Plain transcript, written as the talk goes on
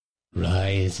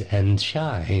Rise and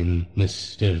shine,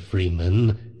 Mr.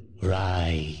 Freeman.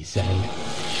 Rise and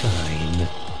shine.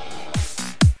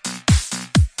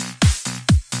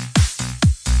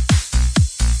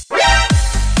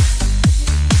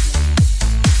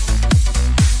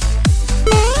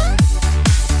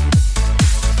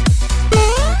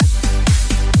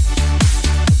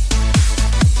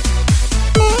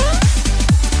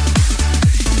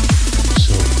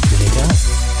 So wake up,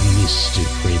 Mr.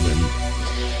 Freeman.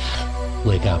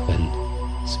 Wake up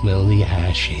and smell the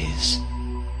ashes.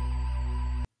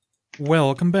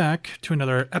 Welcome back to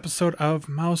another episode of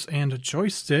Mouse and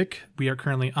Joystick. We are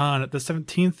currently on the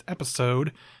 17th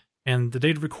episode, and the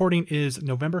date of recording is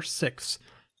November 6th,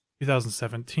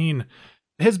 2017.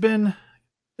 It's been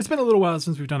a little while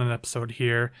since we've done an episode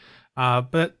here,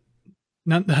 but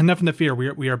nothing to fear.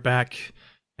 We are back,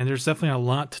 and there's definitely a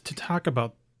lot to talk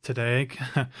about today.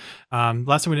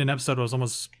 Last time we did an episode was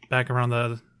almost back around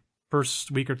the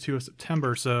first week or two of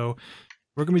September, so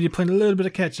we're going to be playing a little bit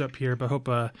of catch up here, but hope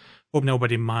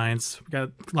nobody minds. We got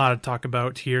a lot to talk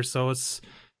about here, so let's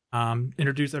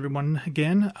introduce everyone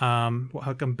again.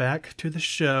 Welcome back to the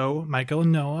show, Michael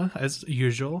and Noah, as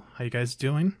usual. How you guys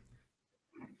doing?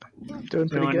 Doing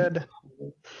pretty good.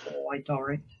 All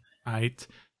right. Right.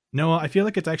 Noah, I feel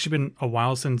like it's actually been a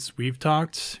while since we've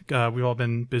talked. We've all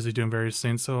been busy doing various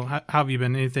things. So how have you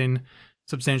been? Anything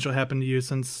substantial happened to you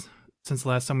since the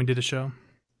last time we did a show?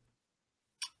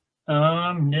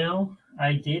 No,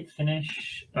 I did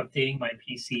finish updating my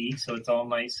PC, so it's all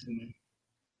nice and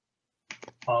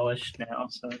polished now,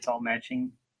 so it's all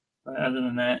matching. But other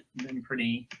than that, I've been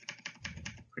pretty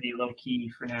low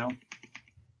key for now.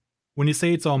 When you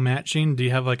say it's all matching, do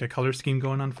you have like a color scheme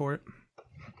going on for it?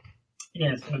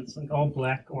 Yeah, so it's like all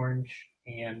black, orange,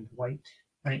 and white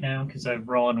right now because I'm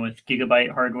rolling with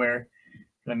Gigabyte hardware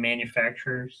for the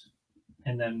manufacturers,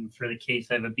 and then for the case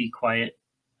I have a Be Quiet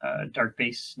Dark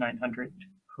Base 900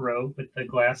 Pro with the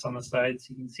glass on the side, so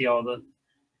you can see all the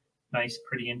nice,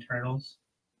 pretty internals.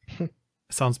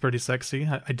 Sounds pretty sexy.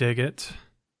 I dig it.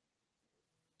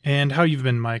 And how you've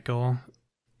been, Michael?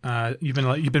 You've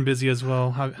been busy as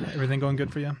well. How everything going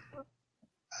good for you?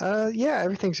 Yeah,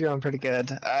 everything's going pretty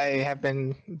good. I have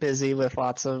been busy with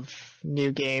lots of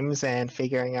new games and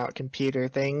figuring out computer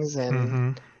things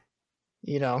and,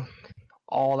 you know,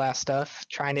 all that stuff,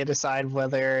 trying to decide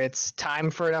whether it's time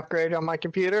for an upgrade on my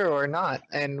computer or not,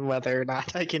 and whether or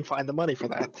not I can find the money for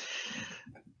that.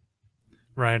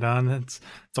 Right on. It's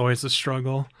always a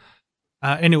struggle.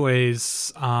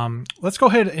 Anyways, let's go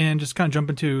ahead and just kind of jump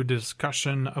into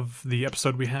discussion of the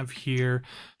episode we have here.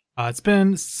 It's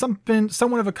been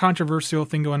somewhat of a controversial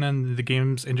thing going on in the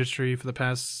games industry for the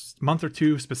past month or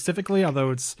two specifically,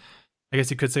 although I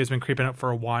guess you could say it's been creeping up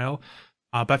for a while.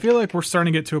 But I feel like we're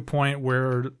starting to get to a point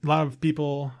where a lot of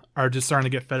people are just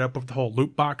starting to get fed up with the whole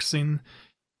loot boxing,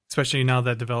 especially now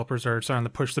that developers are starting to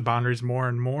push the boundaries more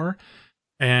and more.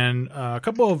 And a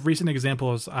couple of recent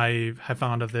examples I have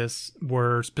found of this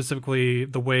were specifically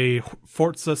the way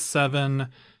Forza 7,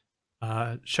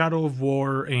 Shadow of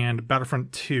War, and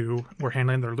Battlefront 2 were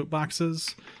handling their loot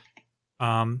boxes.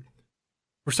 We're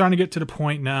starting to get to the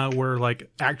point now where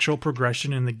like actual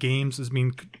progression in the games is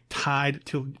being tied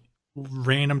to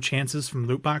random chances from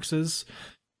loot boxes.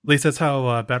 At least that's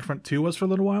how Battlefront 2 was for a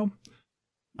little while.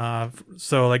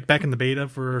 So like back in the beta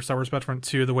for Star Wars Battlefront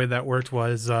 2, the way that worked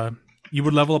was you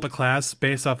would level up a class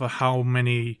based off of how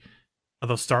many of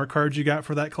those star cards you got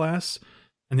for that class.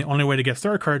 And the only way to get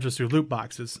star cards was through loot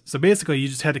boxes. So basically you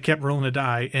just had to keep rolling a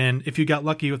die, and if you got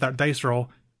lucky with that dice roll,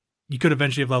 you could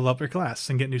eventually level up your class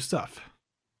and get new stuff.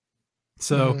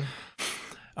 So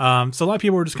so a lot of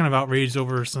people were just kind of outraged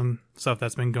over some stuff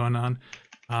that's been going on.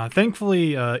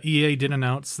 Thankfully, EA did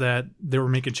announce that they were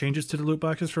making changes to the loot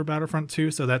boxes for Battlefront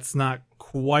 2, so that's not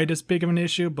quite as big of an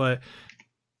issue, but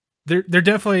they're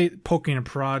definitely poking and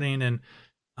prodding, and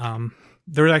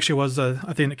there actually was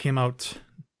a thing that came out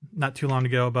not too long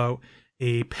ago about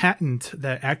a patent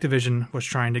that Activision was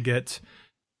trying to get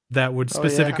that would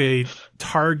specifically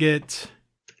target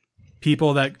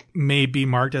people that may be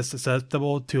marked as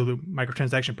susceptible to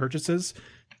microtransaction purchases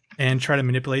and try to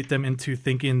manipulate them into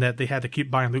thinking that they had to keep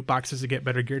buying loot boxes to get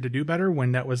better gear to do better,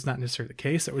 when that was not necessarily the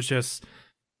case. It was just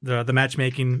the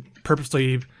matchmaking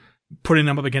purposely putting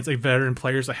them up against like veteran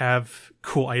players that have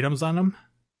cool items on them.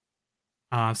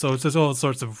 So it's just all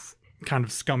sorts of kind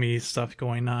of scummy stuff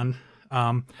going on.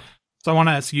 So I want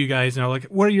to ask you guys, like,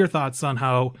 what are your thoughts on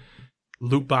how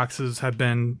loot boxes have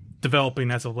been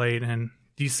developing as of late? And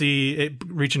do you see it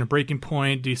reaching a breaking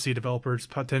point? Do you see developers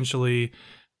potentially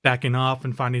backing off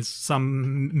and finding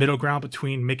some middle ground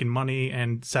between making money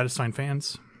and satisfying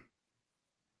fans?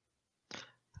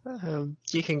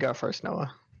 You can go first,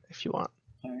 Noah, if you want.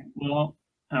 All right. Well,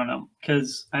 I don't know,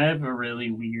 because I have a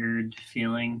really weird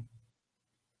feeling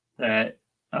that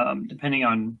depending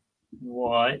on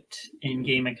what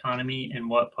in-game economy and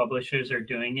what publishers are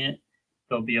doing it,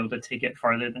 they'll be able to take it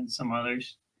farther than some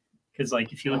others. Because,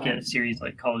 like, if you look at a series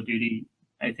like Call of Duty,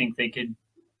 I think they could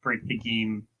break the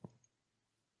game,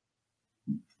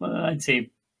 I'd say,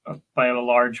 by a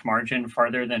large margin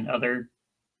farther than other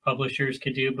publishers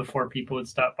could do before people would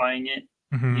stop buying it,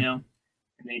 Mhm. you know,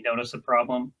 and they notice a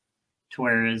problem. To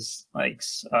whereas, like,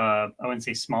 I wouldn't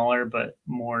say smaller, but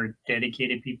more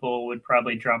dedicated people would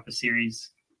probably drop a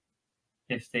series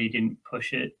if they didn't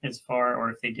push it as far, or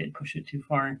if they did push it too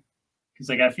far. Because,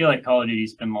 like, I feel like Call of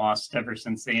Duty's been lost ever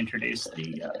since they introduced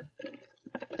the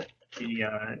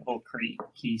whole crate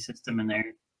key system in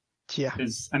there. Yeah.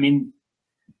 Because, I mean,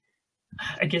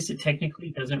 I guess it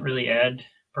technically doesn't really add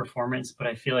performance, but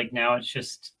I feel like now it's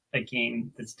just a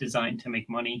game that's designed to make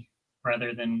money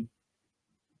rather than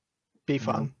Be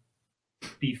fun.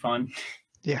 be fun.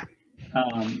 Yeah.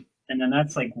 And then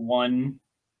that's like one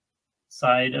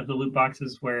side of the loot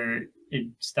boxes where it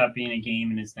stopped being a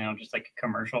game and is now just like a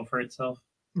commercial for itself.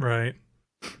 Right.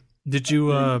 Did you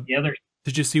The other,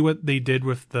 did you see what they did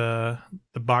with the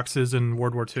boxes in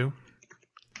World War II?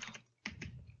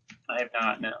 I have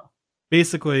not, no.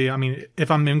 Basically, I mean,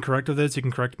 if I'm incorrect with this, you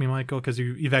can correct me, Michael, because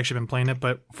you've actually been playing it.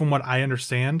 But from what I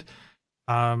understand,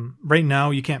 right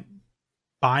now you can't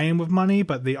buy them with money,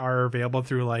 but they are available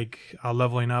through like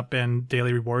leveling up and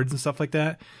daily rewards and stuff like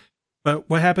that. But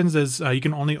what happens is you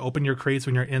can only open your crates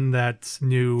when you're in that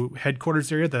new headquarters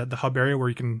area, the hub area where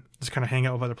you can just kind of hang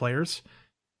out with other players.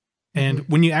 And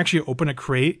when you actually open a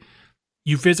crate,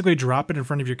 you physically drop it in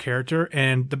front of your character,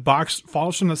 and the box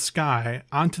falls from the sky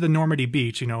onto the Normandy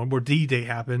beach, you know, where D-Day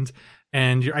happened,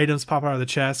 and your items pop out of the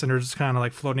chest, and they're just kind of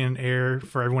like floating in air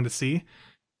for everyone to see.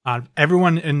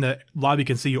 Everyone in the lobby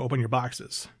can see you open your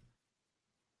boxes.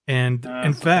 And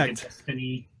in fact,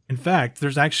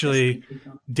 there's actually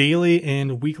daily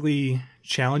and weekly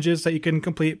challenges that you can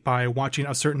complete by watching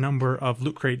a certain number of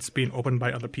loot crates being opened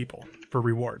by other people for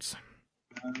rewards.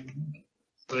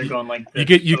 So they're going like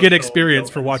you get experience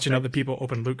for watching other people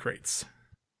open loot crates.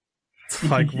 It's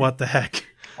like, what the heck?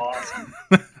 Awesome.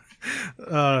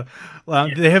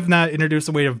 They have not introduced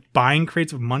a way of buying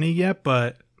crates with money yet,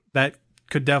 but that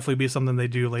could definitely be something they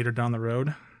do later down the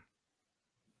road.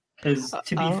 Because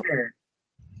to be fair,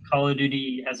 Call of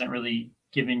Duty hasn't really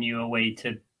given you a way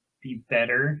to be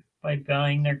better by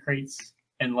buying their crates,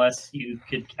 unless you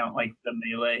could count like the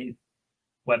melee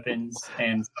weapons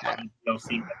and some of the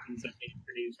DLC weapons that they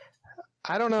produced.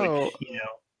 I don't know. Which, you know,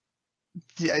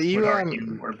 yeah, you would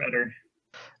argue were better.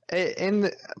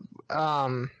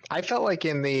 I felt like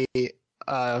in the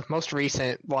most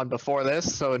recent one before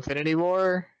this, so Infinity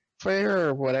War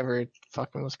or whatever it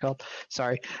fucking was called.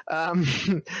 Sorry. I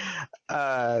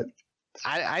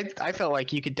felt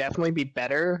like you could definitely be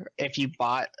better if you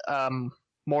bought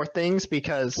more things,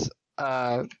 because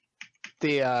the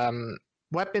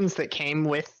weapons that came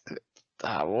with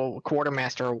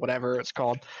Quartermaster or whatever it's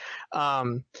called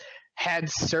had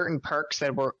certain perks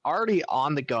that were already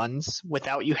on the guns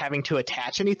without you having to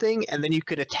attach anything, and then you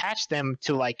could attach them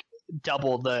to like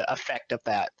double the effect of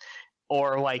that.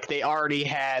 Or like they already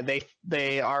had like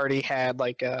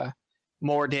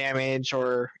more damage,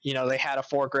 or you know, they had a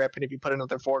foregrip, and if you put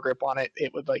another foregrip on it,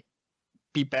 it would like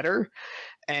be better.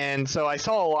 And so I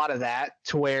saw a lot of that,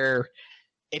 to where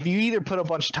if you either put a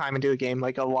bunch of time into a game,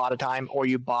 like a lot of time, or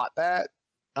you bought that,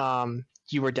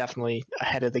 you were definitely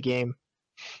ahead of the game.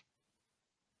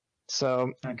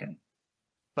 So okay,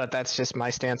 but that's just my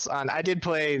stance on. I did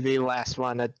play the last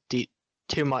one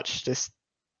too much, just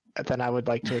than I would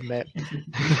like to admit.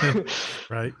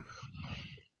 Right.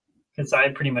 Because I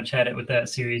pretty much had it with that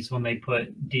series when they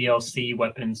put DLC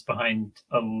weapons behind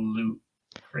a loot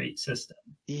crate system.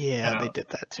 Yeah, they did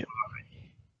that too.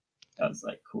 I was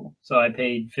like, cool. So I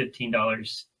paid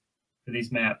 $15 for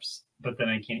these maps, but then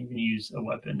I can't even use a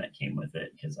weapon that came with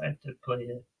it because I have to play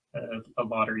a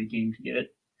lottery game to get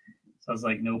it. So I was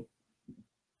like, nope.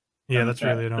 Yeah, that's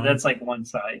really annoying. But that's like one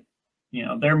side. You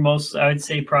know, they're I would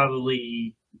say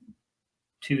probably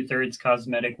 2/3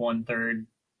 cosmetic, 1/3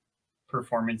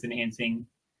 performance enhancing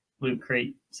loot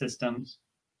crate systems,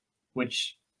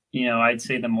 which, you know, I'd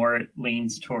say the more it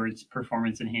leans towards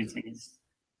performance enhancing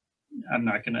I'm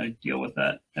not going to deal with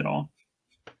that at all.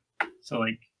 So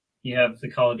like you have the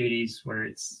Call of Duties where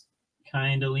it's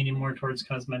kind of leaning more towards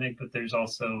cosmetic, but there's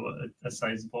also a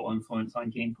sizable influence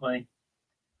on gameplay.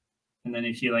 And then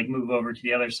if you like move over to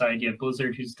the other side, you have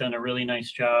Blizzard, who's done a really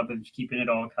nice job of keeping it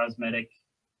all cosmetic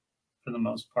for the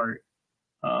most part.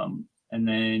 and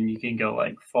then you can go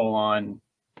like full on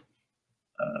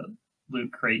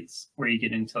loot crates where you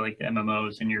get into like the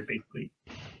MMOs and you're basically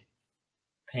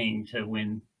paying to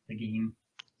win the game.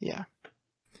 Yeah.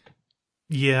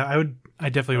 Yeah, I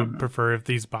definitely would prefer if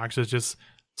these boxes just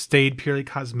stayed purely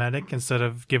cosmetic instead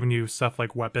of giving you stuff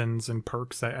like weapons and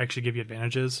perks that actually give you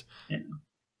advantages. Yeah.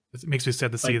 It makes me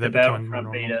sad to see like that the becoming more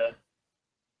Battlefront normal. beta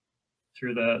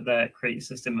through that crate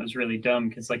system was really dumb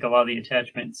because like a lot of the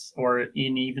attachments or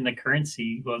in even the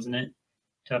currency, wasn't it,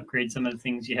 to upgrade some of the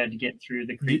things you had to get through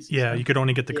the crate system? Yeah, you could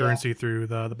only get the Yeah. currency through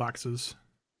the boxes.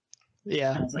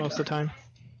 Yeah, Sounds like most of that. the time.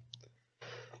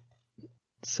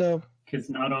 So Because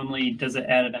not only does it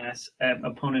add an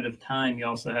opponent of time, you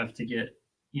also have to get,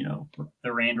 you know,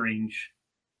 the Rand range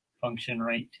function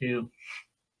right too.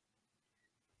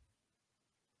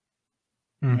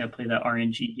 Hmm. You gotta play that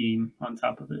RNG game on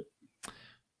top of it.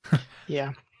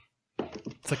 yeah.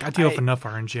 It's like I deal with I- enough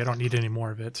RNG. I don't need any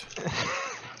more of it.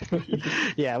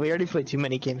 Yeah, we already played too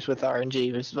many games with RNG.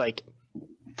 It was like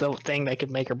the thing that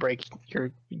could make or break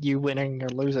you winning or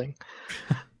losing.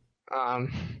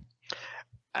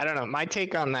 I don't know. My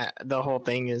take on the whole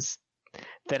thing is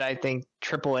that I think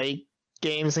AAA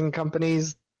games and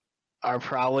companies are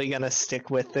probably going to stick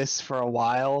with this for a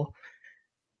while.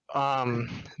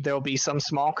 There'll be some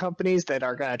small companies that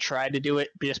are going to try to do it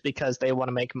just because they want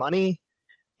to make money,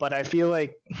 but I feel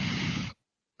like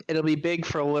it'll be big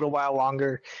for a little while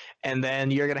longer, and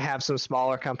then you're going to have some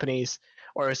smaller companies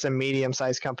or some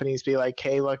medium-sized companies be like,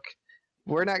 hey, look,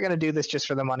 we're not going to do this just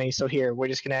for the money, so here, we're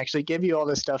just going to actually give you all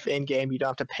this stuff in-game. You don't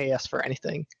have to pay us for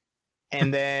anything.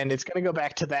 And then it's going to go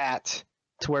back to that,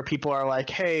 to where people are like,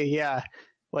 hey, yeah,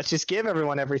 let's just give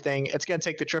everyone everything. It's going to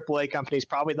take the AAA companies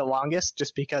probably the longest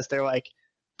just because they're like,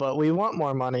 but we want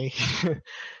more money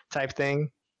type thing.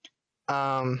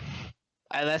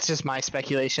 That's just my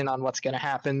speculation on what's going to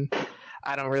happen.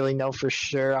 I don't really know for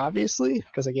sure, obviously,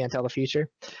 because I can't tell the future.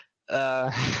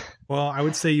 Well, I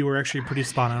would say you were actually pretty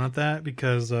spot on at that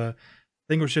because I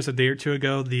think it was just a day or two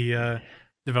ago the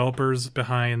developers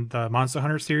behind the Monster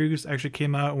Hunter series actually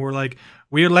came out and were like,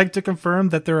 we would like to confirm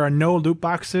that there are no loot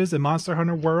boxes in Monster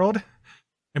Hunter World.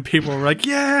 And people were like,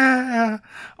 yeah,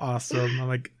 awesome. I'm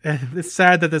like, it's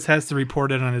sad that this has to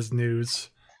report it on his news.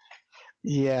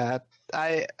 Yeah,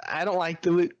 I don't like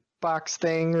the loot box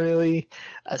thing really,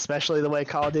 especially the way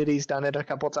Call of Duty's done it a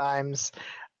couple times.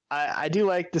 I do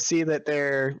like to see that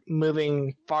they're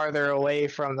moving farther away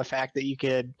from the fact that you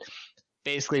could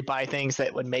basically buy things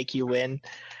that would make you win,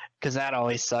 because that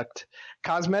always sucked.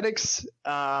 Cosmetics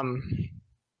are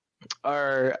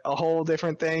a whole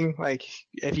different thing. Like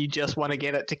if you just want to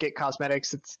get it to get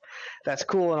cosmetics, that's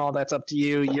cool and all. That's up to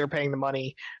you. You're paying the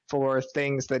money for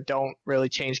things that don't really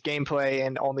change gameplay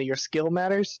and only your skill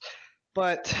matters.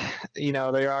 But you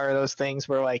know, there are those things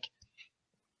where like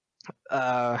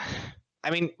I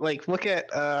mean, like, look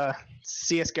at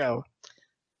CSGO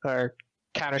or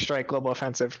Counter-Strike Global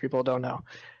Offensive. People don't know.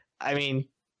 I mean,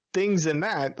 things in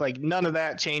that, like, none of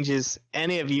that changes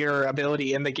any of your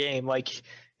ability in the game. Like,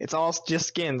 it's all just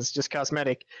skins, just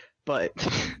cosmetic. But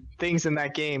things in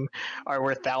that game are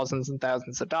worth thousands and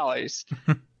thousands of dollars.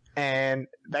 And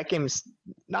that game's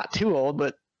not too old,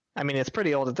 but, I mean, it's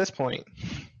pretty old at this point.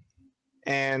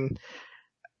 And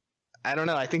I don't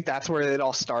know. I think that's where it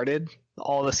all started.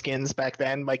 All the skins back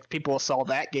then, like people saw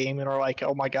that game and were like,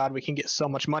 "Oh my god, we can get so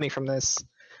much money from this."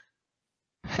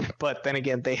 But then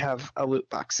again, they have a loot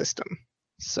box system,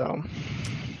 so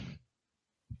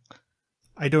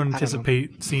I don't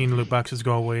anticipate seeing loot boxes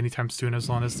go away anytime soon, as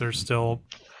long as they're still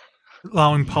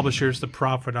allowing publishers to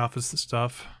profit off of the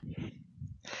stuff.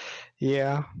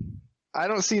 yeah, I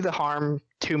don't see the harm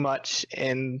too much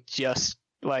in just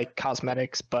like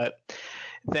cosmetics, but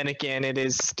then again, it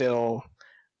is still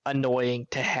annoying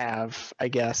to have, I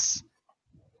guess.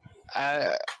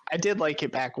 I did like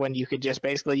it back when you could just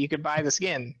basically you could buy the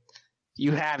skin.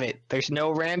 You have it. There's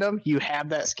no random. You have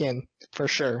that skin for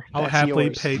sure. I'll That's happily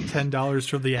yours. pay $10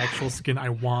 for the actual skin I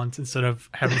want instead of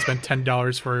having to spend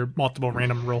 $10 for multiple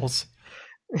random rolls.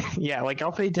 Yeah, like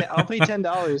I'll pay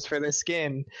 $10 for this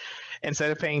skin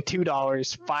instead of paying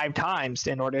 $2 5 times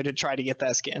in order to try to get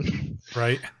that skin.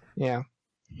 Right? Yeah.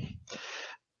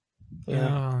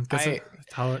 Yeah. That's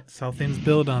how things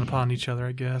build upon each other,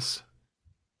 I guess.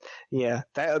 Yeah,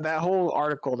 that whole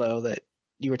article though that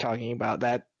you were talking about,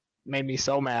 that made me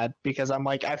so mad because I'm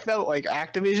like, I felt like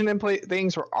Activision and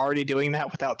things were already doing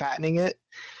that without patenting it.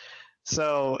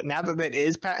 So now that it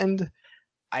is patented,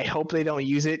 I hope they don't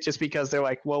use it just because they're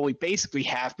like, well, we basically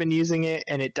have been using it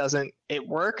and it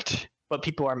worked, but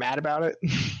people are mad about it.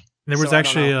 There was So, I don't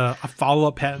actually know. a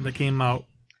follow-up patent that came out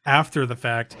after the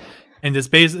fact, And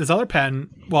this other patent,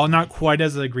 while not quite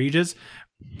as egregious,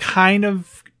 kind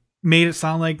of made it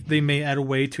sound like they may add a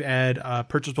way to add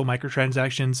purchasable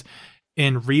microtransactions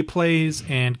in replays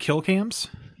and kill cams.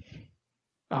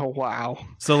 Oh wow!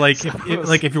 So like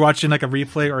if you're watching like a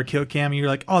replay or a kill cam, and you're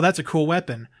like, oh, that's a cool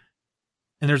weapon,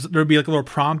 and there'll be like a little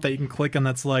prompt that you can click on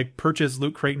that's like purchase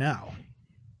loot crate now.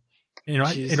 You know,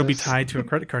 it'll be tied to a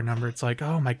credit card number. It's like,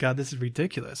 oh my god, this is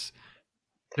ridiculous.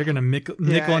 They're gonna nickel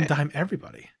and dime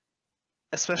everybody,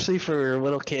 especially for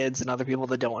little kids and other people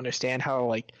that don't understand how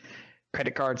like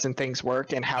credit cards and things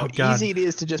work and how easy it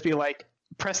is to just be like,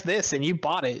 press this and you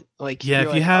bought it. Like, yeah,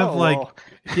 if you have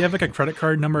if you have like a credit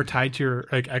card number tied to your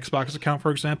like Xbox account,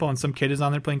 for example, and some kid is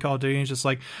on there playing Call of Duty and it's just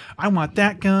like, I want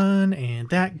that gun and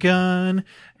that gun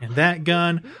and that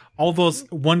gun. All those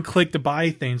one click to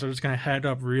buy things are just gonna head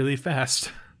up really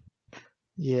fast.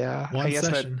 Yeah, I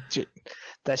guess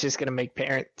that's just gonna make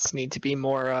parents need to be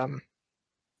more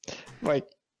like,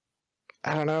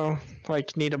 I don't know,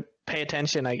 like need to pay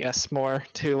attention, I guess, more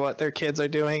to what their kids are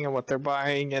doing and what they're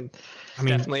buying, and I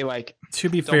mean, definitely like, to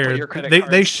be fair,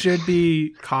 they should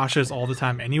be cautious all the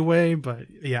time anyway. But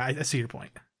yeah, I see your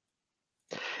point.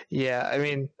 Yeah, I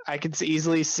mean, I could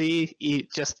easily see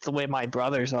just the way my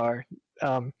brothers are,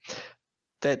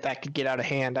 that could get out of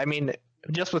hand. I mean,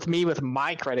 just with me with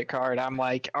my credit card, I'm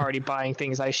like already buying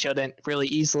things I shouldn't really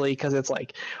easily because it's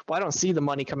like, well, I don't see the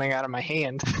money coming out of my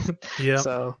hand. Yeah.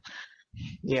 So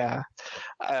yeah,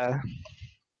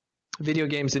 video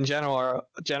games in general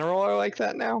are like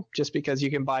that now, just because you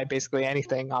can buy basically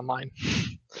anything online.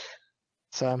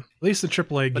 So at least the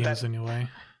AAA games anyway.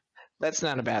 That's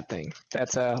not a bad thing.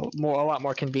 That's a lot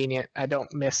more convenient. I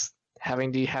don't miss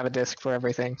having to have a disc for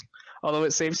everything, although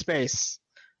it saves space.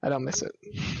 I don't miss it.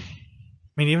 I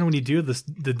mean, even when you do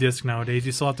the disc nowadays,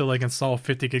 you still have to like install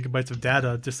 50 gigabytes of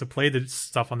data just to play the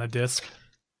stuff on the disc.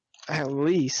 At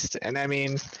least, and I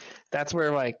mean, that's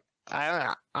where like I don't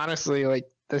know, honestly, like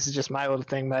this is just my little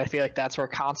thing, but I feel like that's where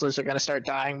consoles are going to start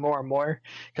dying more and more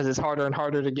because it's harder and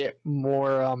harder to get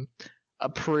more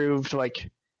approved like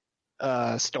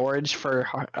storage for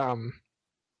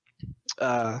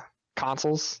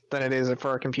consoles than it is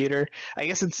for a computer. I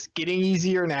guess it's getting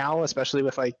easier now, especially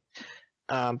with like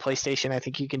PlayStation. I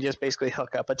think you can just basically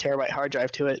hook up a terabyte hard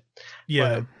drive to it.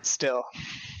 Yeah. But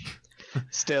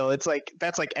still, it's like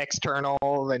that's like external,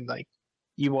 and like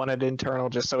you want it internal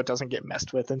just so it doesn't get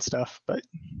messed with and stuff. But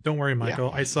don't worry, Michael.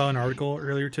 Yeah. I saw an article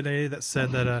earlier today that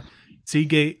said that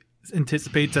Seagate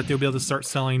anticipates that they'll be able to start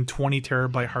selling 20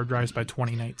 terabyte hard drives by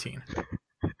 2019.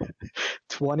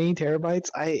 20 terabytes?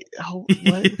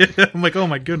 What? I'm like, oh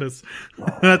my goodness,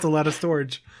 that's a lot of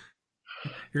storage.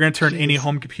 You're gonna turn any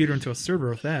home computer into a server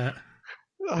with that.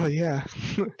 Oh yeah,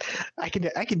 I can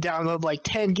download like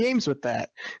 10 games with that.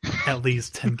 At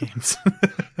least 10 games.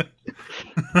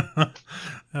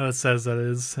 It says that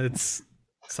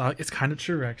it's kind of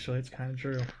true, actually. It's kind of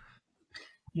true.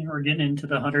 Yeah, we're getting into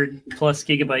the 100+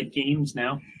 gigabyte games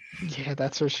now. Yeah,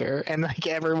 that's for sure. And like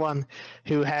everyone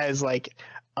who has like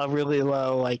a really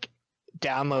low like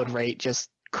download rate just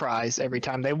cries every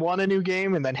time they want a new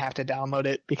game and then have to download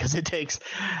it because it takes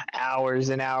hours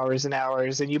and hours and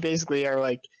hours, and you basically are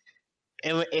like,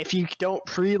 if you don't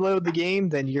preload the game,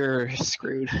 then you're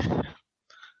screwed.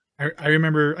 I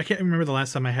remember, I can't remember the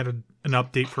last time I had an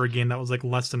update for a game that was like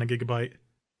less than a gigabyte.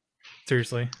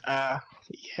 Seriously.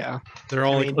 Yeah. They're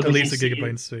all like at least a gigabyte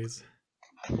in space.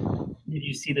 Did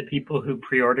you see the people who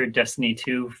pre-ordered Destiny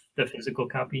 2, the physical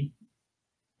copy?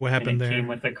 What happened there? It came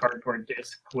with a cardboard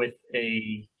disc with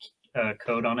a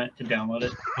code on it to download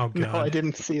it. Oh god! No, I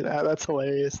didn't see that. That's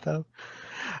hilarious, though.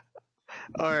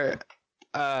 Or,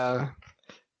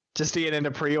 just to get into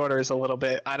pre-orders a little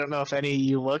bit, I don't know if any of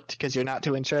you looked because you're not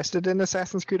too interested in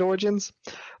Assassin's Creed Origins,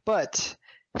 but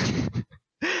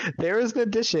there is an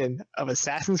edition of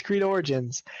Assassin's Creed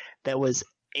Origins that was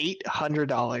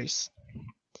 $800.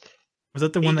 Was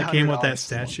that the one that came with that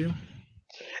statue?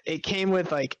 It came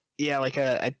with like. Yeah, like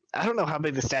I don't know how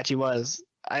big the statue was.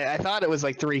 I thought it was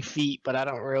like 3 feet, but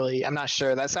I'm not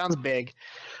sure. That sounds big.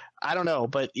 I don't know,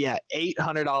 but yeah,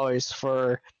 $800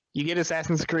 for, you get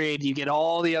Assassin's Creed, you get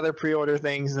all the other pre-order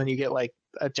things, and then you get like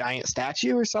a giant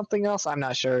statue or something else. I'm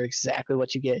not sure exactly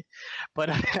what you get,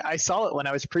 but I saw it when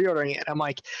I was pre-ordering it, and I'm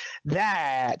like,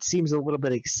 that seems a little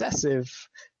bit excessive.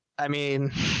 I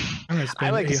mean, I'm gonna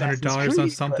spend $800 on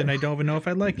something I don't even know if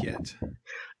I like yet.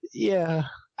 Yeah.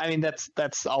 I mean, that's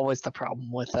always the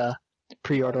problem with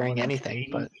pre-ordering anything.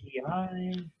 But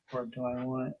or do I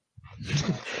want?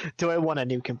 Do I want a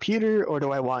new computer or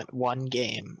do I want one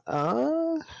game?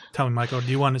 Tell me, Michael. Do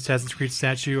you want an Assassin's Creed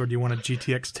statue or do you want a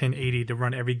GTX 1080 to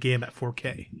run every game at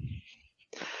 4K?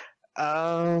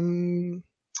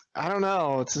 I don't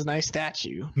know. It's a nice statue.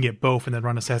 You can get both and then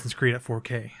run Assassin's Creed at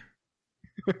 4K.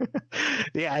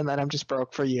 Yeah, and then I'm just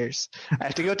broke for years. I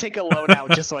have to go take a loan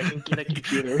out just so I can get a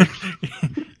computer.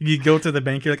 You go to the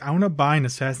bank, you're like, I want to buy an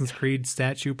Assassin's Creed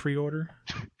statue pre-order.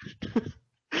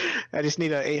 I just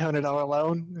need an $800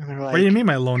 loan. And they're like, What do you mean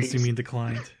my loan's being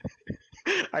declined?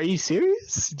 Are you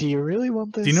serious? Do you really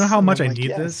want this? Do you know how And much I'm I like, need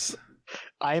 "Yes. this?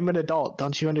 I am an adult.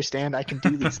 Don't you understand? I can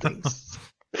do these things.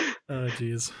 Oh,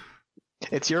 jeez.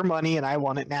 It's your money and I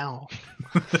want it now.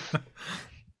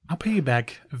 I'll pay you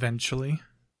back eventually.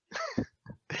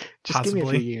 Just give me a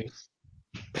Possibly. few years.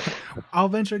 I'll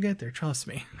eventually get there, trust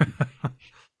me.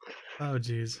 Oh,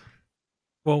 jeez.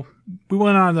 Well, we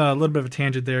went on a little bit of a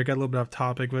tangent there, got a little bit off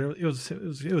topic, but it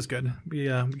was good. We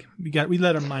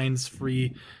let our minds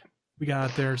free. We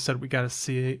got out there, said we got to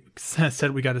say.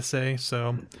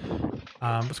 So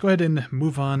let's go ahead and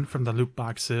move on from the loot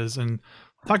boxes and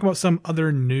talk about some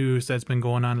other news that's been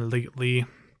going on lately.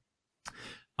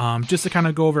 Just to kind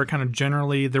of go over it kind of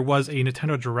generally, there was a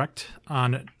Nintendo Direct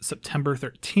on September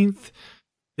 13th.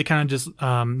 They kind of just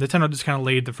Nintendo just kind of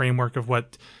laid the framework of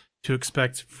what to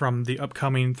expect from the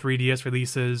upcoming 3DS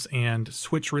releases and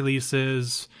Switch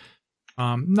releases.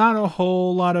 Not a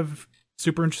whole lot of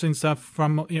super interesting stuff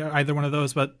from either one of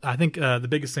those, but I think the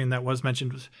biggest thing that was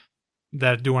mentioned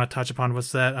that I do want to touch upon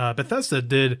was that Bethesda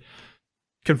did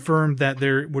confirm that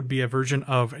there would be a version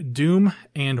of Doom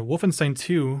and Wolfenstein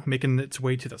 2 making its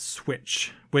way to the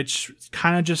Switch, which is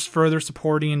kind of just further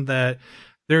supporting that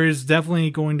there is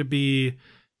definitely going to be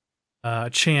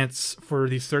a chance for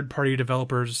these third-party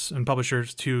developers and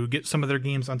publishers to get some of their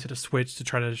games onto the Switch to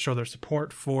try to show their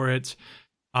support for it.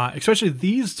 Especially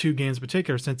these two games in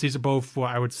particular, since these are both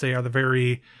what I would say are the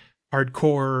very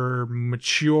hardcore,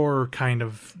 mature kind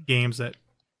of games that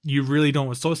you really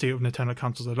don't associate with Nintendo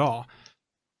consoles at all.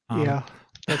 Yeah,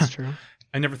 that's true.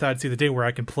 I never thought I'd see the day where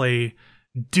I can play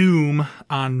Doom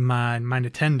on my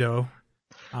Nintendo,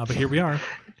 but here we are.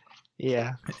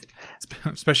 Yeah.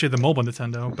 Especially the mobile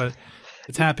Nintendo, but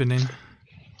it's happening.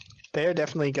 They're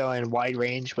definitely going wide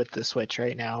range with the Switch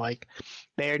right now. Like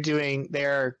they're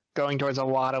going towards a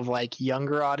lot of like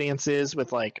younger audiences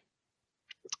with like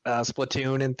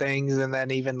Splatoon and things, and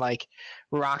then even like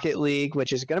Rocket League,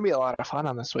 which is going to be a lot of fun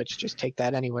on the Switch. Just take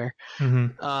that anywhere.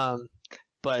 Mm-hmm.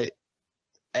 But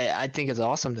I think it's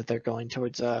awesome that they're going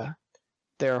towards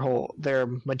their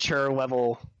mature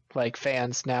level like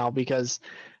fans now, because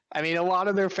I mean a lot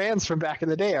of their fans from back in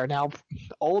the day are now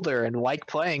older and like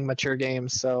playing mature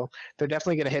games, so they're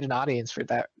definitely going to hit an audience for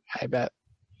that, I bet.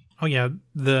 Oh yeah,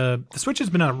 the Switch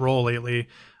has been on a roll lately.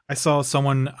 I saw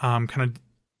someone kind of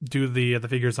do the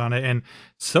figures on it, and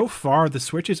so far the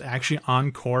Switch is actually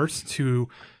on course to,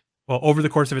 well, over the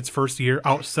course of its first year,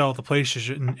 outsell the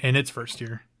PlayStation in its first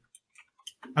year.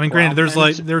 I mean, granted,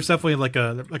 there's definitely like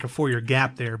a 4-year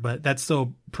gap there, but that's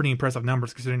still pretty impressive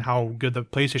numbers considering how good the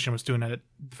PlayStation was doing at it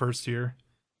the first year.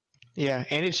 Yeah,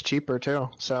 and it's cheaper too,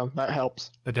 so that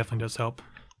helps. That definitely does help.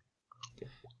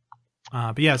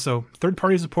 But yeah, so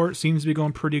third-party support seems to be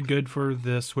going pretty good for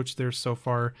the Switch there so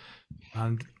far.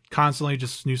 Constantly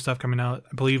just new stuff coming out.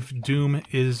 I believe Doom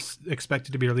is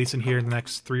expected to be releasing here in the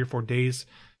next 3 or 4 days,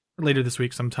 or later this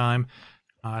week sometime.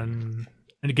 And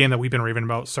a game that we've been raving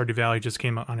about, Stardew Valley, just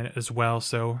came out on it as well.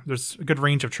 So there's a good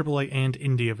range of AAA and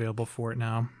indie available for it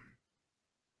now.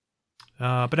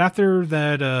 But after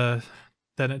that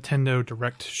Nintendo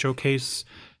Direct showcase,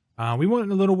 we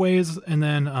went a little ways, and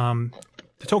then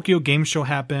the Tokyo Game Show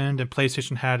happened, and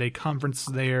PlayStation had a conference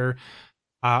there.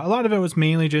 A lot of it was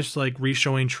mainly just like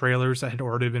re-showing trailers that had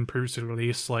already been previously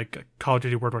released, like Call of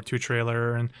Duty World War II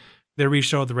trailer, and they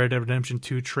re-showed the Red Dead Redemption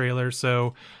 2 trailer.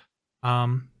 So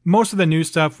most of the new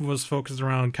stuff was focused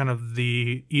around kind of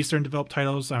the Eastern developed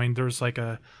titles. I mean, there's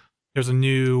a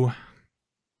new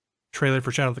trailer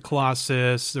for Shadow of the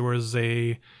Colossus.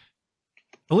 I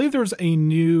believe there was a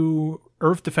new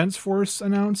Earth Defense Force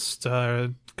announced,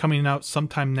 coming out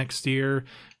sometime next year.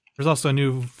 There's also a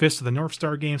new Fist of the North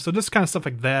Star game. So just kind of stuff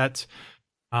like that.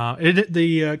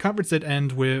 The conference did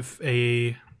end with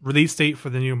a release date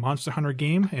for the new Monster Hunter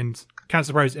game, and kind of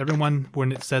surprised everyone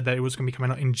when it said that it was going to be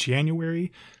coming out in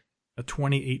January of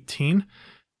 2018.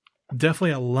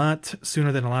 Definitely a lot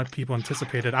sooner than a lot of people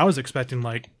anticipated. I was expecting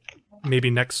like maybe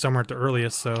next summer at the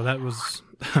earliest, so that was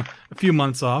a few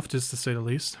months off, just to say the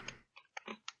least.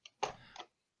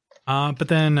 But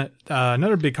then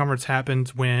another big conference happened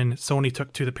when Sony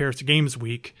took to the Paris Games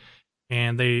Week,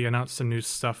 and they announced some new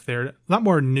stuff there. A lot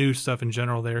more new stuff in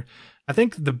general there. I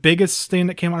think the biggest thing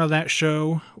that came out of that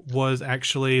show was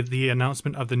actually the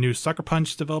announcement of the new Sucker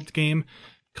Punch developed game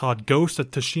called Ghost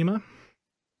of Tsushima.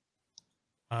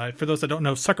 For those that don't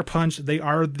know, Sucker Punch, they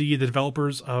are the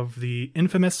developers of the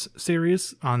Infamous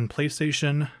series on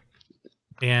PlayStation.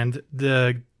 And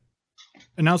the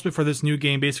announcement for this new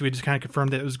game basically just kind of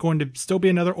confirmed that it was going to still be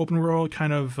another open world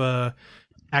kind of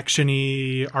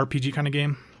action-y RPG kind of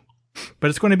game. But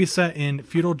it's going to be set in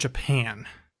feudal Japan.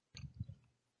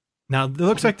 Now, it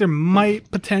looks like there might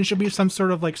potentially be some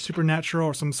sort of like supernatural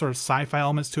or some sort of sci-fi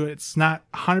elements to it. It's not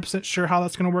 100% sure how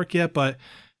that's going to work yet, but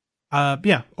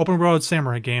yeah, open world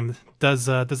samurai game. Does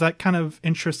that kind of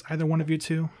interest either one of you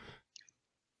two?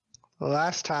 The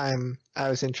last time I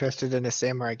was interested in a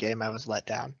samurai game, I was let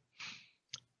down.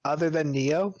 Other than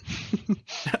Neo.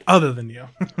 Other than Neo.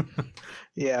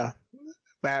 Yeah.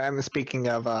 I'm speaking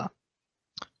of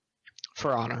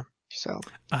For Honor. So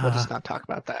we'll just not talk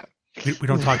about that. We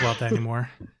don't talk about that anymore.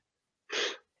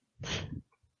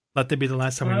 Let that be the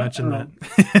last time we mention that.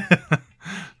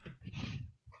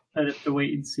 I'd have to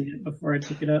wait and see it before I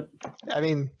took it up. I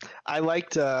mean, I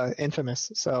liked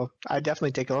Infamous, so I'd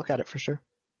definitely take a look at it for sure.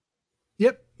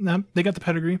 Yep, no, they got the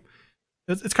pedigree.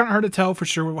 It's kind of hard to tell for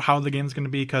sure how the game's going to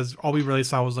be because all we really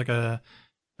saw was like a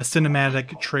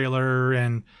cinematic trailer,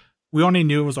 and we only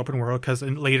knew it was open world because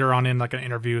later on in like an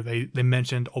interview they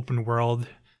mentioned open world.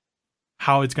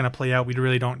 How it's going to play out, we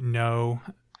really don't know.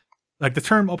 Like the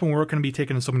term open world can be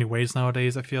taken in so many ways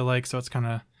nowadays, I feel like, so it's kind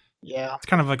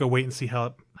of like a wait and see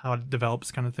how it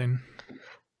develops kind of thing.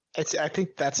 I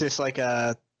think that's just like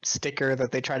a sticker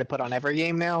that they try to put on every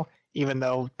game now, even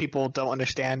though people don't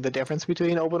understand the difference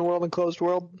between open world and closed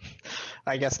world.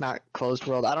 I guess not closed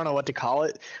world. I don't know what to call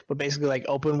it, but basically like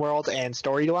open world and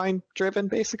storyline driven,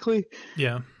 basically.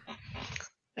 Yeah.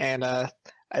 And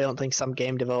I don't think some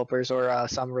game developers or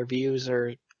some reviews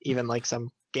or even like some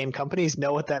game companies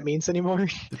know what that means anymore.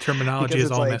 The terminology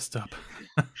is all like, messed up.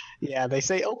 Yeah, they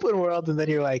say open world and then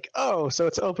you're like, oh, so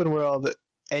it's open world.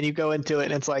 And you go into it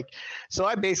and it's like, so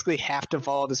I basically have to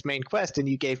follow this main quest and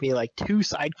you gave me like 2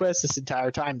 side quests this entire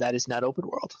time. That is not open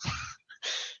world.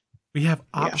 We have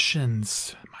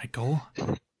options, Michael.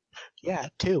 Yeah,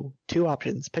 2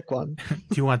 options. Pick one.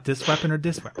 Do you want this weapon or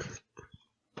this weapon?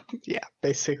 Yeah,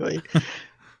 basically.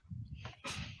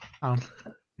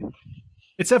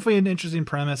 It's definitely an interesting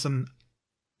premise, and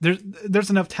there's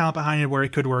enough talent behind it where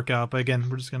it could work out. But again,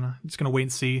 we're just gonna wait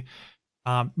and see.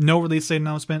 No release date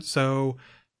announcement, so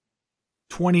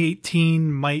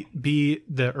 2018 might be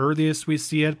the earliest we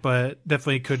see it, but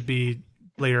definitely could be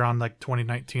later on, like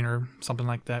 2019 or something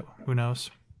like that. Who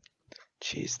knows?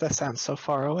 Jeez, that sounds so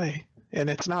far away, and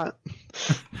it's not.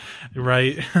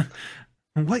 Right.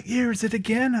 What year is it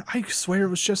again? I swear it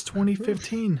was just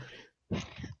 2015.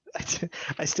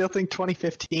 I still think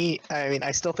 2015. I mean,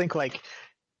 I still think like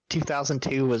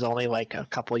 2002 was only like a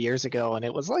couple years ago, and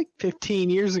it was like 15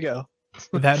 years ago.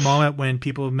 That moment when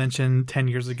people mention 10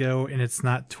 years ago, and it's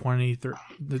not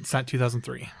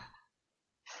 2003.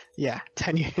 Yeah,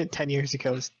 10 years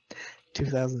ago was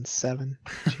 2007.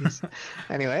 Jeez.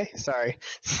 Anyway, sorry.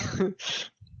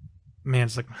 Man,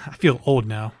 it's like I feel old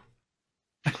now.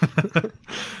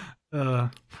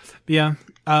 Yeah.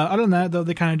 Other than that, though,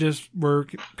 they kind of just were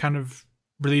kind of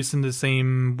releasing the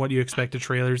same what you expected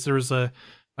trailers. There was a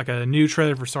new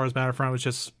trailer for Star Wars Battlefront, which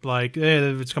just like, hey,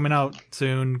 it's coming out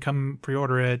soon. Come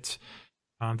pre-order it.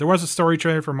 There was a story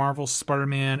trailer for Marvel's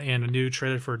Spider-Man and a new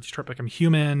trailer for Detroit Become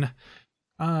Human.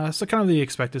 So kind of the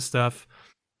expected stuff.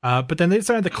 But then they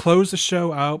decided to close the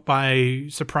show out by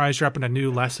surprise dropping a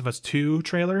new Last of Us 2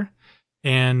 trailer,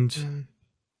 and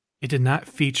it did not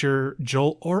feature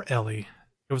Joel or Ellie.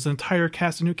 It was an entire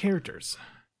cast of new characters.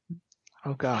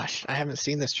 Oh gosh, I haven't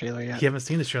seen this trailer yet. You haven't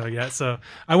seen this trailer yet, so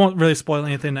I won't really spoil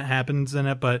anything that happens in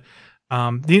it, but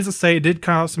needless to say, it did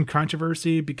cause some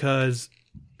controversy because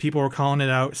people were calling it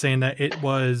out, saying that it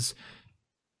was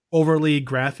overly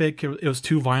graphic. It was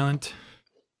too violent.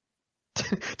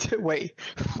 Wait,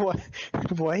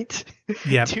 what?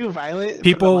 Yeah, too violent.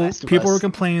 People were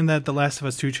complaining that the Last of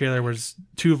Us 2 trailer was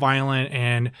too violent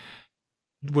and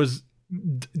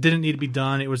didn't need to be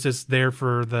done. It was just there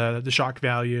for the shock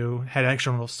value, had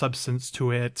actual substance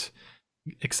to it,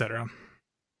 etc.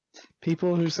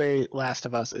 People who say Last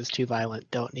of Us is too violent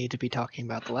don't need to be talking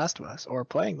about The Last of Us or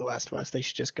playing The Last of Us. They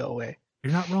should just go away.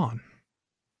 You're not wrong.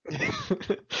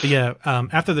 But yeah,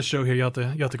 after the show here, you have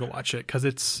to go watch it because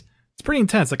it's pretty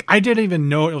intense. Like, I didn't even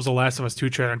know it was a Last of Us 2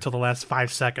 trailer until the last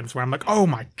 5 seconds, where I'm like, oh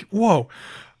my, whoa,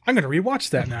 I'm gonna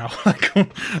rewatch that now. Like,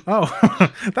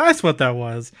 oh, that's what that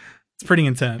was. It's pretty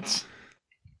intense.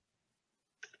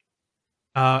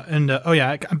 Oh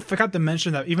yeah, I forgot to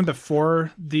mention that even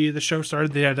before the show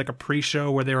started, they had like a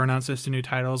pre-show where they were announcing some new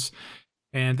titles,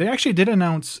 and they actually did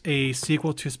announce a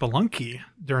sequel to Spelunky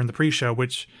during the pre-show,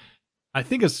 which I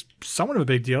think it's somewhat of a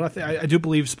big deal. I do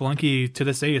believe Spelunky to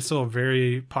this day is still a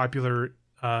very popular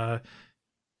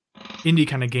indie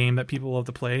kind of game that people love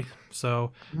to play.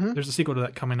 So there's a sequel to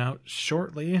that coming out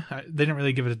shortly. They didn't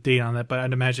really give it a date on that, but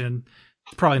I'd imagine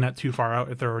it's probably not too far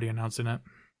out if they're already announcing it.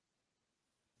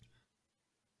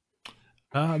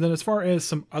 Then as far as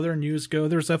some other news go,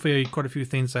 there's definitely quite a few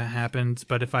things that happened,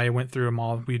 but if I went through them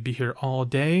all, we'd be here all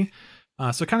day.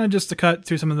 So kind of just to cut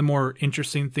through some of the more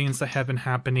interesting things that have been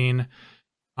happening.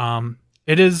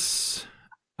 It is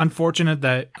unfortunate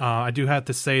that I do have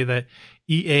to say that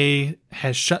EA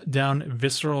has shut down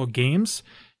Visceral Games,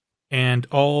 and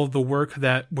all the work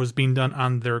that was being done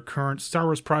on their current Star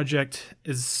Wars project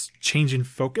is changing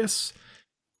focus,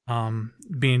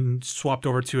 being swapped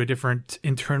over to a different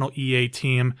internal EA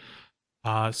team.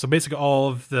 So basically all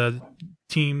of the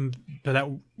team that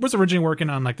was originally working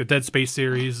on like the Dead Space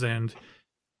series and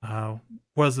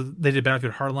they did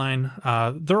Battlefield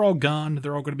Hardline, they're all gone.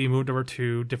 They're all going to be moved over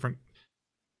to different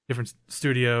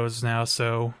studios now,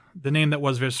 so the name that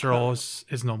was Visceral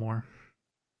is no more.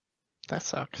 That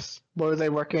sucks. Were they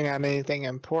working on anything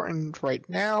important right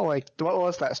now? Like, what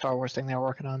was that Star Wars thing they were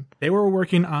working on? They were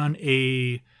working on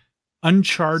a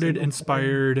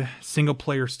Uncharted-inspired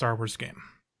single-player Star Wars game.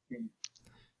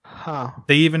 Huh.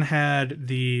 They even had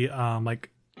the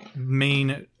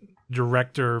main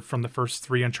director from the first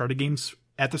 3 Uncharted games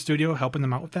at the studio helping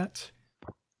them out with that.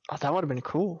 Oh, that would have been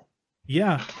cool.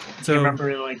 Yeah. So do you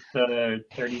remember like the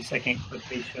 30-second clip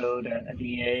they showed at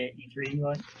the E3?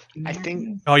 Like, I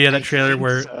think. Oh yeah, that trailer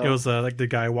where so. it was like the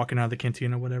guy walking out of the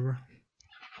canteen or whatever.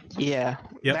 Yeah.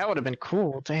 Yep. That would have been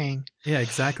cool. Dang. Yeah,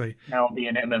 exactly. Now it'll be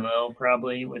an MMO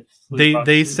probably with.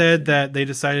 They said that they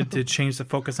decided to change the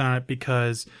focus on it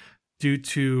because due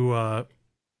to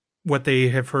what they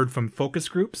have heard from focus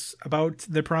groups about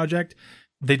the project,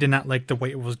 they did not like the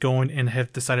way it was going and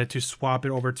have decided to swap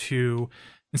it over to,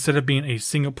 instead of being a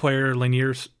single player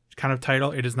linear kind of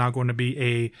title, it is now going to be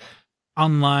a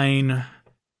online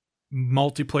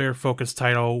multiplayer focused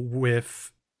title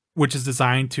which is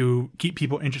designed to keep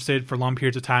people interested for long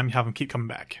periods of time and have them keep coming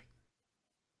back.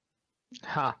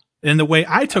 Huh. And the way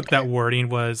I took that wording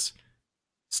was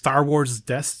Star Wars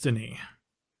Destiny.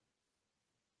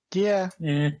 Yeah.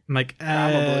 I'm like,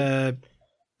 Probably.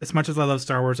 as much as I love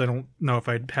Star Wars, I don't know if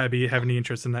I'd have any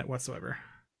interest in that whatsoever.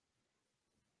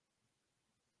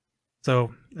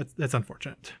 So that's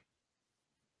unfortunate.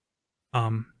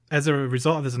 As a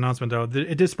result of this announcement, though,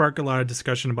 it did spark a lot of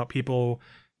discussion about people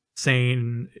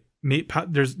saying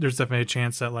there's definitely a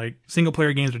chance that like single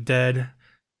player games are dead.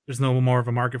 There's no more of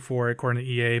a market for it, according to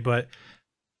EA. But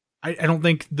I don't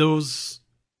think those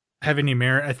have any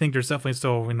merit. I think there's definitely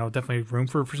still definitely room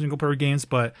for single player games,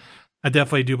 but I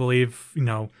definitely do believe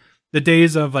the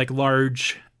days of like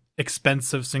large,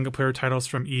 expensive single player titles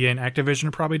from EA and Activision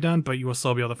are probably done, but you will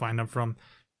still be able to find them from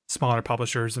smaller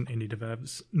publishers and indie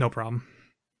devs, no problem.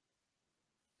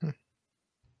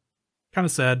 Kind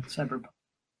of sad. Cyberpunk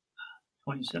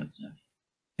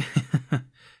 2077.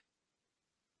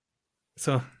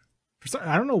 So,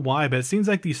 I don't know why, but it seems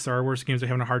like these Star Wars games are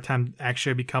having a hard time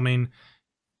actually becoming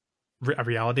a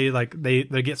reality. Like they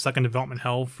get stuck in development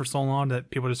hell for so long that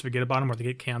people just forget about them or they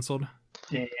get canceled.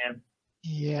 Yeah.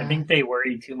 I think they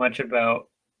worry too much about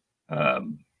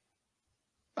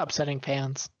upsetting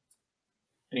fans.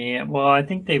 Yeah, well, I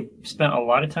think they spent a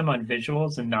lot of time on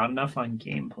visuals and not enough on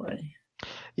gameplay.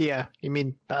 Yeah, you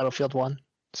mean Battlefield 1?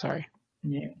 Sorry.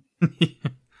 Yeah.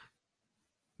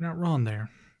 Not wrong there.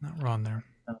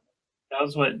 That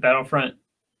was what Battlefront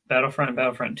and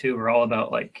Battlefront 2 were all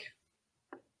about, like.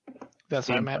 That's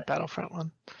what I meant, Battlefront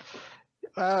 1.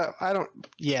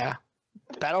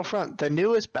 Battlefront, the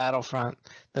newest Battlefront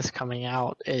that's coming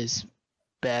out is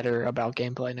better about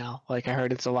gameplay now. Like, I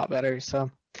heard it's a lot better,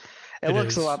 so it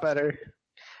looks a lot better.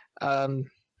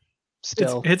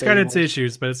 Still, it's got its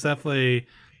issues, but it's definitely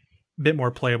a bit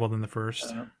more playable than the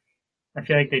first. I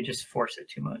feel like they just force it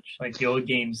too much. Like the old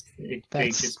games, they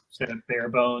just set a bare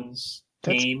bones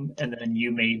game, and then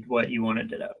you made what you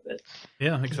wanted it out of it.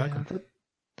 Yeah, exactly. Yeah,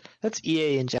 that's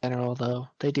EA in general, though.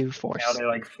 They do force. Now they're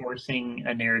like forcing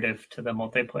a narrative to the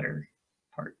multiplayer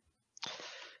part.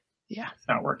 Yeah, it's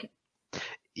not working.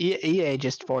 EA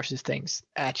just forces things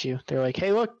at you. They're like,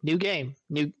 "Hey, look, new game,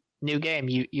 new game.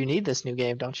 You need this new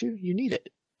game, don't you? You need it.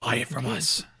 Buy it from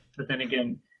us." But then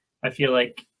again, I feel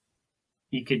like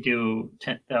you could do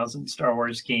 10,000 Star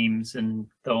Wars games and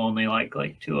they'll only like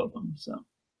 2 of them. So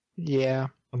yeah,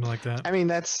 something like that. I mean,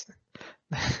 that's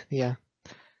yeah.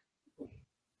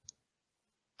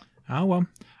 Oh well,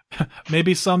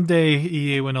 maybe someday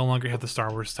EA will no longer have the Star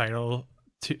Wars title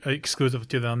exclusive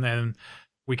to them, and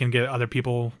we can get other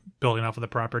people building off of the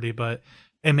property. But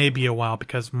it may be a while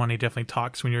because money definitely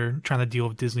talks when you're trying to deal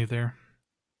with Disney there.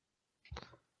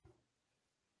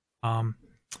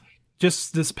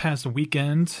 Just this past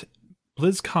weekend,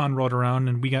 BlizzCon rolled around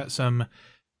and we got some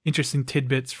interesting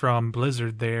tidbits from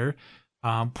Blizzard there.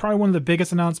 Probably one of the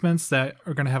biggest announcements that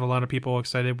are going to have a lot of people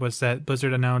excited was that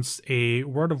Blizzard announced a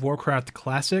World of Warcraft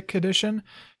Classic Edition.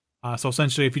 So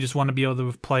essentially, if you just want to be able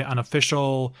to play on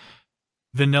official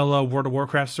vanilla World of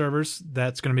Warcraft servers,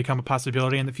 that's going to become a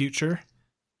possibility in the future.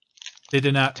 They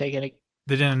did not take it.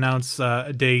 They didn't announce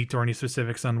a date or any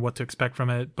specifics on what to expect from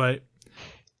it, but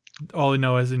all we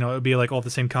know is it'll be like all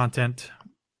the same content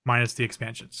minus the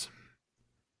expansions.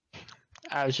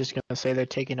 I was just gonna say they're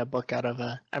taking a page out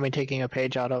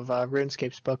of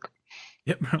RuneScape's book.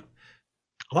 Yep.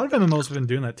 A lot of MMOs have been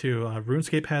doing that too.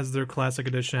 RuneScape has their Classic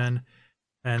Edition,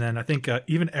 and then I think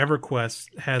even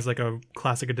EverQuest has like a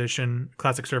Classic Edition,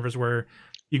 Classic servers where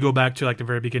you go back to like the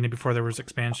very beginning before there was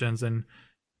expansions and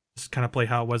just kind of play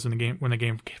how it was in the game when the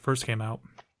game first came out.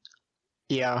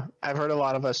 Yeah, I've heard a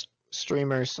lot of us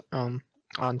streamers on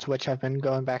Twitch have been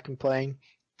going back and playing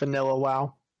vanilla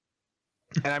WoW.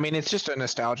 And I mean, it's just a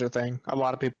nostalgia thing. A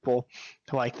lot of people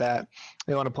like that.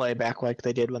 They want to play back like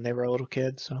they did when they were little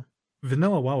kids. So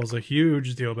vanilla WoW was a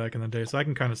huge deal back in the day, so I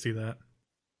can kind of see that.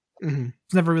 Mm-hmm.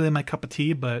 It's never really my cup of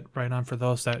tea, but right on for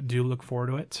those that do look forward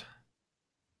to it.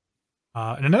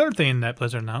 And another thing that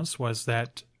Blizzard announced was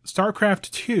that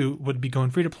StarCraft 2 would be going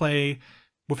free to play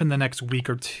within the next week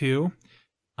or two.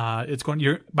 By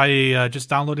just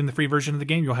downloading the free version of the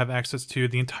game, you'll have access to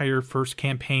the entire first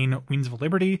campaign, Wings of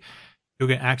Liberty. You'll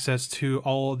get access to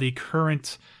all the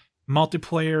current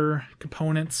multiplayer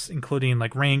components, including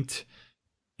like ranked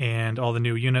and all the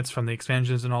new units from the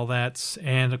expansions and all that.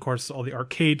 And of course, all the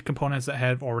arcade components that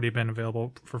have already been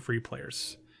available for free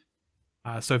players.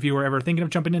 So if you were ever thinking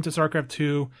of jumping into StarCraft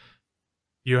 2,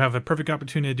 you have a perfect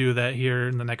opportunity to do that here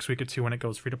in the next week or two when it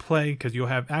goes free to play, because you'll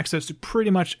have access to pretty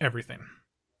much everything.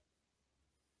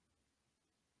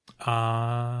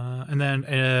 And then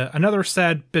another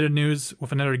sad bit of news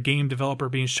with another game developer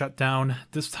being shut down.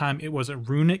 This time it was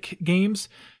Runic Games,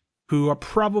 who are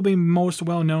probably most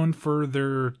well known for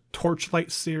their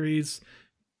Torchlight series.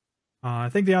 I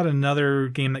think they had another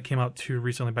game that came out too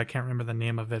recently, but I can't remember the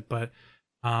name of it. But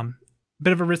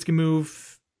bit of a risky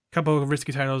move, couple of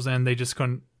risky titles, and they just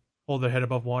couldn't hold their head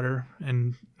above water.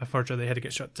 And unfortunately, they had to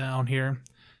get shut down here.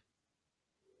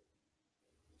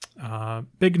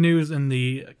 Big news in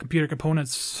the computer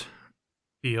components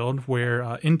field, where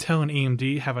Intel and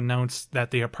AMD have announced that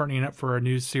they are partnering up for a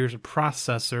new series of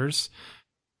processors.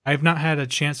 I have not had a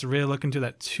chance to really look into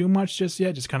that too much just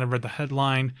yet, just kind of read the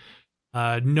headline.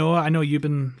 Noah, I know you've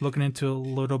been looking into a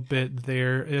little bit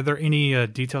there. Are there any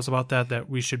details about that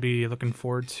we should be looking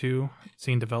forward to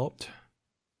seeing developed?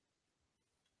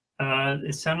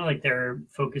 It sounded like they're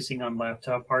focusing on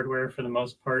laptop hardware for the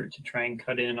most part to try and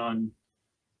cut in on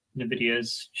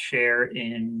NVIDIA's share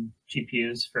in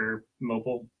GPUs for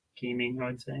mobile gaming, I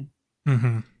would say.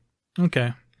 Mm-hmm. Okay.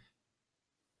 A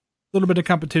little bit of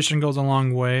competition goes a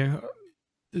long way.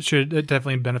 It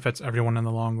definitely benefits everyone in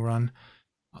the long run.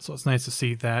 So it's nice to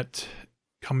see that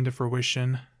coming to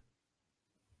fruition.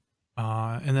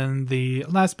 And then the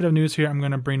last bit of news here I'm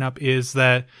going to bring up is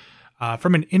that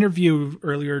from an interview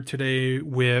earlier today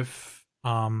with,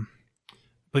 I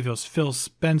believe it was Phil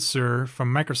Spencer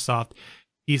from Microsoft,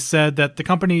 he said that the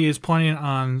company is planning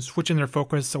on switching their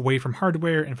focus away from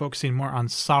hardware and focusing more on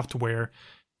software.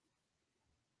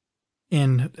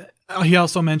 And he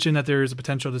also mentioned that there is a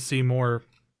potential to see more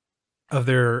of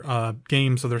their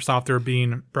games or their software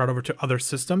being brought over to other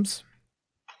systems.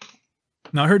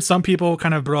 Now, I heard some people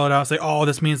kind of blow it out, say, oh,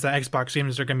 this means that Xbox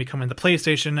games are going to be coming to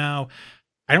PlayStation now.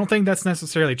 I don't think that's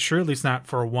necessarily true, at least not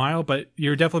for a while, but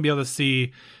you'll definitely be able to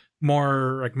see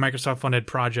more like Microsoft-funded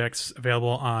projects available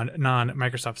on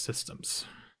non-Microsoft systems.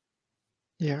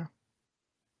 Yeah.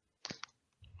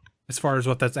 As far as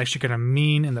what that's actually going to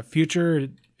mean in the future,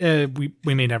 we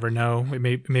may never know.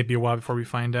 It may be a while before we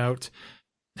find out.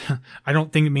 I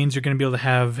don't think it means you're going to be able to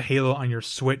have Halo on your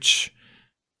Switch,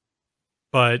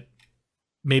 but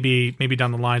maybe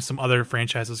down the line some other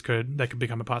franchises could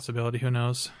become a possibility. Who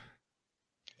knows?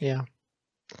 Yeah.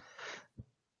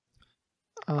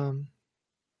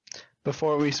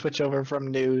 Before we switch over from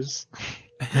news,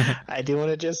 I do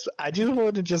want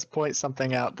to just point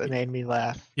something out that made me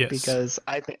laugh. Yes. Because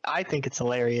I think it's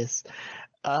hilarious.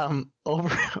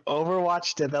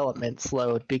 Overwatch development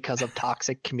slowed because of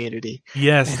toxic community.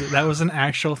 Yes, that was an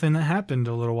actual thing that happened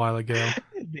a little while ago.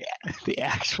 The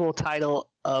actual title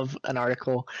of an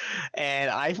article, and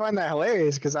I find that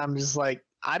hilarious because I'm just like,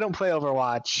 I don't play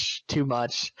Overwatch too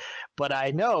much, but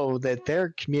I know that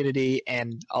their community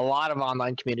and a lot of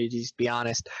online communities, to be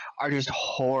honest, are just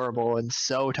horrible and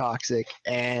so toxic.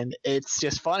 And it's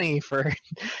just funny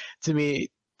to me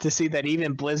to see that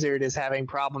even Blizzard is having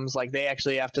problems. Like they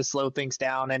actually have to slow things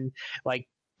down and like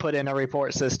put in a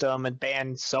report system and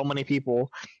ban so many people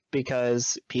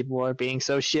because people are being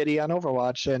so shitty on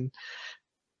Overwatch. And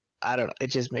I don't know, it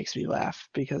just makes me laugh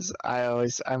because I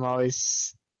always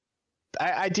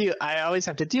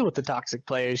have to deal with the toxic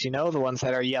players, the ones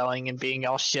that are yelling and being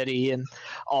all shitty and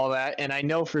all that. And I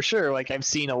know for sure, like I've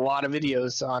seen a lot of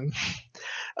videos on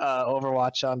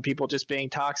Overwatch on people just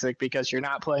being toxic because you're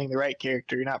not playing the right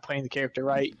character, you're not playing the character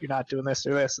right, you're not doing this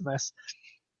or this and this.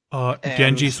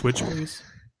 Genji switch, please.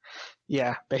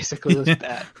 Yeah, basically it was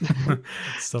that.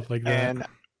 Stuff like that. And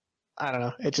I don't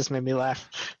know, it just made me laugh.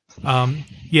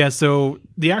 Yeah, so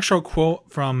the actual quote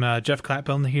from Jeff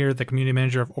Clapton here, the community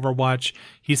manager of Overwatch,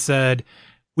 he said,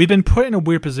 "We've been put in a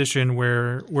weird position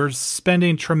where we're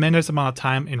spending tremendous amount of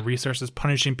time and resources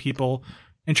punishing people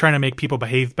and trying to make people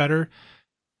behave better.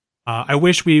 I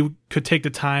wish we could take the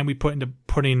time we put into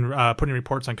putting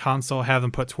reports on console, have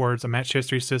them put towards a match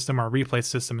history system or a replay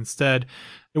system instead.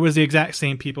 It was the exact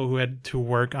same people who had to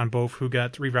work on both who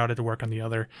got rerouted to work on the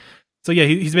other." So yeah,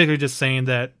 he's basically just saying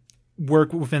that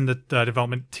work within the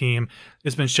development team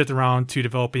has been shifted around to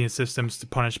developing systems to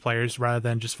punish players rather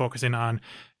than just focusing on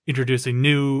introducing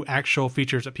new actual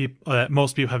features that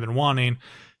most people have been wanting.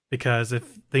 Because if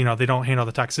they don't handle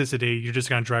the toxicity, you're just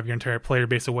going to drive your entire player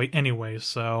base away anyway.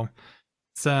 So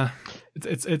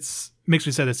it's makes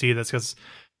me sad to see this because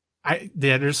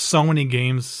there's so many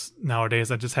games nowadays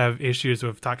that just have issues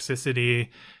with toxicity.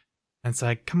 And it's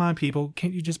like, come on, people,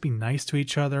 can't you just be nice to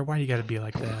each other? Why you got to be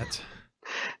like that?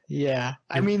 Yeah,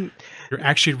 I mean, you're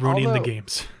actually ruining the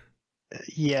games.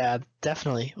 Yeah,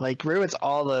 definitely. Like ruins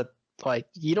all the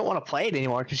you don't want to play it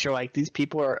anymore because you're like, these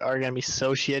people are going to be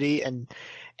so shitty, and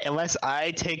unless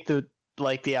I take the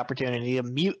opportunity to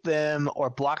mute them or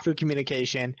block their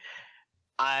communication,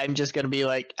 I'm just going to be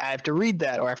like, I have to read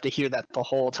that or I have to hear that the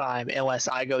whole time unless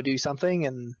I go do something,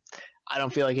 and I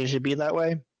don't feel like it should be that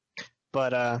way.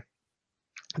 But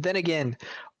then again,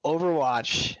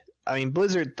 Overwatch, I mean,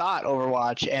 Blizzard thought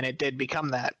Overwatch, and it did become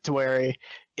that, to where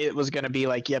it was going to be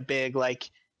big,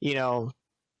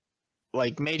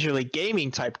 Major League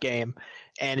Gaming type game.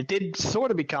 And it did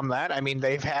sort of become that. I mean,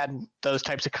 they've had those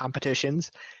types of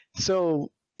competitions.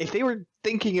 So if they were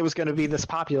thinking it was going to be this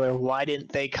popular, why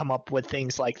didn't they come up with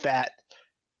things like that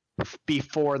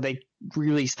before they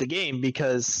released the game?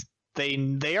 Because they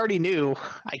already knew,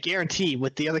 I guarantee,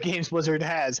 with the other games Blizzard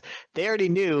has, they already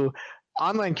knew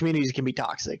online communities can be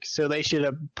toxic. So they should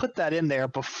have put that in there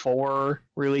before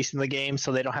releasing the game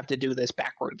so they don't have to do this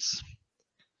backwards.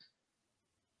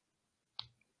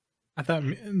 I thought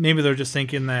maybe they're just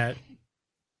thinking that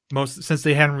since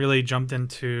they hadn't really jumped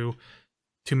into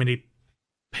too many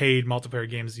paid multiplayer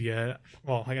games yet.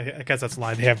 Well, I guess that's a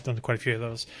lie. They have done quite a few of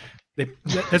those.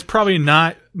 That's probably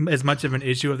not as much of an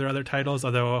issue with their other titles,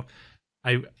 although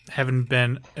I haven't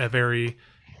been a very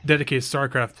dedicated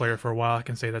StarCraft player for a while. I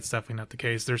can say that's definitely not the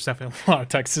case. There's definitely a lot of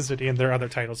toxicity in their other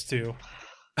titles too.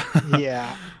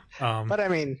 Yeah. But I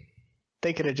mean,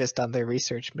 they could have just done their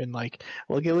research, been like,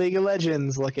 look at League of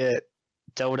Legends, look at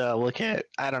Dota, look at,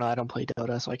 I don't know, I don't play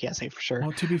Dota, so I can't say for sure.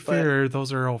 Well, to be fair,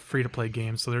 those are all free-to-play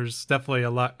games, so there's definitely a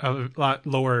lot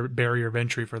lower barrier of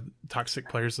entry for toxic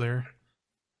players there.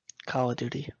 Call of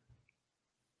Duty.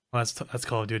 Well, that's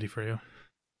Call of Duty for you.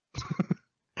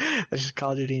 That's just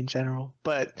Call of Duty in general.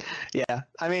 But yeah,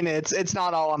 I mean, it's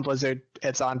not all on Blizzard.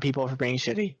 It's on people for being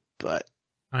shitty. But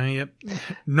yep.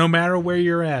 No matter where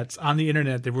you're at on the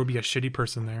internet, there will be a shitty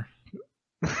person there.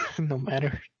 no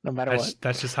matter what.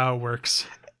 That's just how it works.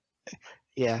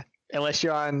 Yeah, unless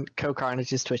you're on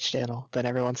Co-Carnage's Twitch channel, then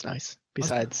everyone's nice.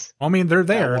 Besides, I mean, they're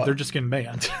there. They're just getting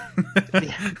banned.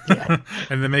 yeah.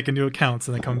 And then making new accounts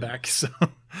and then come back. So.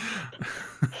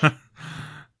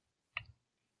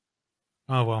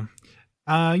 Oh well.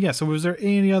 Yeah. So, was there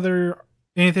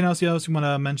anything else you want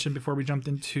to mention before we jumped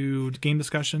into game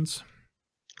discussions?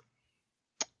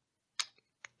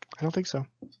 I don't think so.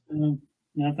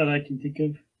 Not that I can think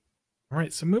of. All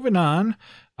right. So moving on.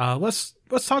 Let's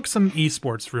talk some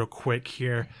esports real quick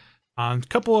here. A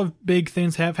couple of big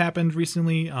things have happened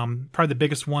recently. Probably the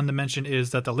biggest one to mention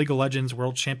is that the League of Legends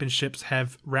World Championships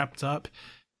have wrapped up,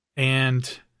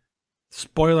 and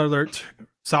spoiler alert,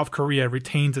 South Korea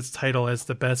retains its title as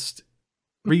the best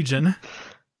region.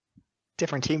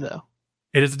 Different team though.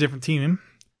 It is a different team.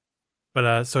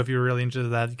 But so if you're really into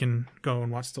that, you can go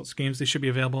and watch those games. They should be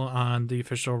available on the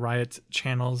official Riot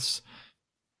channels.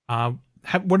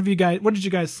 what did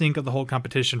you guys think of the whole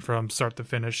competition from start to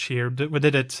finish here?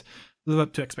 Did it live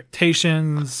up to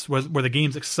expectations? Were the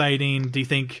games exciting? Do you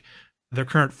think their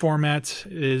current format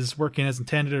is working as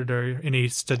intended, or any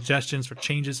suggestions for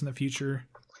changes in the future?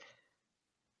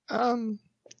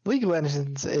 League of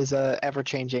Legends is a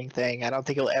ever-changing thing. I don't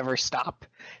think it'll ever stop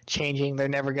changing. They're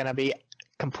never going to be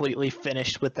completely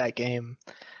finished with that game,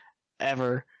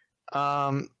 ever.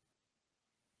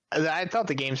 I thought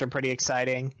the games were pretty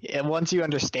exciting. And once you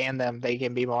understand them, they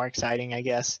can be more exciting, I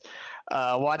guess.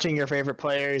 Watching your favorite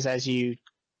players as you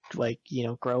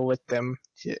grow with them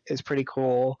is pretty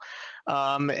cool.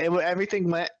 Everything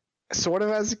went sort of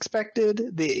as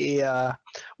expected. The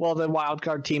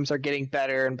wildcard teams are getting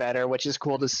better and better, which is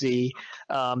cool to see.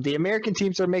 The American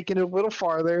teams are making it a little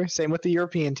farther. Same with the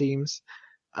European teams.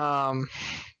 A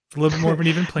little bit more of an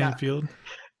even playing field.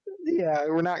 Yeah,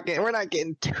 we're not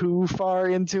getting too far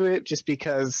into it, just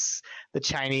because the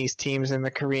Chinese teams and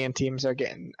the Korean teams are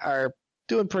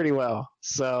doing pretty well.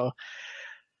 So,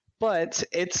 but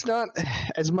it's not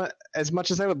as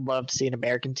much as I would love to see an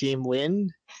American team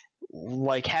win.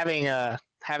 Like having a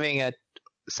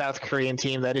South Korean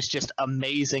team that is just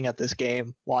amazing at this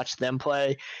game, watch them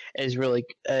play is really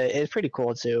is pretty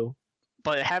cool too.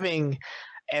 But having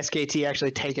SKT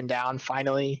actually taken down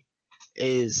finally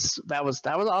that was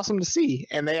awesome to see,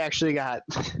 and they actually got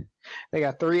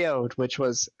 3-0'd, which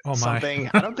was something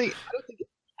I don't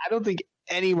think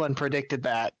anyone predicted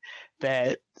that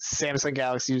Samsung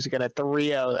Galaxy was gonna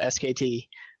 3-0 SKT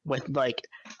with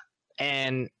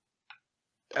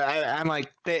I'm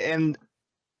like,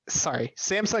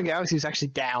 Samsung Galaxy was actually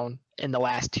down in the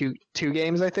last two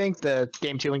games. I think the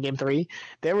game 2 and game 3,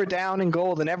 they were down in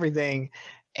gold and everything,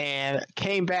 and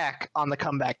came back on the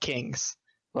comeback kings.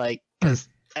 Because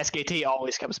SKT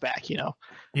always comes back,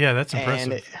 Yeah, that's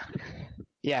impressive.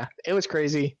 And it was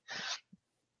crazy.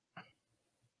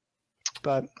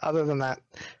 But other than that,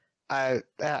 I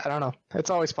don't know. It's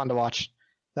always fun to watch.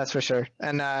 That's for sure.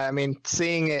 And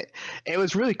seeing it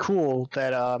was really cool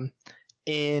that I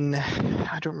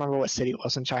don't remember what city it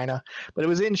was in China, but it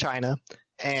was in China,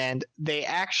 and they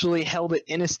actually held it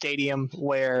in a stadium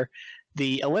where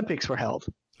the Olympics were held.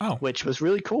 Oh, which was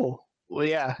really cool. Well,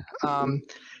 yeah.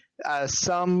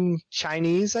 Some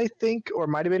Chinese, I think, or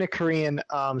might have been a Korean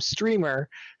streamer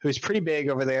who's pretty big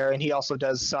over there, and he also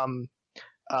does some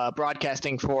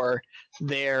broadcasting for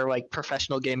their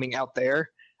professional gaming out there.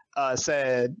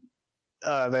 Said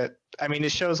that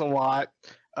it shows a lot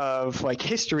of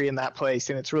history in that place,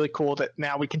 and it's really cool that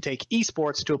now we can take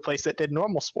esports to a place that did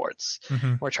normal sports.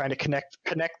 Mm-hmm. We're trying to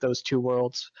connect those two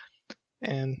worlds,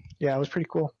 and yeah, it was pretty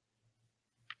cool.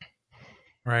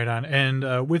 Right on.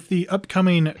 And with the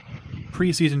upcoming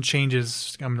preseason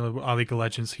changes coming to League of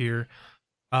Legends here,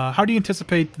 how do you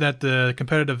anticipate that the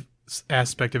competitive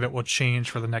aspect of it will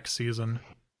change for the next season?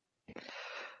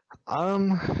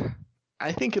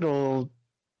 I think it'll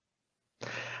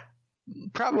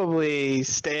probably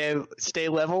stay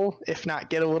level, if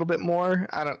not get a little bit more.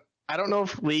 I don't know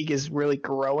if League is really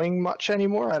growing much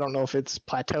anymore. I don't know if it's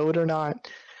plateaued or not.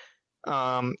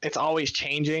 It's always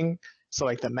changing, so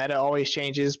the meta always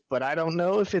changes, but I don't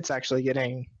know if it's actually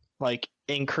getting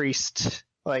increased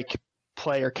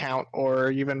player count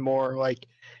or even more.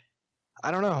 I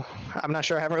don't know. I'm not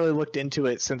sure. I haven't really looked into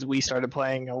it since we started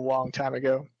playing a long time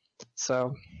ago.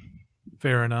 So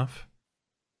fair enough.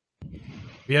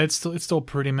 Yeah, it's still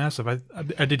pretty massive.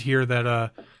 I did hear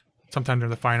that sometime during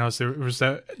the finals there was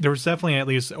definitely at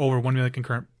least over 1 million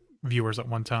concurrent viewers at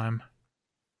one time.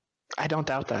 I don't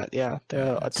doubt that. Yeah,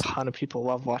 a ton of people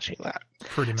love watching that.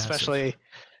 Pretty massive. Especially,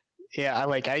 yeah.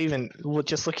 I even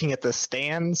just looking at the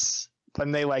stands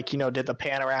when they did the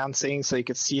pan around thing so you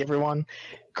could see everyone.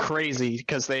 Crazy,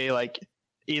 because they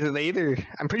either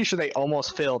I'm pretty sure they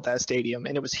almost filled that stadium,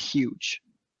 and it was huge.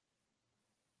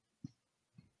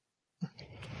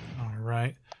 All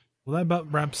right. Well, that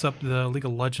about wraps up the League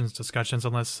of Legends discussions,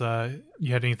 unless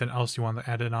you had anything else you want to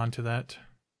add on to that.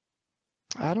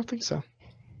 I don't think so.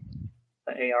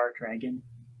 The AR dragon.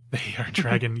 The AR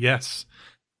dragon, yes.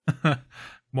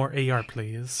 More AR,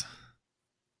 please.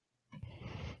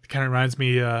 It kind of reminds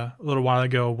me a little while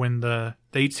ago when the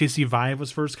HTC Vive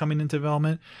was first coming into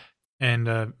development,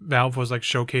 and Valve was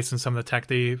showcasing some of the tech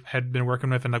they had been working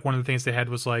with, and one of the things they had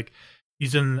was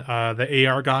using the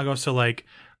AR goggles to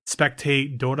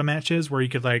spectate Dota matches, where you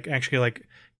could actually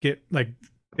get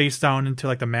face down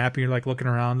into the map, and you're looking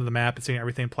around the map and seeing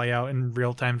everything play out in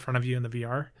real time in front of you in the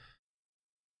VR.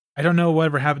 I don't know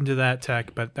whatever happened to that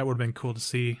tech, but that would have been cool to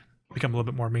see become a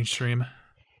little bit more mainstream.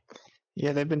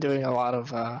 Yeah, they've been doing a lot of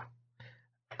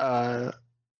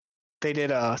they did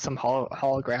some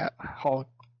hologram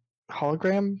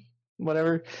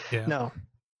whatever. Yeah. No.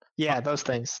 Yeah, those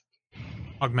things.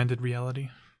 Augmented reality.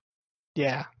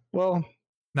 Yeah. Well,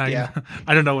 Not yeah. even,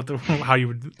 I don't know how you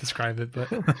would describe it,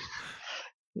 but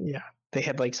yeah, they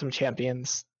had like some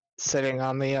champions sitting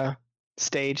on the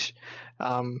stage.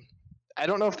 I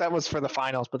don't know if that was for the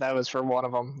finals, but that was for one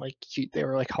of them. Like they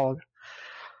were like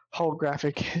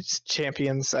holographic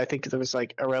champions. I think there was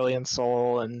like Aurelion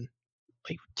Sol and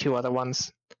like 2 other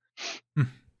ones.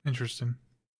 Interesting.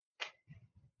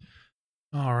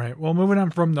 All right. Well, moving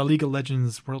on from the League of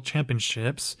Legends World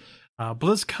Championships,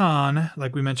 BlizzCon,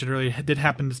 like we mentioned earlier, did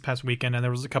happen this past weekend, and there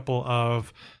was a couple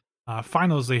of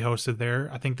finals they hosted there.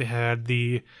 I think they had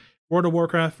the World of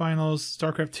Warcraft finals,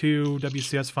 StarCraft 2,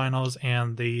 WCS finals,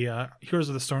 and the Heroes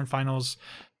of the Storm finals.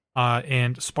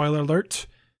 And spoiler alert,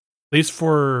 at least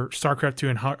for StarCraft 2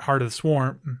 and Heart of the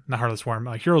Swarm, not Heart of the Swarm,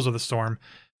 Heroes of the Storm,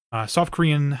 South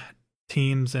Korean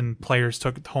teams and players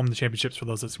took home the championships for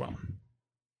those as well.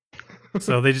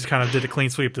 So they just kind of did a clean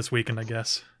sweep this weekend, I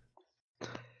guess.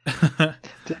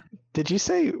 Did you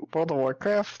say World of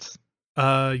Warcraft?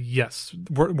 Yes.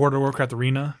 World of Warcraft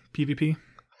Arena PvP.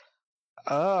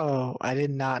 Oh, I did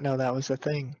not know that was a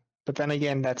thing. But then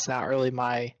again, that's not really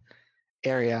my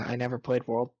area. I never played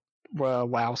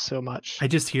WoW so much. I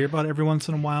just hear about it every once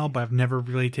in a while, but I've never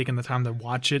really taken the time to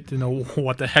watch it to know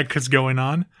what the heck is going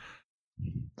on.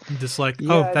 I'm just like,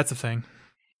 oh, that's a thing.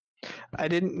 I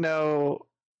didn't know.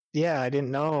 Yeah, I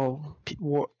didn't know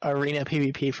Arena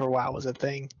PvP for WoW was a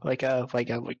thing, like a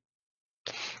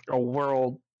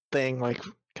world thing, like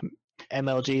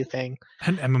MLG thing.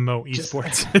 An MMO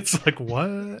esports. It's like,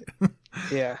 what?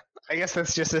 Yeah, I guess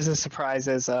that's just as a surprise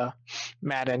as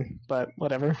Madden, but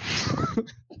whatever.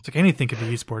 It's like anything could be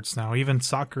esports now, even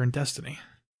soccer and Destiny.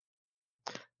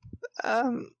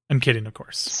 I'm kidding, of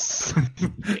course.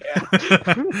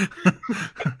 Yeah.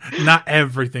 Not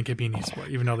everything can be an esport,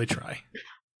 even though they try.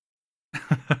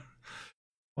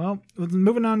 Well,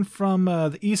 moving on from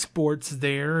the esports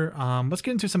there, let's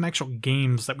get into some actual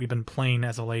games that we've been playing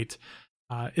as of late.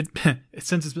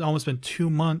 Since it's almost been 2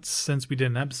 months since we did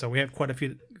an episode, we have quite a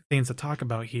few things to talk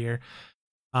about here.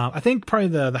 I think probably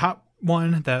the hot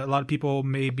one that a lot of people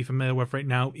may be familiar with right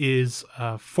now is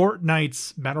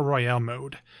Fortnite's Battle Royale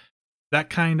mode. That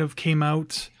kind of came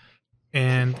out,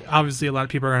 and obviously a lot of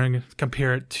people are going to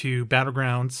compare it to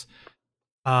Battlegrounds.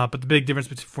 But the big difference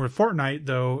for Fortnite,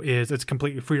 though, is it's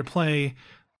completely free to play,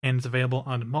 and it's available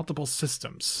on multiple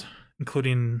systems,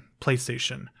 including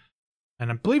PlayStation.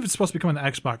 And I believe it's supposed to be coming to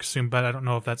Xbox soon, but I don't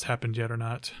know if that's happened yet or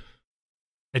not.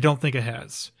 I don't think it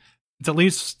has. It's at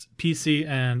least PC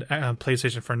and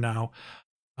PlayStation for now.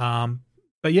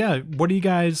 But yeah, what do you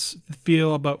guys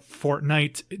feel about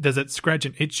Fortnite? Does it scratch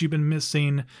an itch you've been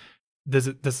missing? Does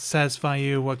it satisfy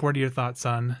you? What are your thoughts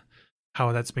on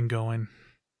how that's been going?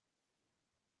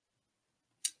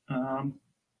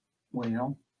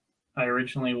 Well, I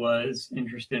originally was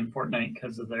interested in Fortnite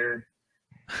because of their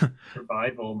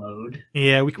survival mode.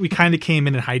 Yeah, we kind of came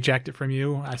in and hijacked it from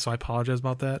you, so I apologize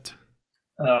about that.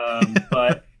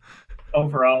 But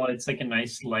overall, it's like a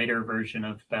nice lighter version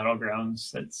of Battlegrounds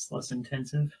that's less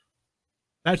intensive.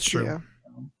 That's true. Yeah.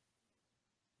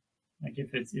 Like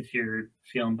if you're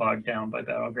feeling bogged down by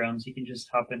Battlegrounds, you can just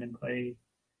hop in and play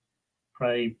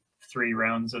probably 3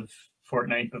 rounds of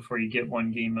Fortnite before you get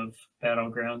 1 game of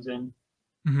Battlegrounds in.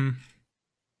 Mm-hmm.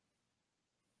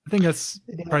 I think that's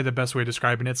probably the best way of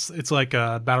describing it. It's like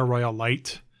a Battle Royale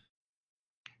light.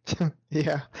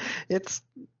 Yeah, it's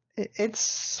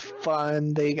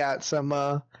fun. They got some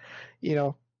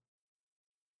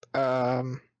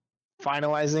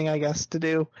finalizing, I guess, to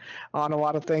do on a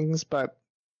lot of things, but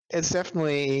it's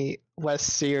definitely less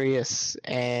serious,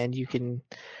 and you can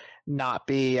not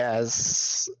be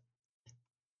as,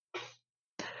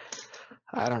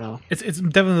 I don't know. It's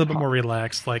definitely a little bit more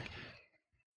relaxed. Like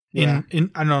in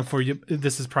I don't know, for you,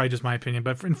 this is probably just my opinion,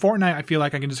 but in Fortnite, I feel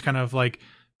like I can just kind of like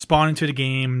spawn into the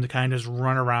game to kind of just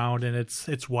run around, and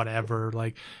it's whatever.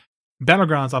 Like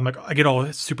Battlegrounds, I'm like, I get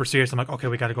all super serious. I'm like, okay,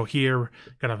 we got to go here.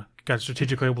 Got to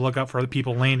strategically look out for other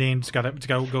people landing. Just got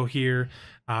to go here.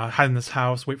 Hide in this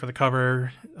house. Wait for the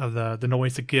cover of the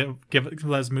noise to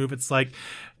let us move. It's like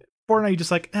Fortnite, you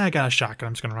just like, I got a shotgun.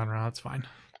 I'm just gonna run around. It's fine.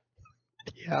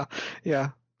 Yeah,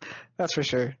 that's for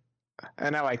sure.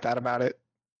 And I like that about it.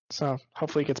 So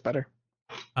hopefully it gets better.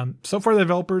 So far, the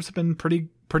developers have been pretty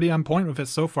on point with it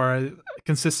so far.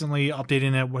 Consistently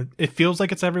updating it. It feels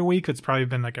like it's every week. It's probably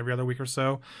been like every other week or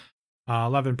so. A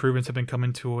lot of improvements have been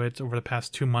coming to it over the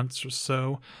past 2 months or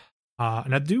so.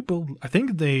 And I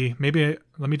think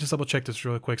let me just double check this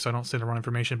really quick so I don't say the wrong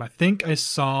information. But I think I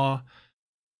saw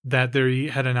that they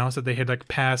had announced that they had like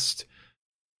passed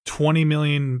 20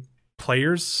 million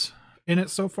players in it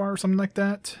so far, or something like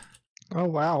that. Oh,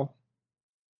 wow.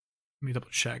 Let me double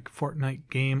check. Fortnite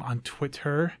game on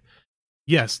Twitter.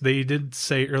 Yes, they did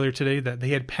say earlier today that they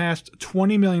had passed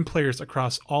 20 million players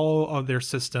across all of their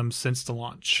systems since the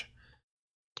launch.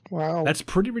 Wow. That's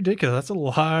pretty ridiculous. That's a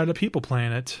lot of people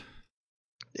playing it.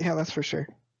 Yeah, that's for sure.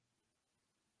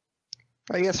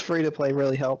 I guess free to play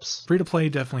really helps. Free to play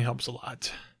definitely helps a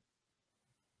lot.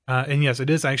 And yes, it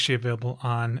is actually available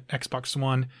on Xbox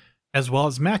One as well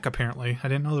as Mac, apparently. I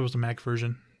didn't know there was a Mac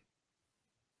version.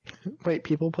 Wait,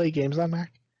 people play games on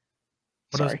Mac?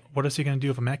 What is he going to do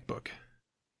with a MacBook?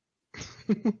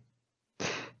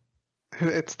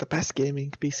 It's the best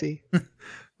gaming PC.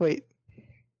 Wait.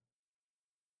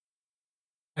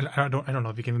 I don't know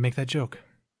if you can even make that joke.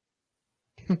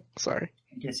 Sorry.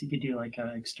 I guess you could do like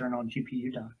an external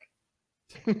GPU dock.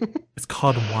 It's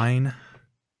called Wine.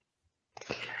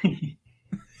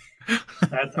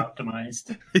 That's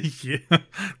optimized. Yeah,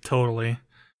 totally.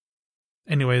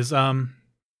 Anyways,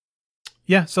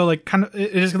 yeah, so like kind of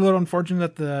it is a little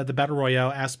unfortunate that the battle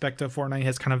royale aspect of Fortnite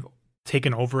has kind of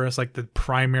taken over as like the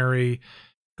primary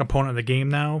component of the game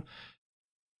now.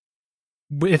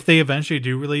 If they eventually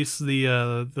do release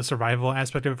the survival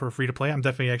aspect of it for free to play, I'm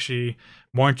definitely actually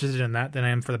more interested in that than I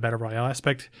am for the battle royale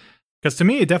aspect. Because to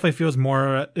me, it definitely feels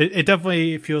more. It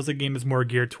definitely feels the game is more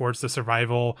geared towards the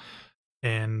survival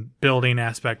and building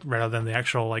aspect rather than the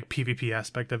actual like PvP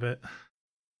aspect of it.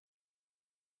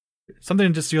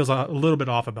 Something just feels a little bit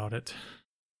off about it.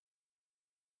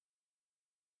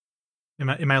 Am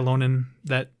I alone in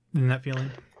that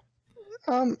feeling?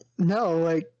 No,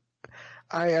 like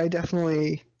I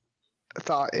definitely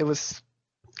thought it was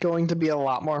going to be a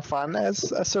lot more fun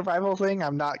as a survival thing.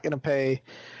 I'm not gonna pay.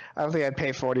 I don't think I'd pay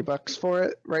 $40 for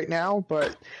it right now,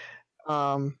 but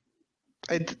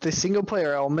the single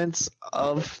player elements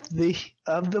of the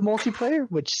multiplayer,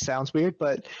 which sounds weird,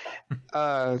 but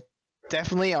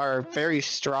definitely are very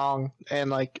strong and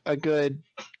like a good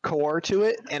core to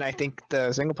it. And I think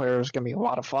the single player is going to be a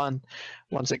lot of fun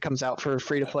once it comes out for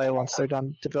free to play once they're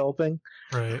done developing.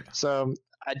 Right. So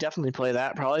I definitely play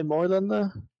that probably more than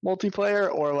the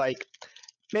multiplayer, or like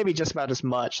maybe just about as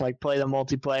much. Like play the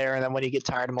multiplayer, and then when you get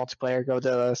tired of multiplayer, go to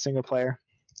the single player.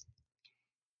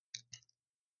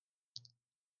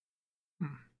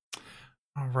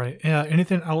 All right. Yeah.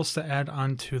 Anything else to add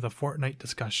on to the Fortnite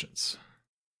discussions?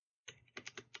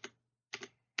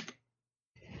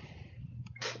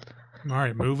 All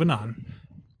right, moving on.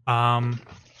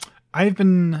 I've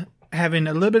been having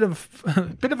a little bit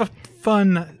of a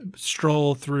fun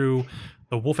stroll through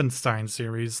the Wolfenstein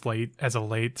series as of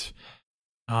late.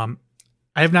 I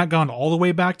have not gone all the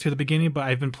way back to the beginning, but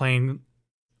I've been playing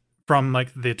from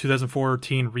like the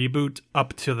 2014 reboot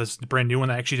up to this brand new one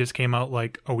that actually just came out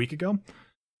like a week ago.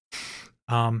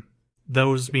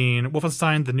 Those being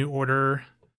Wolfenstein: The New Order,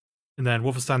 and then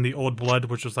Wolfenstein: The Old Blood,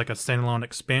 which was like a standalone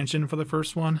expansion for the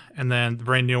first one, and then the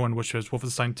brand new one, which was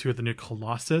Wolfenstein 2: The New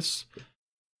Colossus.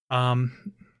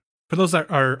 For those that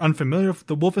are unfamiliar with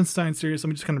the Wolfenstein series, let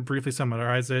me just kind of briefly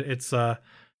summarize it. It's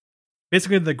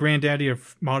basically the granddaddy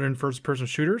of modern first-person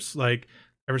shooters. Like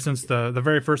ever since the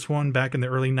very first one back in the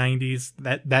early 90s,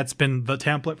 that's been the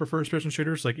template for first-person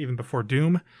shooters, like even before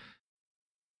Doom.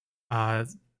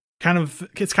 It's kind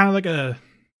of like a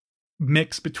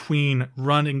mix between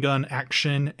run and gun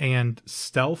action and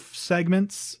stealth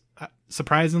segments.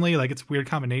 Surprisingly, like it's a weird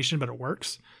combination, but it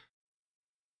works.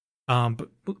 But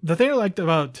the thing I liked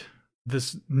about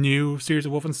this new series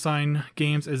of Wolfenstein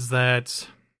games is that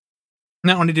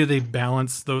not only do they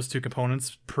balance those two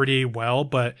components pretty well,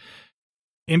 but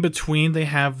in between they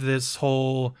have this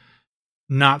whole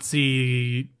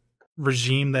Nazi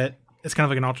regime that is kind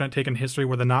of like an alternate take in history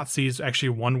where the Nazis actually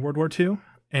won World War II.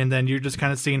 And then you're just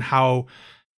kind of seeing how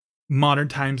modern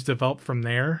times develop from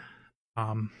there.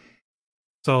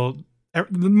 So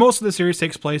most of the series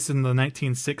takes place in the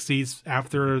 1960s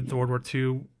after the World War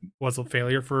II was a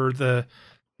failure for the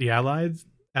Allied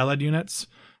units.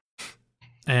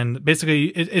 And basically,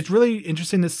 it's really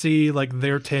interesting to see like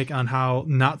their take on how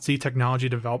Nazi technology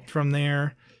developed from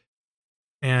there,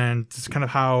 and just kind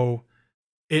of how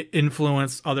it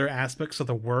influenced other aspects of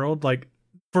the world. Like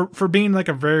for being like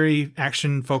a very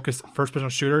action focused first person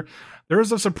shooter, there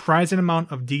is a surprising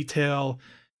amount of detail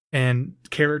and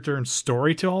character and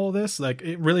story to all of this. Like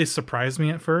it really surprised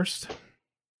me at first.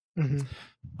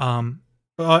 Mm-hmm.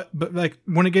 But like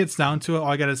when it gets down to it,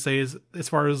 all I gotta say is, as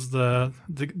far as the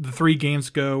three games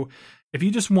go, if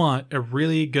you just want a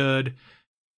really good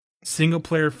single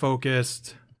player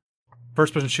focused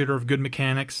first person shooter of good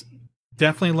mechanics,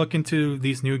 definitely look into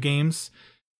these new games.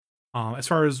 As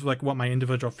far as like what my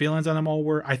individual feelings on them all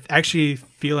were, I actually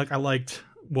feel like I liked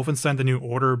Wolfenstein: The New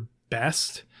Order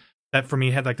best. That for me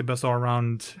had like the best all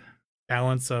around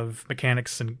balance of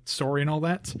mechanics and story and all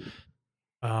that.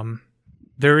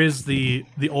 There is the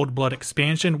Old Blood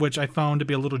expansion, which I found to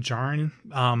be a little jarring.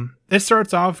 It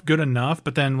starts off good enough,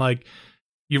 but then like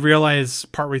you realize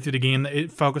partway through the game that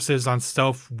it focuses on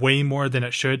stealth way more than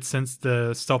it should, since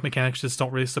the stealth mechanics just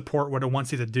don't really support what it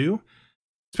wants you to do.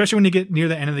 Especially when you get near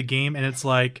the end of the game and it's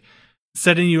like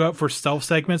setting you up for stealth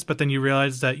segments, but then you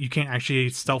realize that you can't actually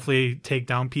stealthily take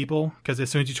down people, because as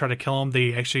soon as you try to kill them,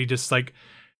 they actually just like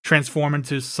transform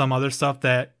into some other stuff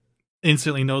that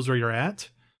instantly knows where you're at.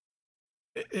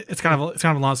 It's kind of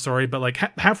a long story, but like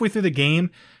halfway through the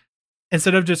game,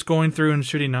 instead of just going through and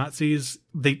shooting Nazis,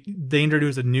 they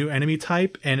introduce a new enemy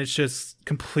type, and it just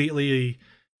completely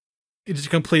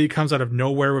comes out of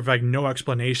nowhere with like no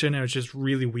explanation, and it's just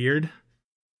really weird.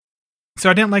 So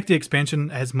I didn't like the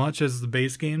expansion as much as the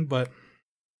base game, but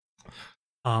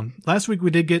last week we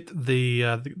did get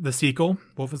the sequel,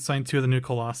 Wolfenstein 2: The New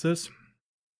Colossus.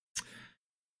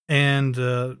 And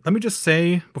let me just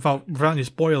say, without any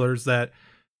spoilers, that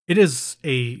it is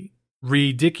a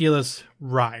ridiculous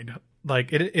ride.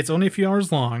 Like, it's only a few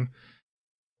hours long,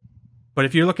 but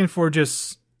if you're looking for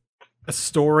just a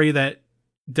story that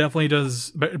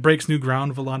definitely breaks new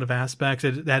ground with a lot of aspects,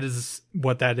 that is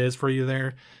what that is for you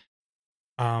there.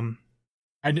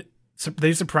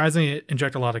 They surprisingly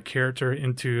inject a lot of character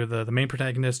into the main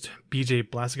protagonist, BJ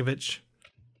Blazkowicz.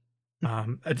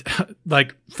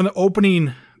 Like from the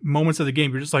opening moments of the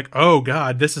game, you're just like, oh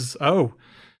god, this is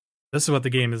what the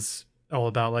game is all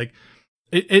about. Like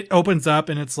it opens up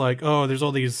and it's like, oh, there's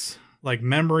all these like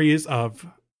memories of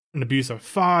an abusive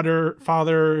father,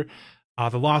 the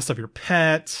loss of your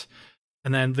pet,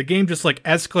 and then the game just like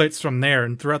escalates from there.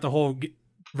 And throughout the whole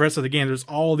rest of the game, there's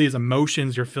all these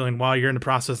emotions you're feeling while you're in the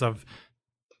process of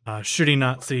shooting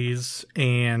Nazis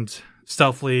and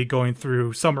stealthily going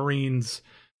through submarines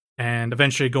and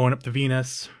eventually going up to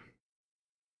Venus,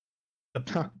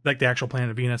 like the actual planet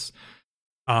of Venus.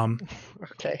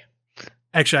 Okay.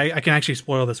 Actually, I can actually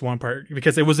spoil this one part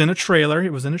because it was in a trailer.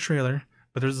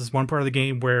 But there's this one part of the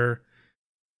game where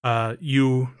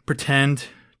you pretend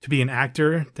to be an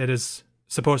actor that is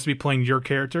supposed to be playing your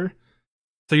character.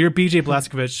 So you're BJ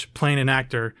Blazkowicz playing an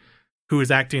actor who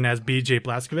is acting as BJ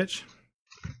Blazkowicz,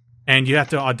 and you have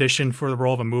to audition for the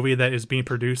role of a movie that is being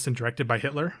produced and directed by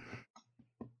Hitler.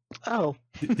 Oh,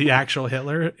 the actual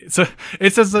Hitler. So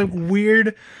it's just a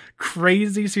weird,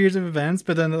 crazy series of events.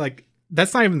 But then, like,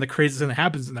 that's not even the craziest thing that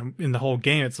happens in the whole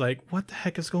game. It's like, what the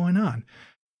heck is going on?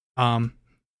 I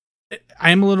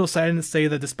am a little saddened to say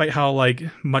that despite how like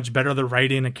much better the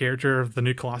writing and character of the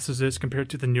New Colossus is compared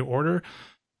to the New Order,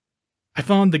 I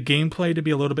found the gameplay to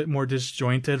be a little bit more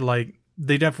disjointed. Like,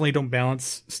 they definitely don't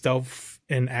balance stealth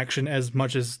and action as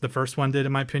much as the first one did,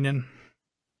 in my opinion.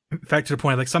 In fact, to the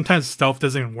point, like, sometimes stealth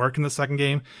doesn't even work in the second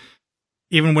game.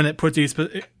 Even when it puts you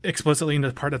explicitly into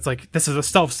the part that's like, this is a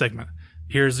stealth segment.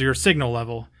 Here's your signal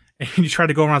level. And you try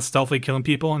to go around stealthily killing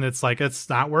people, and it's like, it's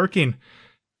not working.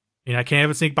 You know, I can't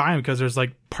even sneak by them because there's,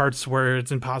 like, parts where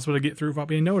it's impossible to get through without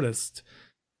being noticed.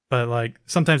 But, like,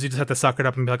 sometimes you just have to suck it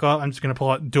up and be like, oh, I'm just going to pull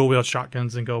out dual-wield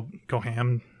shotguns and go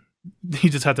ham. You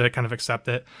just have to kind of accept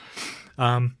it.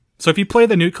 So if you play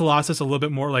the New Colossus a little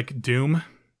bit more like Doom,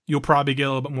 you'll probably get a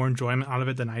little bit more enjoyment out of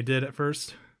it than I did at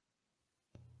first.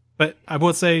 But I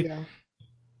will say,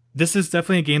 This is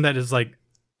definitely a game that is, like,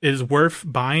 is worth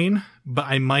buying, but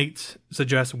I might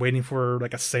suggest waiting for,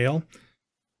 like, a sale.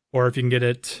 Or if you can get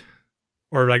it,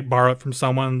 or like borrow it from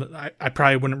someone. I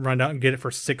probably wouldn't run out and get it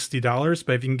for $60,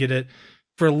 but if you can get it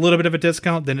for a little bit of a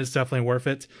discount, then it's definitely worth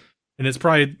it. And it's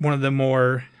probably one of the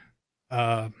more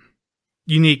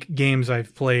unique games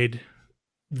I've played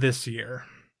this year.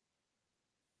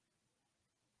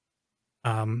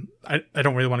 I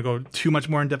don't really want to go too much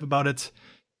more in depth about it.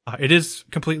 It is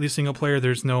completely single player.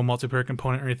 There's no multiplayer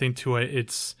component or anything to it.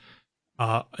 It's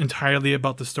entirely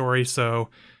about the story, so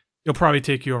it'll probably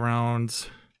take you around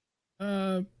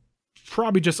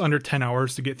probably just under 10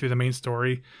 hours to get through the main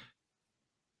story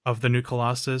of the New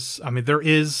Colossus. I mean,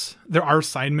 there are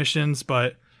side missions,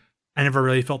 but I never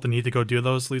really felt the need to go do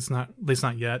those, at least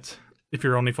not yet. If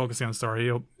you're only focusing on the story,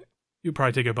 you'll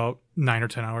probably take about 9 or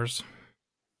 10 hours.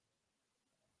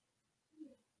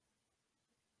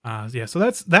 So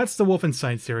that's the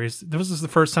Wolfenstein series. This is the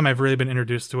first time I've really been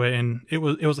introduced to it, and it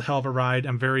was a hell of a ride.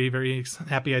 I'm very, very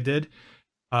happy I did.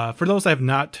 For those that have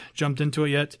not jumped into it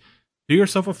yet, do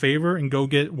yourself a favor and go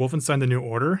get Wolfenstein: The New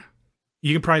Order.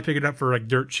 You can probably pick it up for like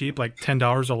dirt cheap, like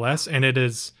 $10 or less, and it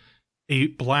is a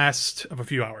blast of a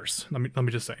few hours. Let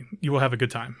me just say, you will have a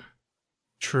good time.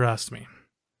 Trust me.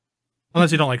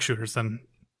 Unless you don't like shooters, then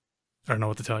I don't know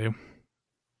what to tell you.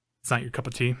 It's not your cup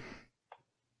of tea.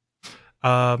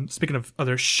 Speaking of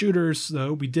other shooters,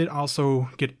 though, we did also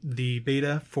get the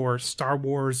beta for Star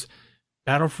Wars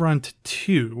Battlefront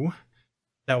 2.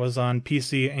 That was on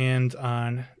PC and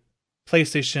on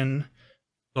PlayStation.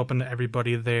 Open to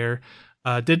everybody there.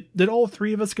 Did all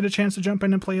three of us get a chance to jump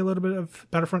in and play a little bit of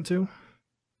Battlefront 2?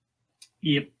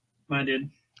 Yep, I did.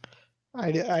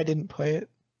 I didn't play it.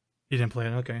 You didn't play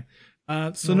it, okay.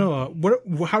 So Noah,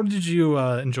 how did you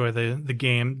enjoy the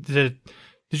game? Did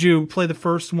you play the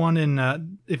first one?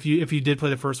 And if you did play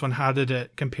the first one, how did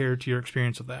it compare to your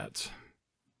experience with that?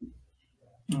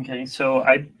 Okay, so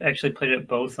I actually played it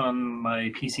both on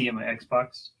my PC and my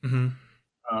Xbox.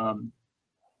 Mm-hmm.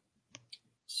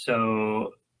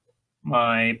 So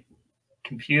my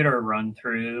computer run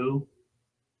through,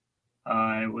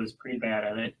 I was pretty bad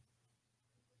at it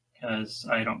because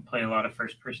I don't play a lot of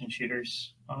first-person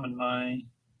shooters on my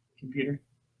computer.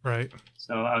 Right.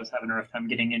 So I was having a rough time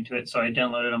getting into it. So I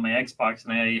downloaded it on my Xbox,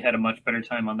 and I had a much better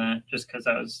time on that just because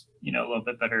I was, a little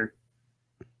bit better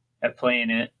at playing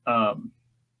it.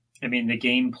 I mean, the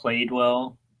game played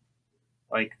well.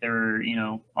 Like, they're,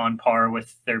 on par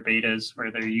with their betas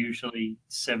where they're usually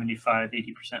 75,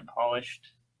 80% polished.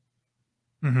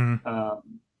 Mm-hmm.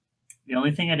 The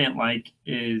only thing I didn't like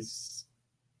is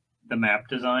the map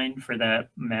design for that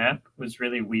map was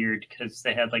really weird because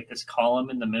they had, like, this column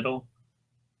in the middle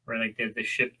where, like, the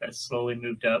ship that slowly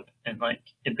moved up. And, like,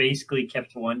 it basically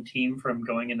kept one team from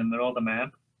going in the middle of the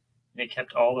map. And it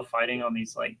kept all the fighting on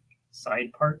these, like,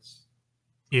 side parts.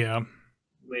 Yeah.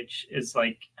 Which is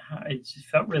like, it just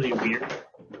felt really weird.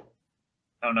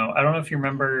 I don't know. I don't know if you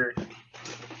remember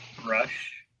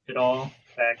Rush at all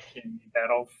back in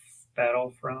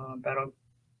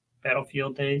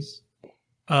Battlefield days.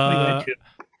 I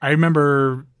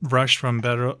remember Rush from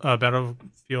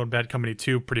Battlefield Bad Company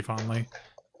 2 pretty fondly.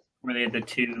 Where they had the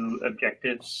two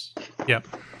objectives. Yep.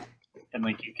 And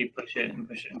like you could push it and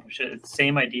push it and push it. It's the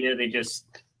same idea. They just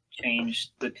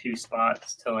changed the two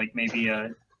spots to like maybe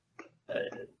an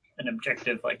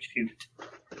objective, like shoot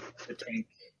the tank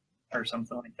or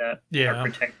something like that. Yeah. Or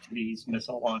protect these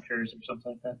missile launchers or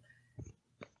something like that.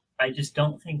 I just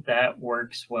don't think that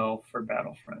works well for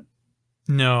Battlefront.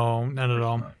 No, not at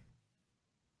all.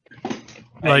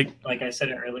 Like I said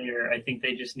earlier, I think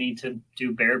they just need to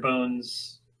do bare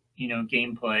bones,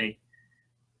 gameplay,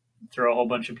 throw a whole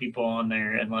bunch of people on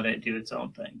there and let it do its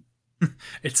own thing.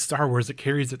 It's Star Wars. It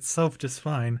carries itself just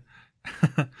fine.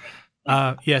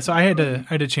 So I had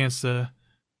a chance to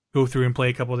go through and play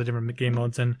a couple of the different game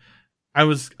modes, and I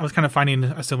was kind of finding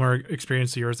a similar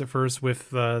experience to yours at first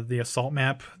with the assault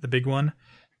map, the big one.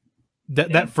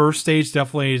 That first stage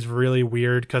definitely is really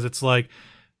weird because it's like,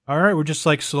 all right, we're just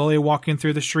like slowly walking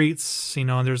through the streets, and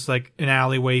there's like an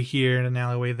alleyway here and an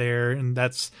alleyway there, and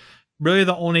that's really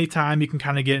the only time you can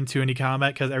kind of get into any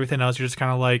combat because everything else you're just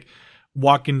kind of like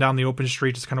walking down the open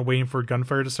street, just kind of waiting for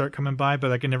gunfire to start coming by, but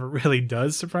like it never really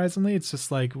does, surprisingly. It's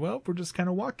just like, well, we're just kind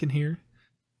of walking here.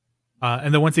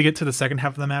 And then once you get to the second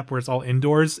half of the map where it's all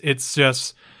indoors, it's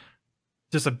just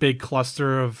a big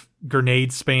cluster of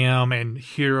grenade spam and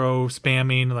hero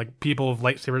spamming, like people with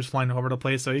lightsabers flying over the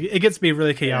place. So it gets to be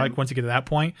really chaotic once you get to that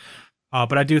point.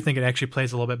 But I do think it actually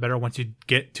plays a little bit better once you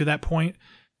get to that point.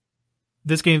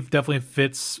 This game definitely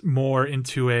fits more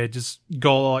into a just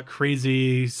go all out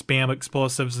crazy, spam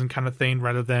explosives and kind of thing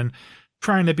rather than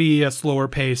trying to be a slower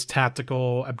paced,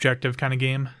 tactical, objective kind of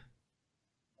game.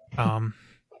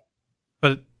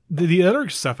 But the other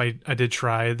stuff I did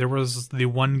try, there was the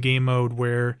one game mode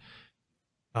where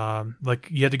like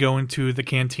you had to go into the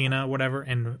cantina, whatever,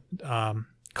 and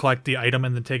collect the item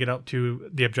and then take it out to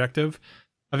the objective.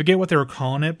 I forget what they were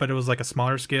calling it, but it was like a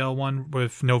smaller scale one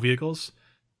with no vehicles.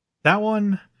 That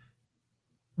one,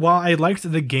 while I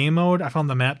liked the game mode, I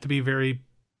found the map to be very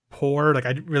poor. Like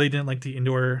I really didn't like the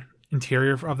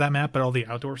interior of that map, but all the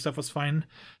outdoor stuff was fine.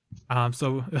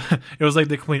 So it was like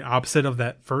the complete opposite of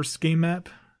that first game map.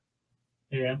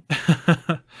 Yeah.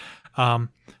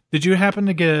 Did you happen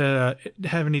to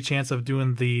have any chance of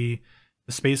doing the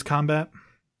space combat?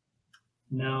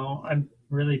 No, I'm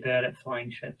really bad at flying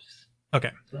ships.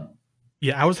 Okay. So.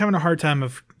 Yeah, I was having a hard time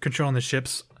of controlling the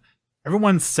ships.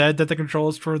 Everyone said that the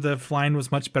controls for the flying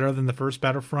was much better than the first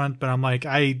Battlefront, but I'm like,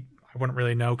 I wouldn't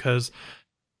really know because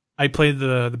I played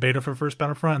the beta for first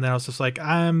Battlefront, and then I was just like,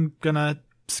 I'm gonna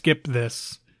skip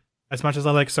this. As much as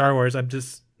I like Star Wars, I'm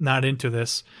just not into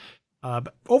this.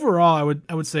 But overall,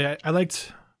 I would say I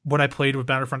liked what I played with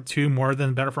Battlefront 2 more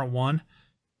than Battlefront 1.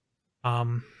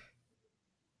 I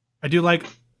do like.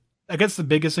 I guess the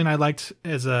biggest thing I liked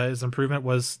as improvement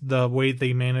was the way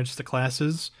they managed the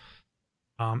classes.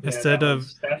 Instead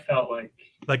of that felt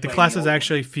like the classes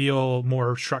actually feel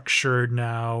more structured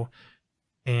now,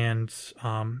 and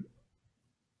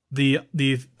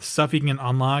the stuff you can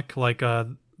unlock, like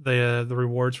the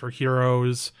rewards for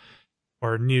heroes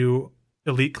or new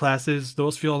elite classes,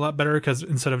 those feel a lot better because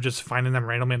instead of just finding them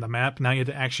randomly on the map, now you have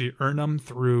to actually earn them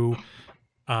through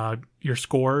your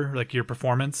score, like your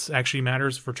performance actually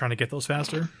matters for trying to get those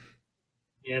faster.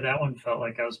 Yeah, that one felt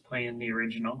like I was playing the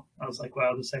original. I was like,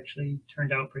 wow, this actually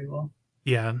turned out pretty well.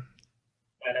 Yeah.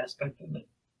 That aspect of it.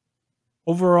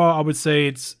 Overall, I would say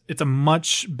it's a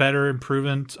much better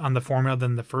improvement on the formula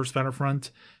than the first Battlefront.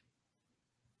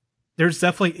 There's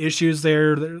definitely issues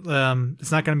there. It's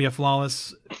not going to be a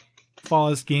flawless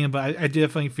game, but I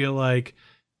definitely feel like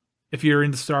if you're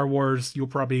into Star Wars, you'll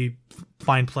probably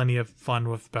find plenty of fun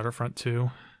with Battlefront 2.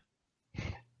 At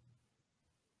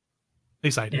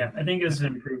least I do. Yeah, I think it's an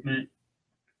improvement.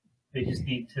 They just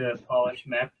need to polish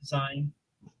map design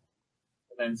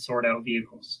and then sort out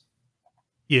vehicles.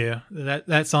 Yeah,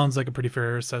 that sounds like a pretty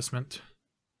fair assessment.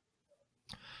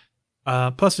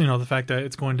 Plus, the fact that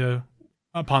it's going to,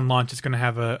 upon launch, it's going to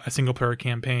have a single player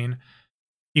campaign.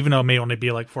 Even though it may only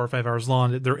be like 4 or 5 hours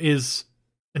long, there is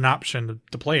an option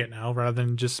to play it now rather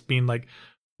than just being like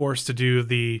forced to do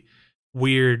the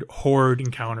weird horde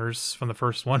encounters from the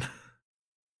first one.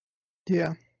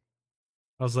 Yeah.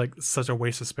 I was like, such a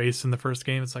waste of space in the first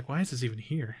game. It's like, why is this even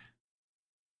here?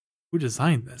 Who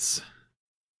designed this?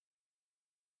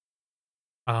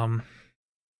 And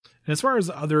as far as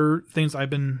other things I've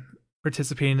been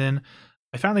participating in,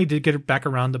 I finally did get back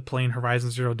around to playing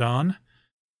Horizon Zero Dawn.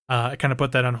 I kind of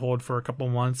put that on hold for a couple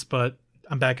months, but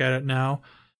I'm back at it now.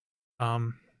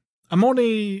 I'm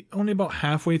only about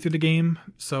halfway through the game,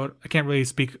 so I can't really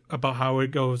speak about how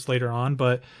it goes later on,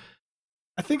 but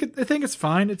I think it's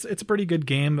fine. It's a pretty good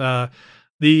game. The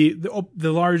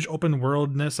large open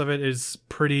worldness of it is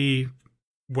pretty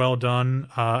well done.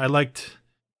 I liked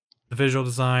the visual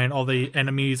design. All the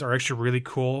enemies are actually really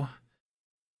cool.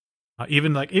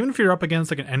 Even if you're up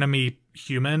against like an enemy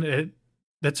human,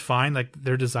 that's fine. Like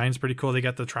their design's pretty cool. They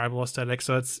got the tribal aesthetic,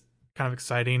 so it's kind of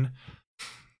exciting.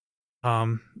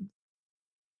 Other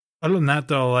than that,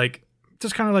 though, like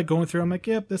just kind of like going through, I'm like,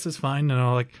 yep, this is fine.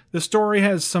 Like the story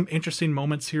has some interesting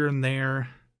moments here and there.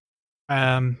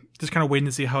 Just kind of waiting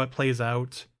to see how it plays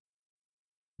out.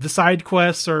 The side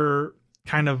quests are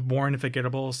kind of boring and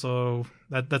forgettable, so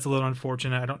that's a little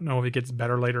unfortunate. I don't know if it gets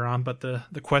better later on, but the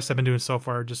quests I've been doing so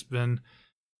far have just been,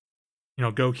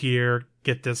 go here,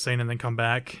 get this thing, and then come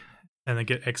back, and then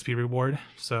get XP reward.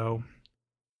 So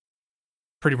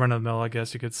pretty run of the mill, I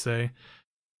guess you could say.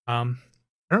 I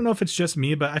don't know if it's just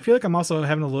me, but I feel like I'm also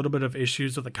having a little bit of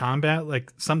issues with the combat.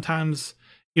 Like sometimes,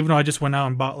 even though I just went out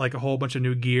and bought like a whole bunch of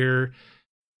new gear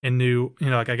and new,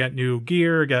 like I got new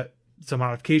gear, got some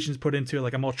modifications put into it,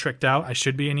 like I'm all tricked out. I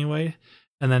should be anyway.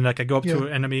 And then like I go up to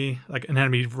an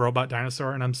enemy robot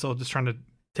dinosaur, and I'm still just trying to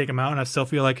take him out, and I still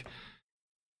feel like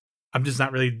I'm just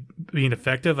not really being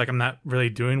effective. Like I'm not really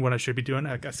doing what I should be doing.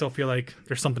 Like I still feel like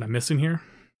there's something I'm missing here.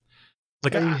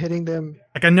 Like, are you hitting them?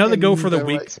 Like I know they go for the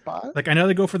weak. Right spot? Like I know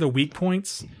they go for the weak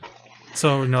points.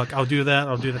 So like I'll do that.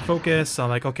 I'll do the focus. I'm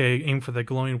like, okay, aim for the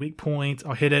glowing weak point.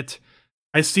 I'll hit it.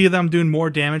 I see them doing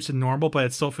more damage than normal, but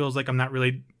it still feels like I'm not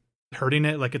really hurting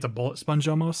it. Like it's a bullet sponge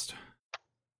almost.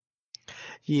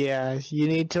 Yeah, you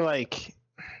need to like.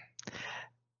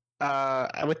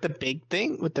 With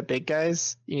the big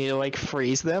guys, you need to like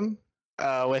freeze them.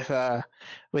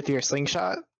 With your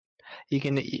slingshot. You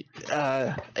can,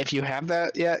 if you have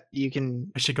that yet, you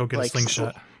can. I should go get a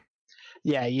slingshot.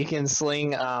 Yeah, you can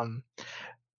sling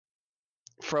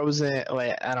frozen,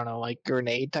 like I don't know, like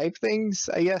grenade type things,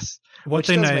 I guess. One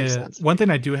thing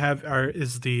I do have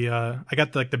is the I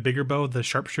got the bigger bow, the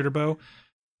sharpshooter bow,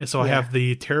 and so I have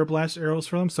the Terror Blast arrows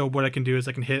for them. So what I can do is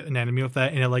I can hit an enemy with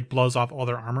that, and it like blows off all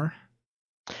their armor.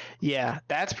 Yeah,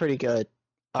 that's pretty good.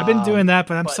 I've been doing that,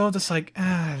 but I'm still just like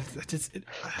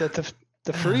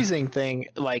the freezing thing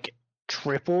like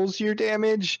triples your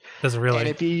damage. Does it really? And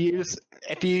if you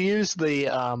use the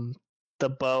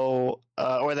bow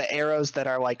or the arrows that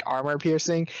are like armor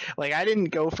piercing, like I didn't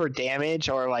go for damage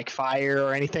or like fire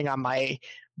or anything on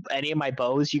any of my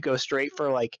bows. You go straight for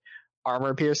like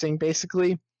armor piercing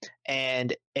basically.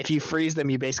 And if you freeze them,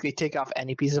 you basically take off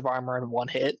any piece of armor in one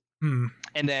hit.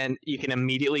 And then you can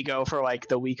immediately go for like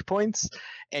the weak points,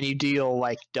 and you deal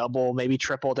like double, maybe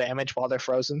triple damage while they're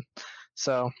frozen.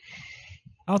 So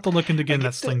I'll have to look into getting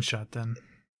that slingshot then.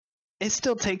 It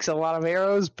still takes a lot of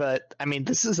arrows, but I mean,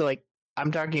 this is like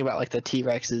I'm talking about like the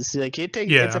T-Rexes. Like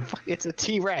it's a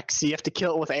T-Rex. You have to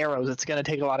kill it with arrows. It's gonna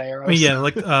take a lot of arrows. I mean, yeah,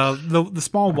 like the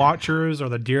small watchers or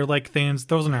the deer-like things,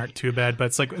 those aren't too bad. But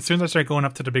it's like as soon as I start going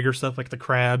up to the bigger stuff, like the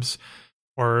crabs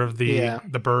or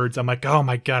the birds. I'm like, oh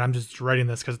my god, I'm just dreading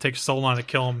this because it takes so long to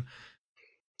kill them.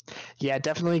 Yeah,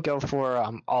 definitely go for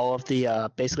all of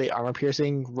the basically armor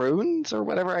piercing runes or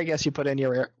whatever I guess you put in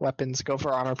your weapons. Go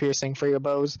for armor piercing for your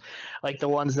bows, like the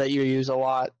ones that you use a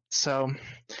lot. So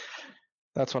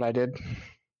that's what I did.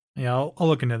 Yeah, I'll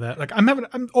look into that. Like I'm having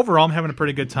a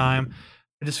pretty good time.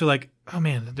 I just feel like, oh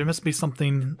man, there must be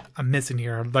something I'm missing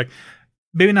here. Like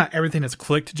maybe not everything has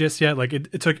clicked just yet. Like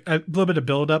it took a little bit of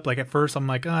build up. Like at first I'm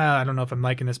like, I don't know if I'm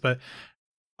liking this, but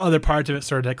other parts of it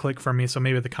started to click for me. So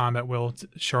maybe the combat will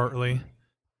shortly.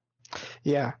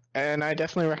 Yeah, and I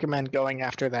definitely recommend going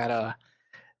after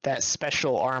that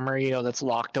special armor, that's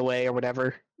locked away or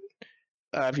whatever.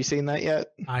 Have you seen that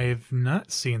yet? I've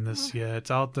not seen this yet.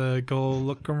 I'll have to go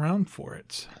look around for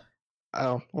it.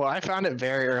 Oh, well, I found it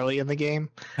very early in the game.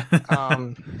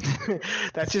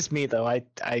 That's just me, though.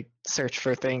 I search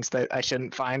for things that I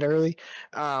shouldn't find early.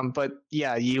 But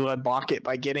yeah, you unlock it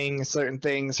by getting certain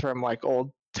things from like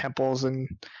old temples and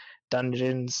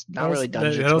dungeons. Not really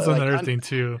dungeons. That was but another thing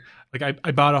too. Like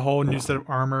I bought a whole new set of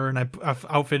armor and I've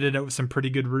outfitted it with some pretty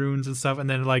good runes and stuff. And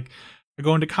then like I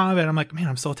go into combat, I'm like, man,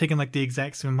 I'm still taking like the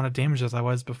exact same amount of damage as I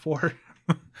was before.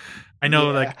 I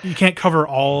know, like you can't cover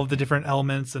all of the different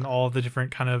elements and all of the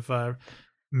different kind of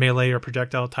melee or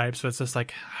projectile types. So it's just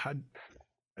like,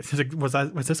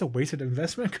 was this a wasted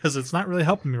investment? Because it's not really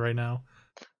helping me right now.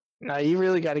 No, you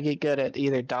really got to get good at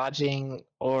either dodging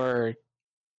or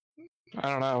I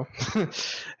don't know.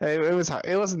 It was hard.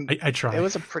 It wasn't. I tried. It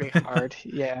was a pretty hard.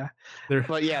 Yeah,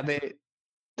 but yeah,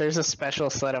 there's a special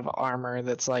set of armor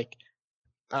that's like,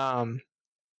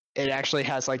 it actually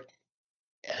has like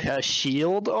a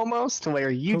shield almost,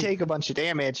 where you take a bunch of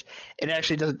damage, it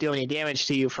actually doesn't do any damage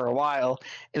to you for a while,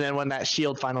 and then when that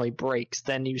shield finally breaks,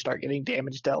 then you start getting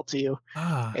damage dealt to you.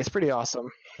 It's pretty awesome.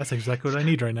 That's exactly what I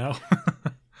need right now.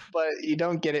 But you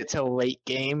don't get it till late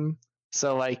game.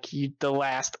 So like the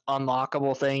last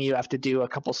unlockable thing, you have to do a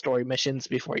couple story missions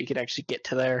before you could actually get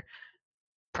to there.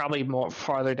 Probably more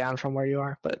farther down from where you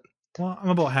are, but well, I'm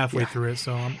about halfway through it,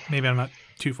 so maybe I'm not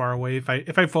too far away.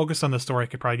 If I focus on the story, I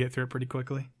could probably get through it pretty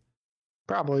quickly.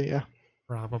 Probably, yeah.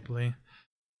 Probably.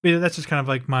 But yeah, that's just kind of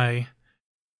like my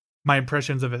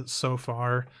impressions of it so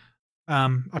far.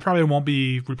 I probably won't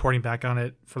be reporting back on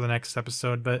it for the next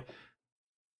episode, but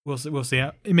we'll see.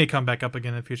 It may come back up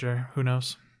again in the future. Who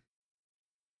knows?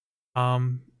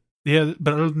 Yeah,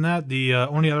 but other than that, the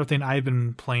only other thing I've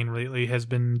been playing lately has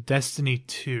been Destiny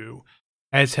 2,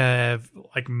 as have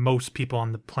like most people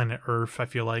on the planet Earth, I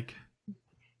feel like.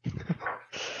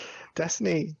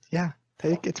 Destiny, yeah,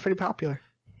 it's pretty popular.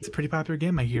 It's a pretty popular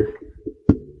game, I hear.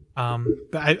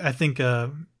 But I think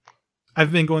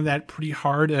I've been going that pretty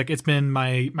hard. Like it's been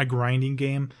my grinding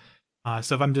game.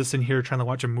 So if I'm just in here trying to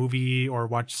watch a movie or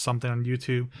watch something on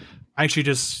YouTube, I actually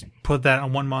just put that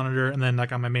on one monitor, and then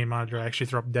like on my main monitor, I actually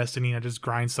throw up Destiny and I just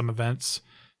grind some events.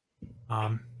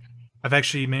 I've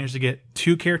actually managed to get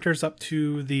 2 characters up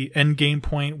to the end game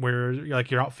point where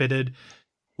you're outfitted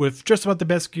with just about the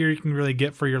best gear you can really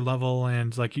get for your level,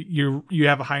 and like you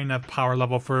have a high enough power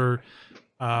level for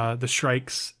the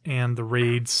strikes and the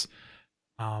raids.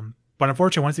 But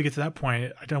unfortunately, once you get to that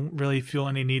point, I don't really feel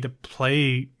any need to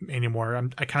play anymore.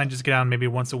 I kind of just get on maybe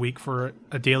once a week for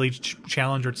a daily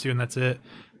challenge or 2, and that's it.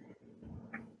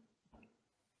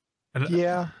 And,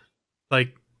 yeah.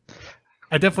 Like,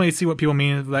 I definitely see what people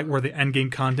mean, like where the end game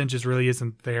content just really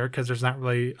isn't there because there's not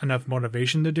really enough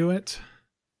motivation to do it.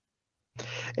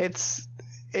 It's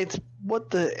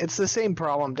the same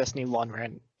problem Destiny 1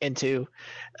 ran into.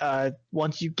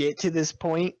 Once you get to this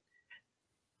point,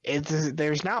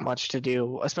 there's not much to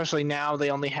do, especially now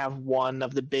they only have one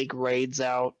of the big raids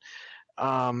out.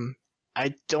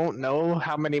 I don't know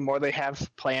how many more they have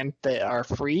planned that are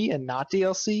free and not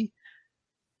DLC.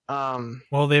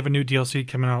 Well, they have a new DLC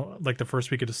coming out like the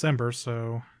first week of December,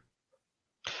 so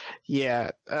yeah,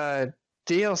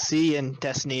 DLC in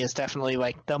Destiny is definitely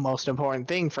like the most important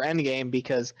thing for endgame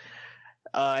because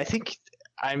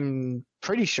I'm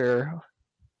pretty sure,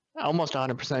 almost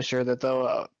 100% sure that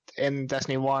though in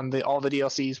Destiny 1, all the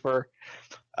DLCs were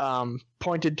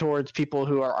pointed towards people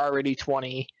who are already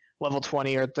level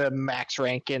 20 or the max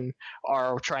rank and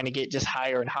are trying to get just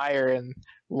higher and higher in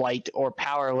light or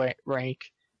power rank.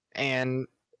 And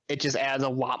it just adds a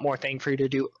lot more thing for you to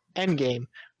do endgame,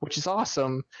 which is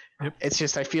awesome. Yep. It's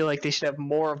just I feel like they should have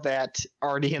more of that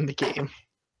already in the game.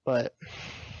 But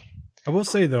I will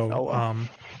say though,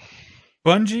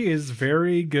 Bungie is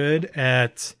very good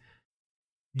at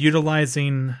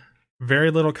utilizing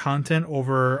very little content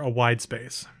over a wide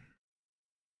space.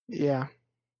 Yeah.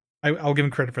 I'll give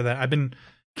him credit for that. I've been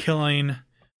killing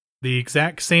the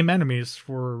exact same enemies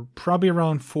for probably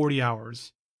around 40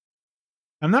 hours.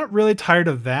 I'm not really tired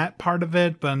of that part of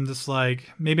it, but I'm just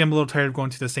like, maybe I'm a little tired of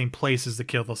going to the same places to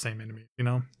kill those same enemies, you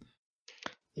know?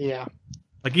 Yeah.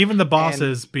 Like, even the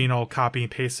bosses being all copy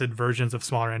and pasted versions of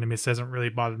smaller enemies hasn't really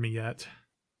bothered me yet.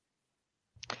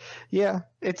 Yeah,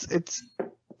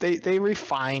 they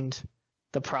refined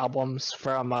the problems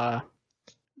from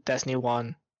Destiny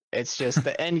 1. It's just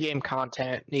the end game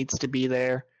content needs to be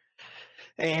there.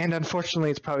 And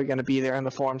unfortunately, it's probably going to be there in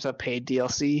the forms of paid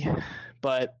DLC.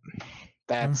 But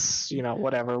that's,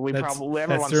 whatever. Everyone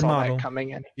saw model. that coming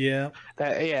in. Yeah.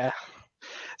 Yeah.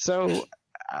 So,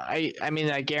 I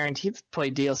mean, I guarantee play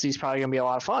DLC is probably going to be a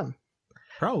lot of fun.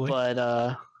 Probably.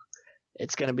 But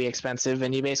it's going to be expensive,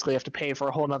 and you basically have to pay for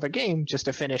a whole nother game just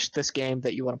to finish this game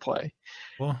that you want to play.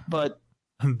 Well, but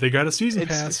they got a season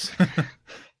pass.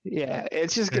 Yeah,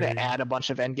 it's just going to add a bunch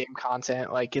of endgame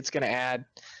content. Like, it's going to add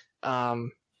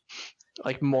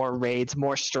like more raids,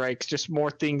 more strikes, just more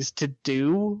things to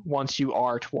do once you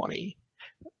are 20.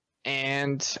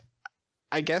 And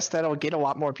I guess that'll get a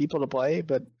lot more people to play,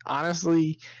 but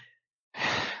honestly,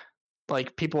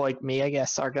 like, people like me, I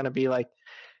guess, are going to be like,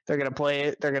 they're going to play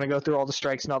it, they're going to go through all the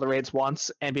strikes and all the raids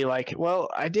once and be like, well,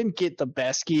 I didn't get the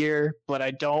best gear, but I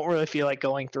don't really feel like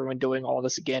going through and doing all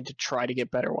this again to try to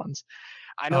get better ones.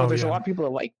 I know there's a lot of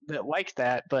people that like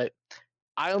that, but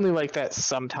I only like that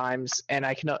sometimes, and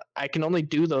I can only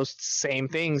do those same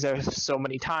things so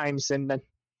many times and then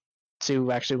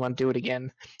to actually want to do it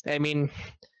again. I mean,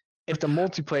 if the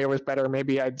multiplayer was better,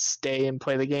 maybe I'd stay and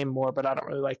play the game more, but I don't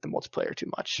really like the multiplayer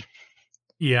too much.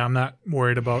 Yeah, I'm not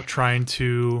worried about trying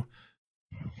to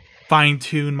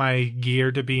fine-tune my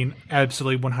gear to being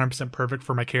absolutely 100% perfect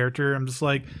for my character. I'm just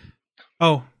like,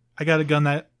 oh, I got a gun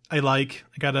that I like.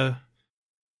 I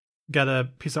got a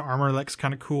piece of armor that's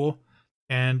kind of cool.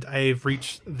 And I've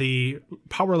reached the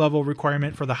power level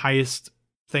requirement for the highest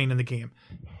thing in the game.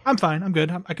 I'm fine. I'm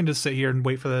good. I can just sit here and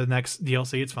wait for the next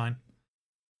DLC. It's fine.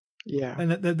 Yeah.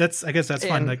 And I guess that's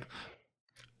fine. Like,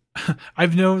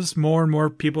 I've noticed more and more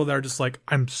people that are just like,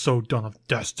 I'm so done with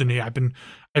Destiny.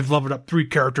 I've leveled up 3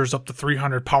 characters up to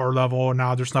 300 power level, and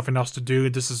now there's nothing else to do.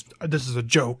 This is a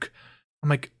joke. I'm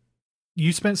like,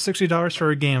 you spent $60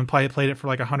 for a game, played it for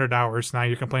like 100 hours. Now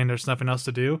you're complaining there's nothing else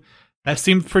to do. That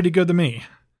seems pretty good to me.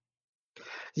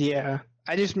 Yeah,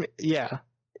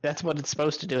 that's what it's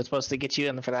supposed to do. It's supposed to get you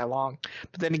in there for that long.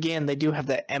 But then again, they do have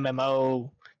that MMO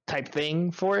type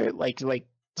thing for it, like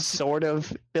sort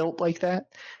of built like that.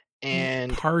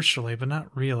 And partially, but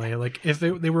not really. Like, if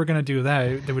they were going to do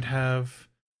that, they would have,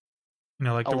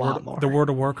 like the World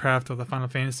of Warcraft or the Final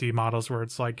Fantasy models, where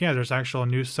it's like, yeah, there's actual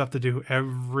new stuff to do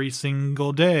every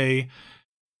single day,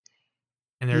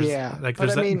 and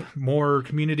there's more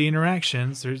community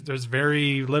interactions. There's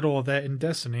very little of that in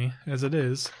Destiny as it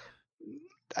is.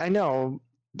 I know.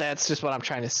 That's just what I'm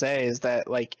trying to say, is that,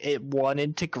 like, it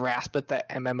wanted to grasp at that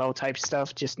MMO type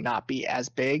stuff, just not be as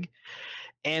big.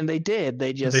 And they did.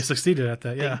 They succeeded at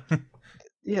that, yeah.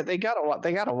 Yeah, they got a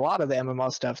lot of the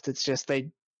MMO stuff. It's just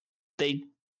they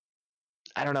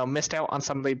I don't know, missed out on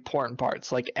some of the important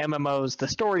parts. Like, MMOs, the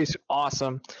story's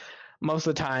awesome most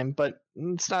of the time, but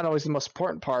it's not always the most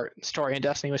important part. The story in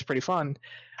Destiny was pretty fun,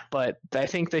 but I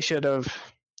think they should have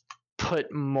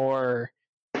put more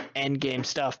end game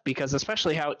stuff, because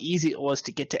especially how easy it was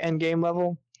to get to end game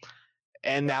level,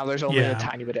 and now there's only a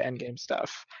tiny bit of end game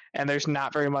stuff, and there's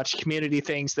not very much community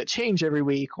things that change every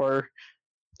week, or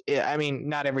I mean,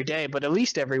 not every day, but at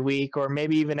least every week, or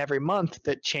maybe even every month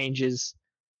that changes.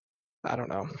 I don't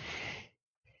know.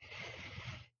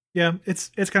 Yeah, it's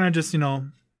kind of just,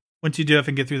 once you do have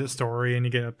to get through the story and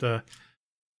you get up to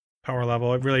power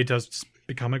level, it really does just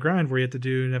become a grind where you have to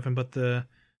do nothing but the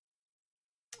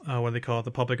what do they call it,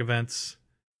 the public events.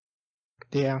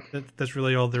 Yeah, that's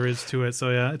really all there is to it.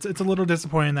 So yeah, it's a little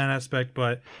disappointing in that aspect,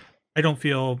 but I don't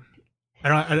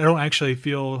actually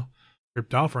feel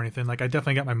ripped off or anything. Like, I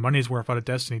definitely got my money's worth out of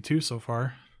Destiny 2 so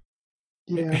far.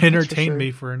 Yeah, it entertained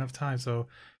me for enough time. So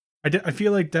I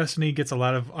feel like Destiny gets a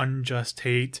lot of unjust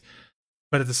hate,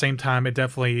 but at the same time, it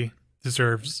definitely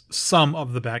deserves some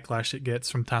of the backlash it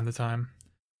gets from time to time.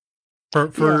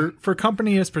 For a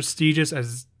company as prestigious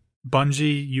as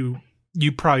Bungie,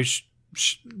 you probably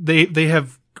they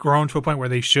have grown to a point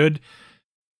where you should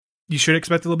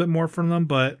expect a little bit more from them,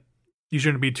 but you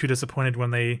shouldn't be too disappointed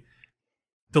when they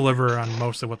deliver on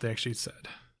most of what they actually said.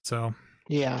 So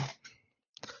yeah,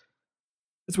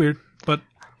 it's weird, but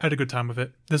I had a good time with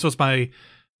it. This was my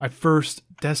first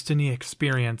Destiny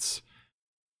experience.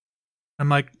 I'm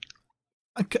like,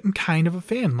 I'm kind of a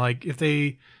fan. Like, if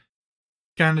they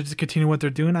kind of just continue what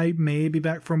they're doing, I may be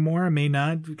back for more. I may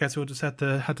not. I guess we'll just have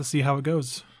to see how it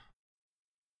goes.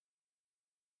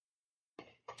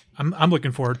 I'm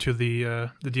looking forward to the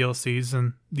DLCs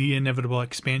and the inevitable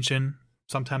expansion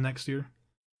sometime next year.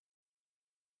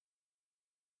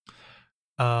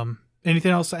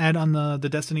 Anything else to add on the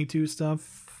Destiny 2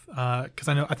 stuff? Because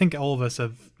I think all of us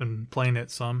have been playing it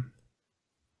some.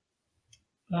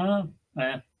 I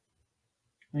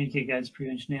think you guys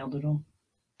pretty much nailed it all.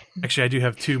 Actually, I do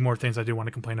have two more things I do want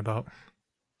to complain about.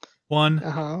 One,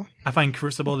 I find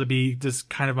Crucible to be just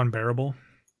kind of unbearable,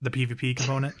 the PvP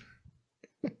component.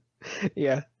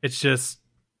 Yeah. It's just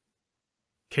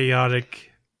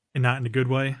chaotic and not in a good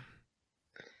way.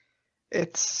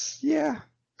 It's, yeah.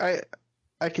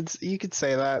 You could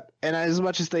say that. And as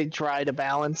much as they try to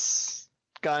balance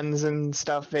guns and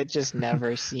stuff, it just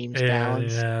never seems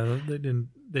balanced. Yeah, they didn't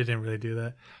really do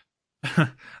that.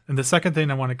 And the second thing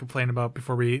I want to complain about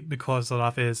before we close it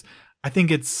off is I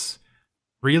think it's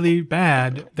really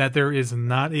bad that there is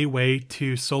not a way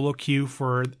to solo queue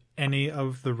for any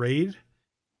of the raid.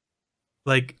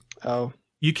 Like,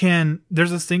 you can, there's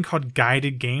this thing called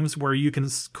guided games where you can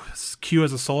queue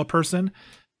as a solo person,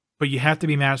 but you have to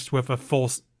be matched with a full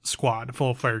squad, a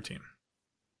full fire team.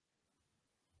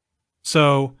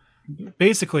 So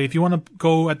basically, if you want to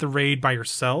go at the raid by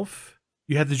yourself,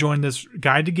 you have to join this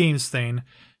guided games thing,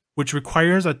 which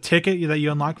requires a ticket that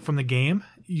you unlock from the game.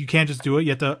 You can't just do it. You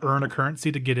have to earn a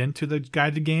currency to get into the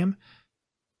guided game.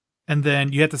 And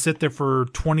then you have to sit there for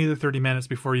 20 to 30 minutes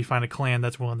before you find a clan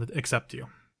that's willing to accept you.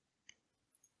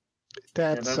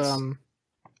 That's the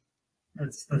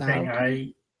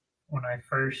thing. When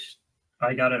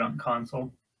I got it on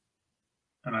console,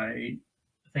 and I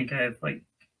think I have like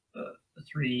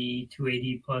 3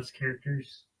 280 plus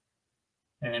characters.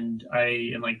 And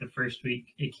in like the first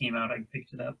week it came out, I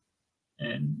picked it up,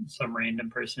 and some random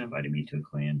person invited me to a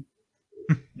clan.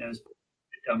 And it was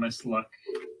the dumbest luck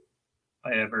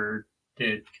I ever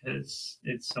did, because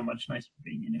it's so much nicer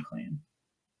being in a clan.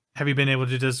 Have you been able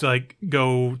to just like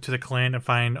go to the clan and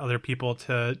find other people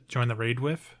to join the raid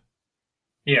with?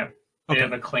 Yeah, they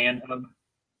have a clan hub.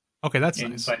 Okay, that's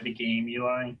inside nice. the game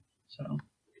UI. So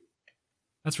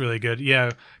that's really good.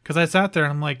 Yeah, because I sat there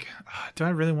and I'm like, do I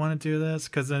really want to do this?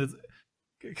 Because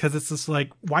it's just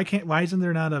like, why isn't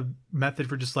there not a method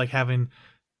for just like having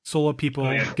solo people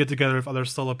get together with other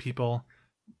solo people?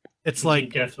 It's like, you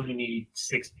definitely need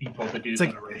 6 people to do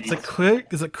that already. It's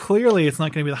like clearly it's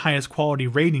not going to be the highest quality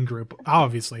raiding group,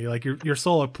 obviously, like your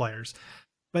solo players.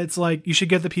 But it's like, you should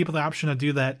give the people the option to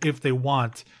do that if they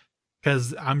want,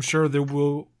 because I'm sure there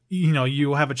will,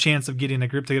 you'll have a chance of getting a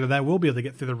group together that will be able to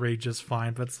get through the raid just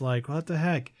fine. But it's like, what the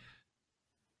heck?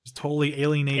 It's totally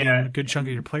alienating a good chunk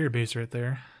of your player base right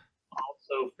there.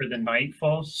 Also, for the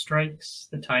Nightfall strikes,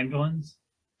 the timed ones,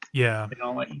 yeah, they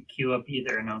don't let you queue up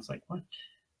either. And I was like, what?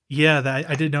 Yeah,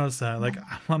 I did notice that. Like,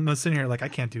 I'm sitting here like, I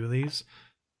can't do these.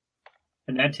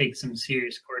 And that takes some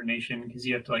serious coordination, because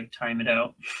you have to like time it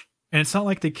out. And it's not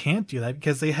like they can't do that,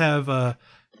 because they have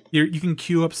you can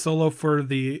queue up solo for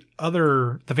the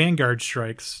Vanguard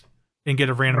strikes and get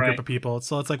a random group of people.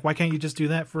 So it's like, why can't you just do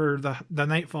that for the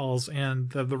Nightfalls and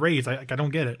the raids? I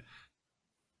don't get it.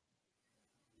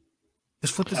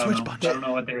 Just flip the switch bunch. I don't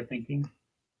know what they were thinking.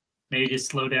 Maybe just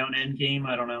slow down end game.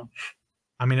 I don't know.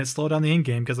 I mean, it slowed down the end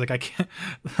game because, like, I can't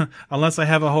unless I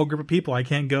have a whole group of people, I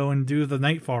can't go and do the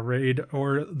Nightfall raid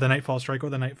or the Nightfall strike or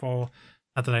the Nightfall,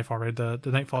 not the Nightfall raid, the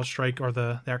Nightfall strike or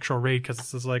the actual raid, because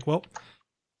it's just like, well,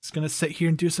 it's gonna sit here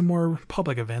and do some more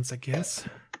public events, I guess.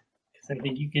 Because I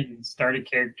think you can start a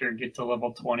character, get to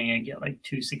level 20, and get like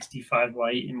 265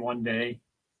 light in one day.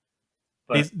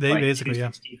 But they like basically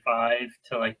 265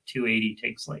 to like 280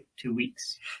 takes like 2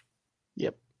 weeks.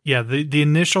 Yep. Yeah, the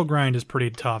initial grind is pretty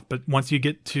tough, but once you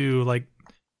get to like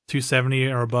 270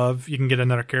 or above, you can get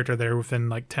another character there within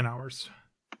like 10 hours.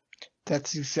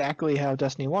 That's exactly how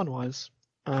Destiny 1 was.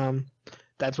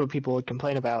 That's what people would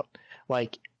complain about.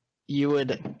 Like, you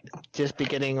would just be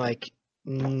getting like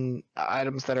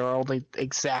items that are only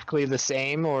exactly the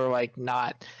same or like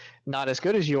not as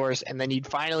good as yours, and then you'd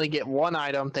finally get one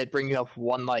item that brings you up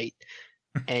 1 light.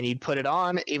 And you'd put it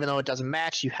on, even though it doesn't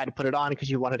match, you had to put it on because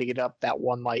you wanted to get up that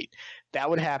 1 light. That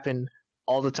would happen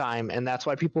all the time, and that's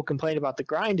why people complain about the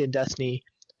grind in Destiny,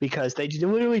 because they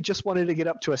literally just wanted to get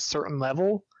up to a certain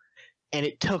level, and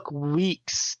it took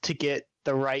weeks to get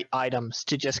the right items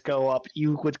to just go up.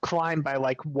 You would climb by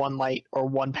like 1 light or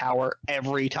 1 power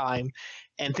every time,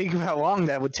 and think of how long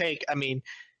that would take. I mean,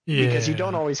 because you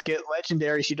don't always get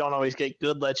legendaries, you don't always get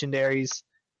good legendaries.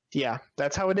 Yeah,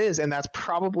 that's how it is, and that's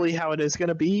probably how it is going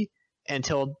to be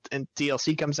until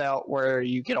DLC comes out, where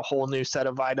you get a whole new set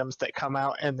of items that come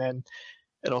out, and then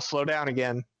it'll slow down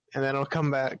again, and then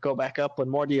it'll go back up when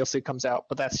more DLC comes out.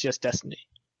 But that's just Destiny.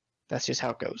 That's just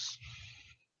how it goes.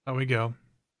 There we go.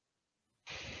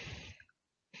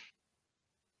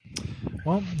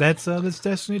 Well, that's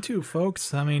Destiny 2,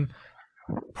 folks. I mean,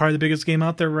 probably the biggest game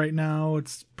out there right now.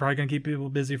 It's probably gonna keep people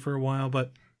busy for a while,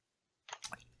 but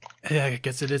yeah, I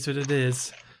guess it is what it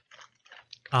is.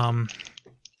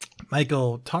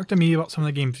 Michael, talk to me about some of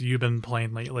the games you've been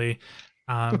playing lately.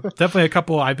 Definitely a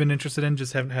couple I've been interested in,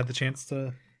 just haven't had the chance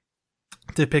to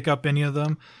pick up any of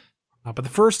them. But the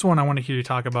first one I want to hear you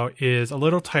talk about is a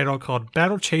little title called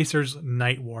Battle Chasers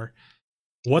Night War.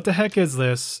 What the heck is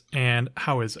this, and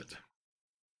how is it?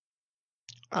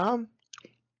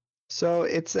 So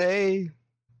it's I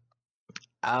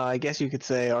guess you could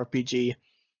say RPG.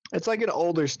 It's like an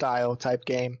older style type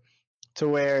game to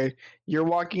where you're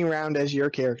walking around as your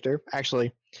character.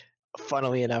 Actually,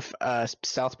 funnily enough,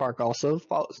 South Park also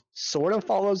sort of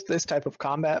follows this type of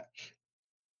combat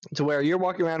to where you're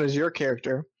walking around as your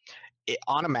character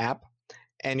on a map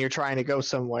and you're trying to go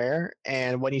somewhere,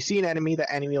 and when you see an enemy,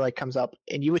 the enemy like comes up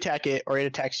and you attack it or it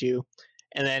attacks you,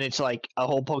 and then it's like a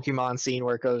whole Pokemon scene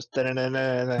where it goes and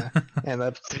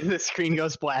the screen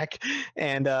goes black,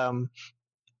 and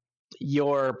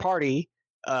your party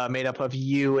made up of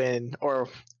you or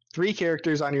 3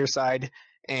 characters on your side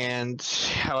and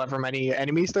however many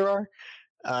enemies there are.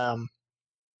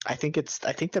 I think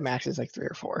the max is like 3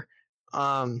 or 4.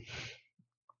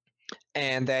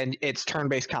 And then it's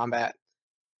turn-based combat,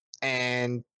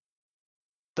 and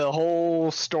the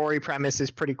whole story premise is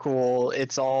pretty cool.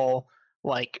 It's all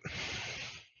like,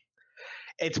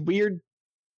 it's weird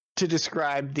to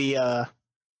describe the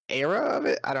era of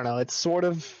it. I don't know. It's sort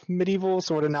of medieval,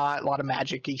 sort of not. A lot of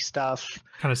magic-y stuff.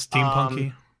 Kind of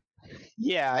steampunky.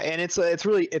 Yeah, and it's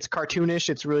cartoonish.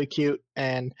 It's really cute,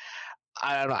 and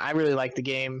I don't know. I really like the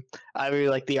game. I really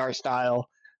like the art style.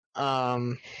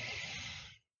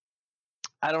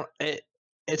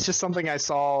 It's just something I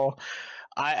saw.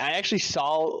 I actually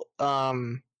saw it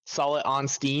on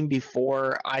Steam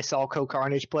before I saw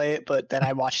CohhCarnage play it, but then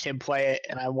I watched him play it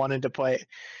and I wanted to play it.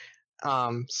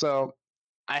 So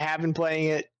I have been playing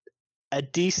it a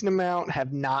decent amount,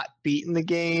 have not beaten the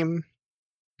game,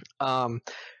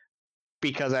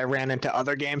 because I ran into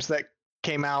other games that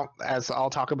came out, as I'll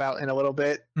talk about in a little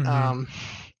bit. Mm-hmm.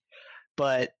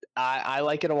 But I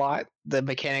like it a lot. The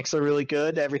mechanics are really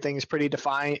good. Everything is pretty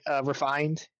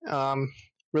refined.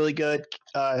 Really good.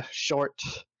 Short.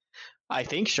 I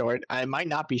think short. I might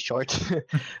not be short.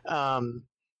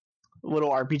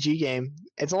 Little RPG game.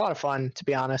 It's a lot of fun, to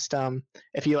be honest.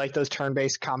 If you like those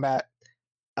turn-based combat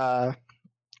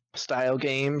style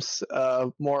games,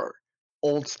 more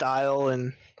old style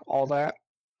and all that,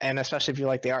 and especially if you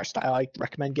like the art style, I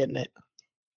recommend getting it.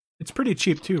 It's pretty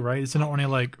cheap too, right? Isn't it only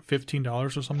like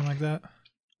 $15 or something like that?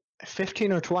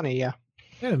 15 or 20, yeah.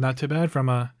 Yeah, not too bad from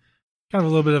a kind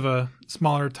of a little bit of a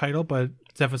smaller title, but it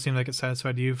definitely seemed like it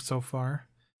satisfied you so far.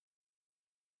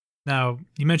 Now,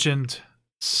 you mentioned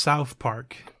South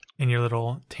Park in your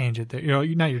little tangent there.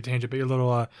 Not your tangent, but your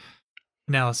little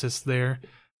analysis there.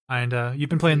 And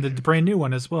you've been playing the brand new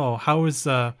one as well. How has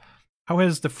the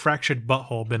Fractured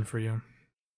Butthole been for you?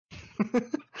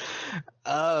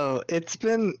 Oh, it's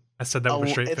been... I said that with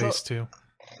a straight face too.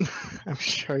 I'm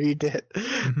sure you did.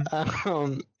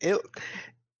 Mm-hmm.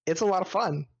 It's a lot of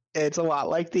fun. It's a lot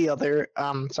like the other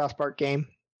South Park game,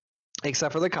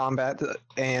 except for the combat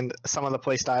and some of the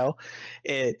play style.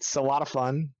 It's a lot of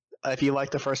fun. If you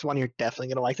like the first one, you're definitely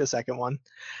going to like the second one.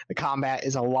 The combat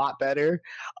is a lot better.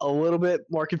 A little bit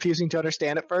more confusing to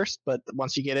understand at first, but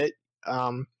once you get it,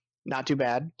 not too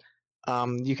bad.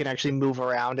 You can actually move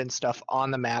around and stuff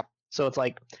on the map. So it's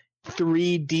like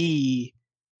 3D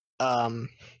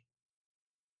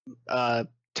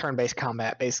turn-based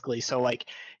combat, basically. So like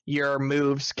your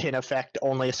moves can affect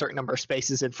only a certain number of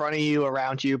spaces in front of you,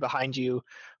 around you, behind you,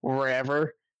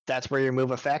 wherever. That's where your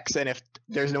move affects. And if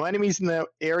there's no enemies in the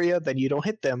area, then you don't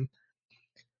hit them.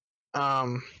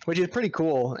 Which is pretty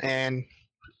cool and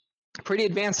pretty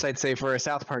advanced, I'd say, for a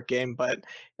South Park game, but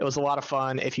it was a lot of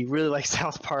fun. If you really like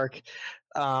South Park,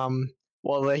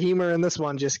 well, the humor in this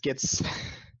one just gets,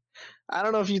 I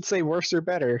don't know if you'd say worse or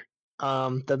better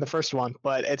than the first one,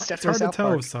 but it's definitely hard to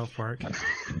tell with South Park.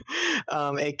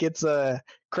 It gets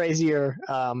crazier,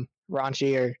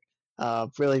 raunchier,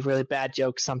 really, really bad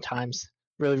jokes sometimes,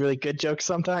 really, really good jokes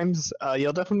sometimes.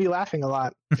 You'll definitely be laughing a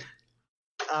lot.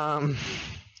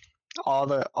 All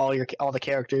the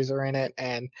characters are in it,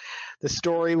 and the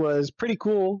story was pretty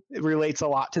cool. It relates a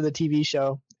lot to the TV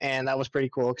show, and that was pretty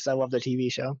cool because I love the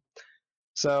TV show.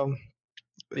 So,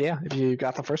 yeah, if you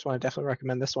got the first one, I definitely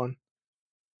recommend this one.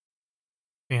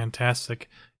 Fantastic.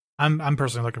 I'm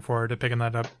personally looking forward to picking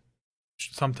that up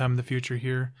sometime in the future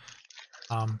here.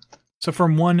 So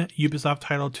from one Ubisoft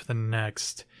title to the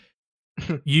next,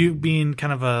 you being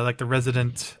kind of like the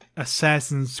resident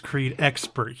Assassin's Creed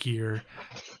expert here,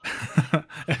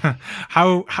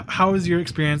 how has your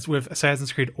experience with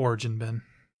Assassin's Creed Origin been?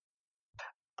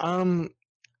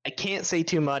 I can't say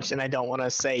too much, and I don't want to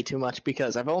say too much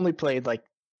because I've only played like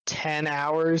 10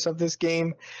 hours of this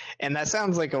game, and that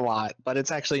sounds like a lot, but it's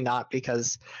actually not,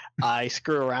 because I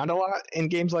screw around a lot in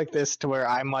games like this to where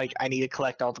I'm like, I need to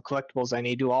collect all the collectibles, I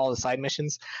need to do all the side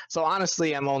missions. So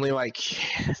honestly, I'm only like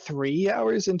 3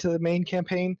 hours into the main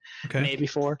campaign, maybe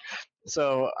 4.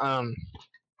 So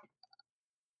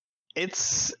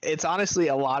it's honestly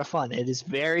a lot of fun. It is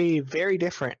very, very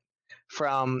different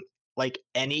from like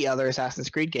any other Assassin's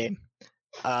Creed game.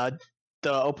 The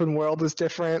open world is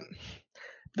different.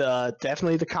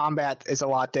 Definitely the combat is a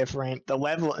lot different. The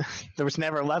level, there was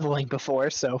never leveling before,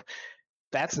 so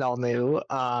that's all new.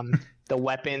 The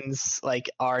weapons like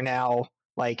are now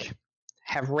like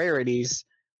have rarities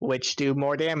which do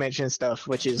more damage and stuff,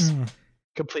 which is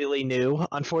completely new.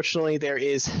 Unfortunately, there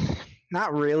is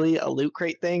not really a loot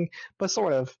crate thing, but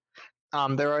sort of.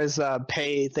 There is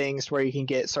pay things where you can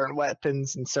get certain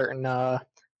weapons and certain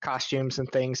costumes and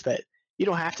things that you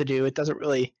don't have to do. It doesn't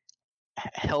really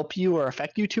help you or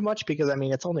affect you too much because, I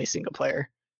mean, it's only single player.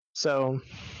 So,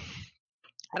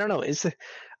 I don't know.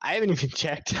 I haven't even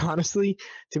checked, honestly.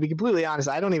 To be completely honest,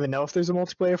 I don't even know if there's a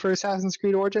multiplayer for Assassin's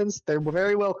Creed Origins. There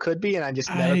very well could be, and I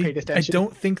just never paid attention. I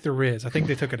don't think there is. I think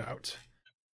they took it out.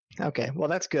 Okay, well,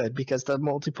 that's good, because the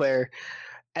multiplayer,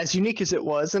 as unique as it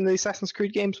was in the Assassin's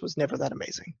Creed games, was never that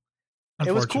amazing.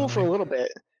 It was cool for a little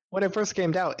bit. When it first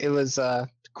came out, it was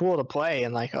cool to play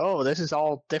and like, oh, this is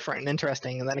all different and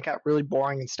interesting, and then it got really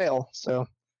boring and stale. So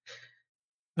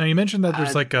now you mentioned that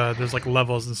there's like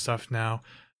levels and stuff now.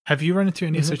 Have you run into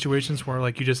any situations where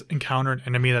like you just encounter an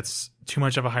enemy that's too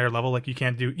much of a higher level, like you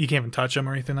can't even touch them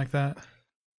or anything like that?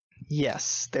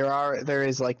 Yes, there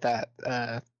is like that.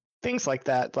 Things like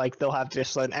that, like they'll have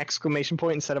just an exclamation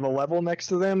point instead of a level next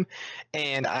to them,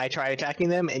 and I try attacking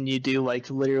them, and you do like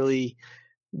literally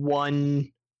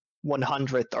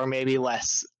 1/100th or maybe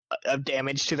less of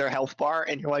damage to their health bar,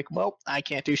 and you're like, well, I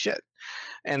can't do shit,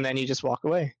 and then you just walk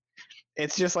away.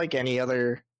 It's just like any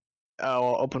other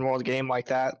open world game like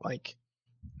that. Like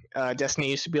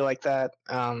Destiny used to be like that.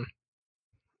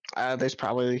 There's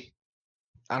probably,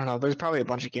 I don't know, there's probably a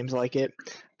bunch of games like it,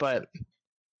 but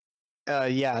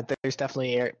yeah, there's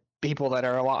definitely people that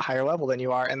are a lot higher level than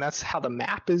you are, and that's how the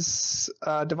map is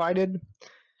divided.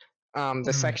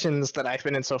 The sections that I've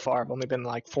been in so far, I've only been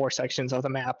like 4 sections of the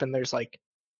map, and there's like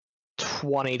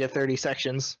 20 to 30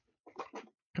 sections.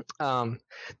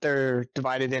 They're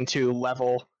divided into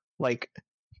level, like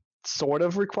sort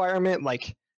of requirement,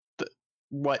 like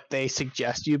what they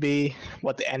suggest you be,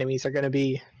 what the enemies are going to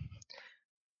be,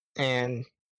 and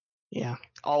yeah,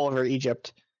 all over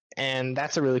Egypt. And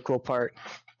that's a really cool part.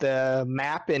 The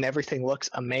map and everything looks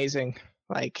amazing.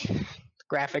 Like,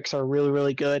 graphics are really,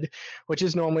 really good, which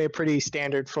is normally a pretty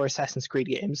standard for Assassin's Creed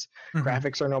games.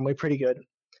 Graphics are normally pretty good.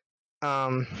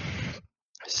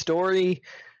 Story,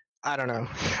 I don't know.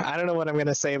 I don't know what I'm going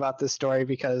to say about this story,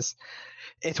 because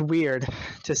it's weird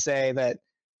to say that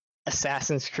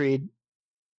Assassin's Creed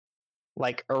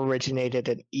like originated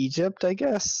in Egypt, I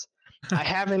guess. I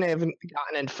haven't even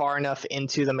gotten far enough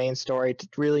into the main story to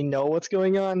really know what's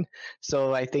going on,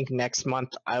 so I think next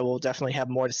month I will definitely have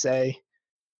more to say.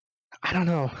 I don't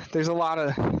know. There's a lot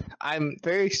of. I'm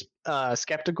very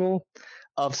skeptical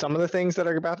of some of the things that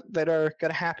are going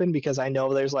to happen, because I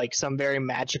know there's like some very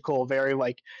magical, very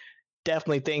like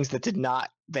definitely things that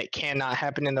cannot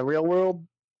happen in the real world,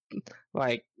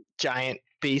 like giant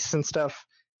beasts and stuff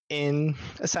in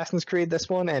Assassin's Creed, this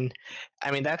one. And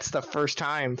I mean, that's the first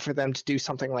time for them to do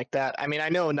something like that. I mean, I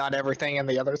know not everything in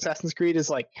the other Assassin's Creed is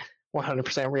like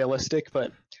 100% realistic,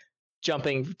 but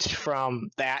jumping from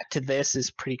that to this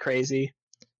is pretty crazy.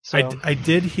 So I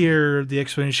did hear the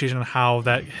explanation on how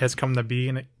that has come to be,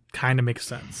 and it kind of makes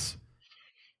sense.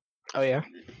 Oh yeah,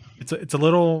 it's a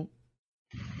little,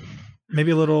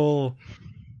 maybe a little,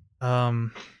 I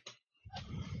don't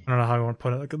know how I want to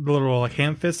put it, like a little like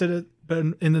ham-fisted, but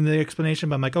in the explanation.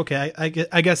 But I'm like, okay, I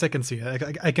guess I can see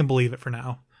it. I can believe it for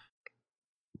now.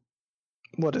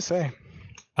 What to say?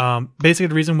 Basically,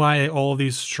 the reason why all of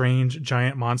these strange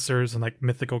giant monsters and like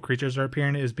mythical creatures are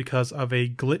appearing is because of a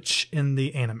glitch in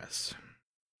the Animus.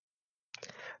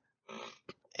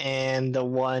 And the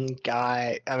one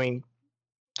guy, I mean,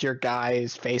 your guy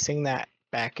is facing that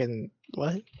back in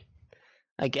what?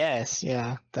 I guess,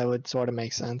 yeah, that would sort of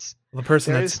make sense. The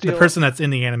person that's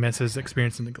in the Animus is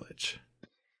experiencing the glitch.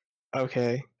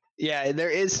 Okay, yeah,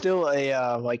 there is still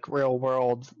a like real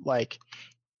world like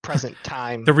present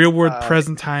time. The real world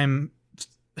present time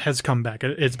has come back.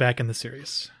 It's back in the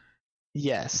series.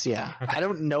 Yes, yeah. Okay. I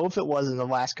don't know if it was in the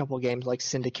last couple of games like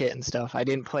Syndicate and stuff. I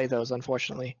didn't play those,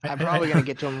 unfortunately. I'm probably going to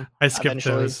get to them I skipped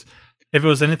eventually. those. If it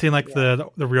was anything like the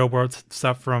real world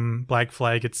stuff from Black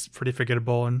Flag, it's pretty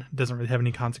forgettable and doesn't really have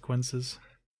any consequences.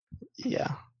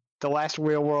 Yeah. The last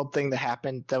real world thing that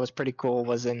happened that was pretty cool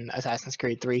was in Assassin's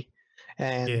Creed 3.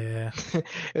 And it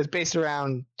was based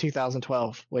around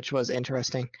 2012, which was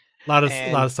interesting. A lot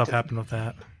of stuff happened with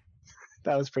that.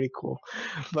 That was pretty cool.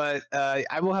 But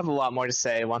I will have a lot more to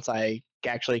say once I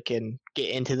actually can get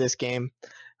into this game.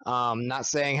 Not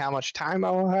saying how much time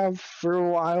I will have for a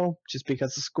while, just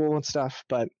because of school and stuff,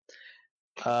 but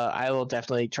I will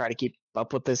definitely try to keep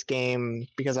up with this game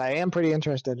because I am pretty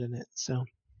interested in it. So,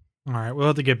 all right, we'll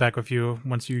have to get back with you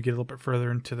once you get a little bit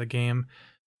further into the game.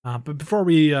 But before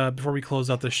we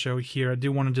close out the show here, I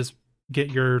do want to just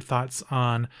get your thoughts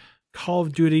on Call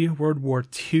of Duty World War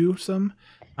II.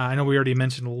 I know we already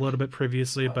mentioned a little bit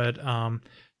previously, but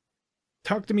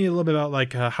talk to me a little bit about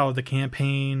like how the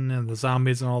campaign and the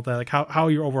zombies and all that, like how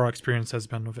your overall experience has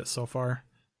been with it so far.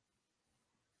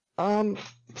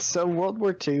 So World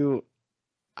War II,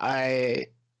 I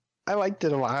liked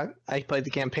it a lot. I played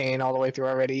the campaign all the way through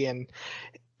already, and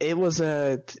it was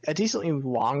a decently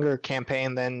longer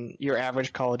campaign than your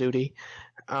average Call of Duty.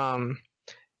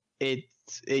 It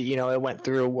went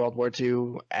through World War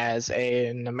II as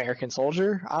an American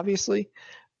soldier, obviously.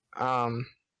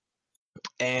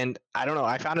 And I don't know,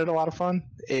 I found it a lot of fun.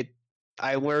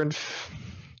 I learned,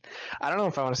 I don't know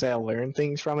if I want to say I learned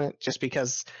things from it, just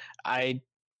because I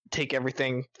take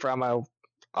everything from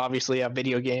obviously a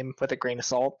video game with a grain of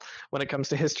salt when it comes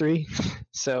to history.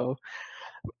 So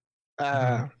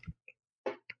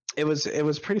it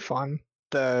was pretty fun.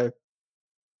 The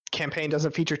campaign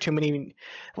doesn't feature too many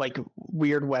like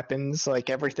weird weapons. Like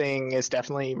everything is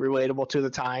definitely relatable to the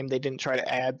time. They didn't try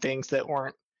to add things that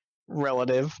weren't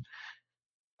relative.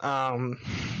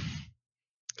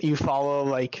 You follow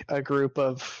like a group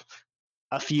of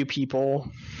a few people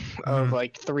of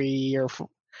like 3 or 4,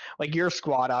 like your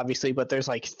squad obviously, but there's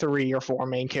like 3 or 4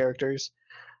 main characters.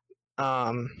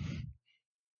 And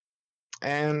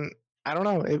I don't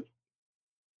know,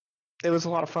 it was a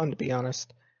lot of fun, to be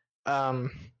honest. Now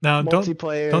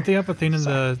multiplayer, don't they have a thing in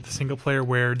the single player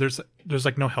where there's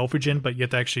like no health regen, but you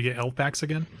have to actually get health packs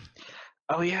again?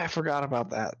 Oh yeah, I forgot about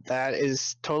that. That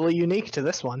is totally unique to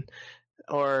this one.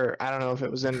 Or I don't know if it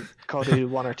was in Call of Duty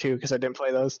 1 or 2 because I didn't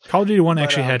play those. Call of Duty 1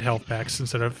 actually had health packs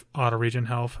instead of auto regen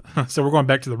health. So we're going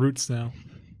back to the roots now.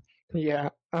 Yeah.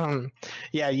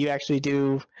 Yeah, you actually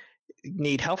do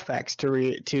need health packs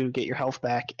to get your health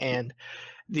back, and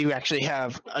you actually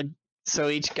have so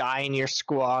each guy in your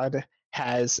squad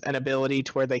has an ability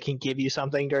to where they can give you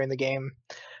something during the game.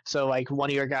 So like one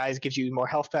of your guys gives you more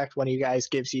health back, one of you guys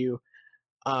gives you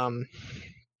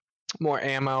more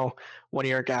ammo, one of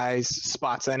your guys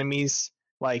spots enemies,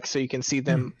 like so you can see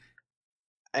them,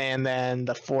 and then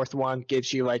the fourth one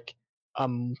gives you like a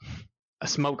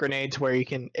smoke grenade to where you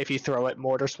can, if you throw it,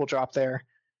 mortars will drop there.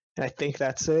 And I think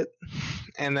that's it.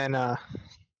 And then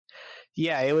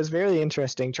yeah, it was very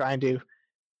interesting trying to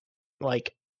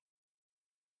like,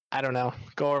 I don't know,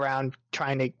 go around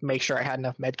trying to make sure I had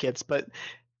enough medkits, but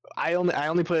I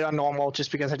only put it on normal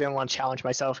just because I didn't want to challenge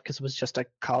myself because it was just a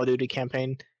Call of Duty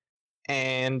campaign,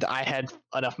 and I had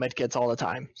enough medkits all the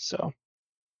time. So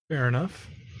fair enough.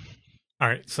 All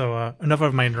right, so enough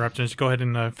of my interruptions. Go ahead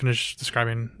and finish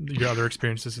describing your other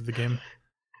experiences of the game.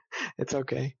 It's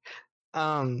okay.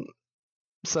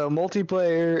 So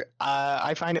multiplayer,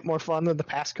 I find it more fun than the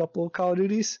past couple of Call of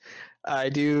Duties. I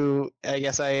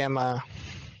guess I am I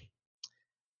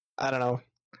don't know.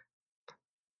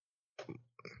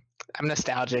 I'm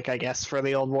nostalgic, I guess, for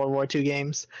the old World War II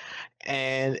games,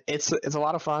 and it's a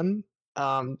lot of fun.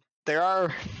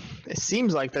 It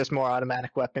seems like there's more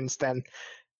automatic weapons than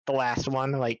the last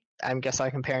one. Like I guess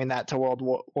I'm comparing that to World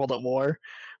at War,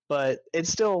 but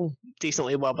it's still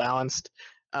decently well balanced.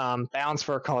 Balanced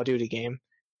for a Call of Duty game,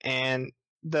 and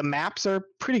the maps are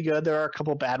pretty good. There are a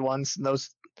couple bad ones, and those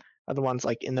are the ones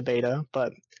like in the beta,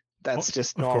 but that's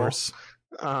just normal. Of course.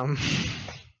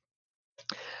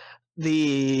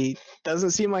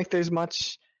 Doesn't seem like there's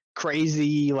much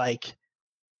crazy like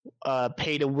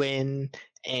pay to win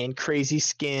and crazy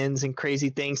skins and crazy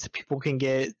things that people can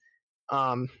get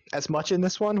as much in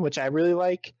this one, which I really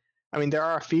like. I mean, there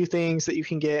are a few things that you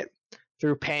can get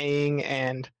through paying,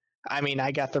 and I mean,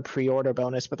 I got the pre-order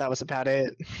bonus, but that was about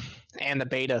it, and the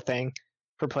beta thing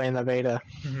for playing the beta.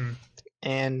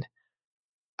 And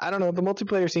I don't know, the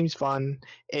multiplayer seems fun.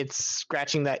 It's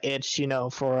scratching that itch,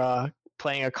 for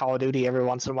playing a Call of Duty every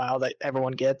once in a while that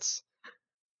everyone gets.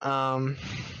 I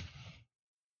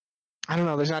I don't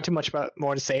know. There's not too much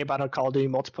more to say about a Call of Duty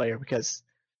multiplayer because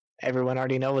everyone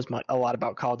already knows a lot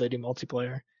about Call of Duty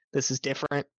multiplayer. This is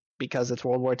different because it's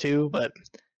World War II, but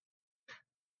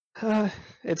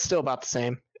it's still about the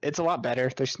same. It's a lot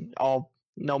better. There's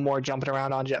no more jumping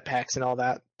around on jetpacks and all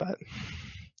that, but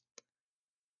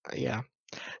yeah.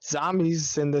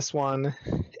 Zombies in this one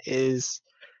is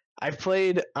I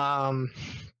played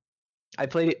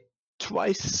it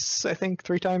twice, I think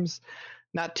 3 times.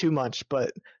 Not too much,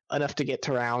 but enough to get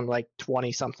to around like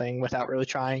 20 something without really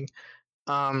trying.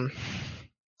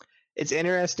 It's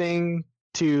interesting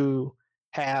to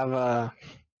have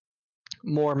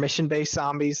more mission-based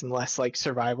zombies and less like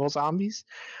survival zombies.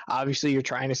 Obviously, you're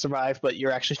trying to survive, but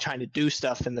you're actually trying to do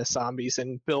stuff in the zombies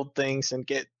and build things and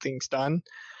get things done,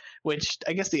 which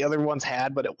I guess the other ones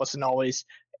had, but it wasn't always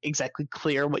exactly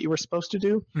clear what you were supposed to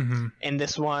do. Mm-hmm. In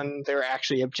this one, there are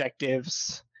actually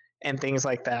objectives and things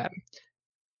like that.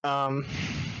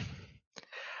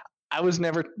 I was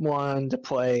never one to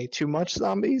play too much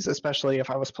zombies, especially if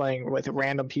I was playing with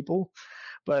random people.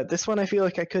 But this one I feel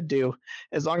like I could do.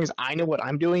 As long as I know what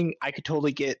I'm doing, I could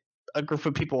totally get a group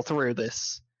of people through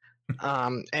this.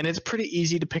 And it's pretty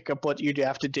easy to pick up what you'd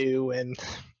have to do, and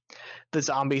the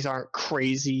zombies aren't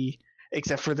crazy,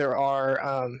 except for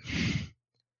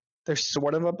there's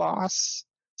sort of a boss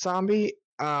zombie.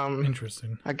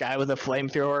 Interesting. A guy with a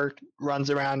flamethrower runs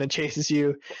around and chases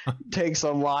you, takes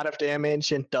a lot of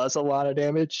damage and does a lot of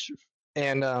damage.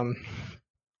 And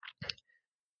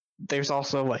there's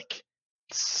also like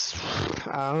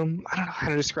I don't know how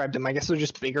to describe them. I guess they're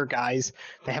just bigger guys.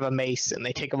 They have a mace and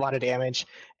they take a lot of damage.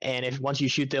 And once you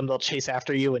shoot them, they'll chase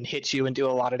after you and hit you and do a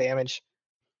lot of damage.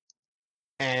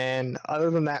 And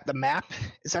other than that, the map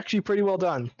is actually pretty well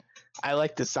done. I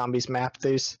like the zombies map.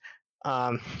 There's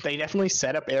they definitely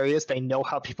set up areas. They know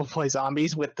how people play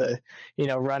zombies with the,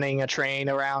 running a train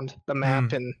around the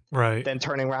map and then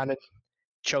turning around and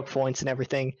choke points and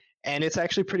everything. And it's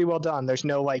actually pretty well done. There's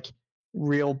no like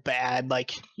real bad,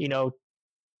 like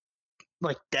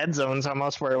dead zones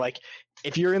almost where like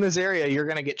if you're in this area, you're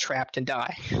going to get trapped and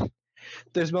die.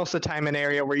 There's most of the time an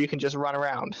area where you can just run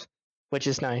around, which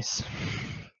is nice.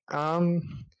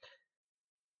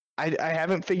 I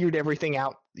haven't figured everything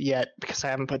out yet because I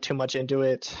haven't put too much into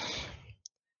it.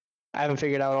 I haven't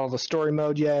figured out all the story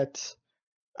mode yet.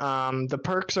 The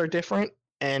perks are different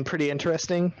and pretty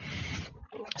interesting.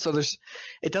 So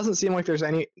it doesn't seem like there's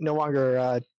no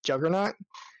longer Juggernaut.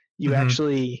 You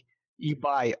actually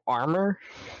buy armor,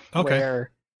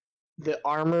 where the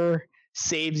armor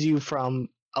saves you from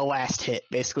a last hit,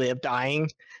 basically, of dying.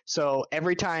 So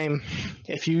every time,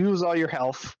 if you use all your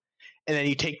health, and then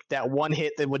you take that one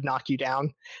hit that would knock you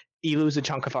down, you lose a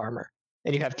chunk of armor.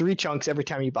 And you have 3 chunks every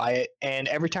time you buy it. And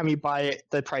every time you buy it,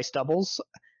 the price doubles.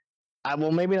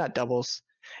 Well, maybe not doubles.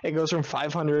 It goes from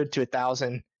 500 to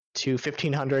 1,000 to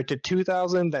 1,500 to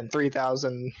 2,000, then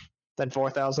 3,000, then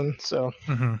 4,000. So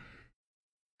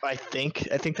I think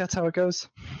that's how it goes.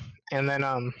 And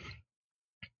then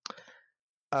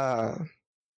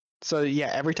so yeah,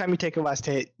 every time you take a last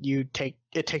hit,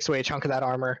 it takes away a chunk of that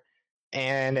armor.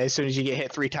 And as soon as you get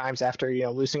hit 3 times after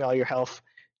losing all your health,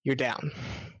 you're down.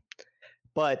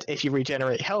 But if you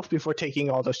regenerate health before taking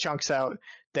all those chunks out,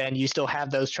 then you still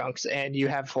have those chunks and you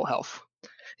have full health.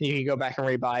 You can go back and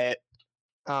rebuy it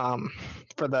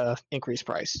for the increased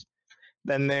price.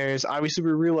 Then there's obviously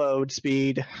reload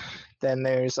speed. Then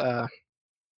there's I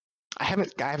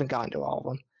haven't gotten to all of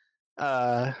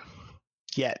them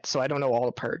yet, so I don't know all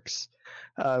the perks.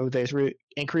 There's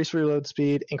increased reload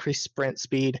speed, increased sprint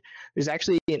speed. There's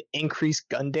actually an increased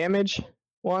gun damage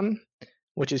one,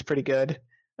 which is pretty good.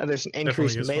 There's an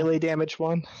increased melee damage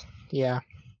one. Yeah.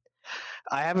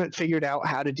 I haven't figured out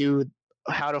how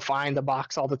to find the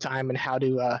box all the time and how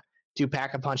to do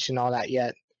pack-a-punch and all that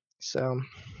yet. So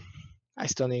I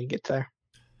still need to get there.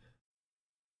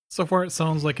 So far, it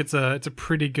sounds like it's a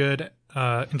pretty good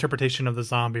interpretation of the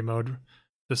zombie mode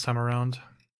this time around.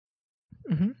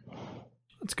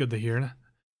 That's good to hear.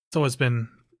 It's always been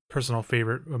a personal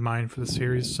favorite of mine for the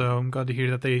series, so I'm glad to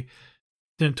hear that they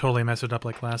didn't totally mess it up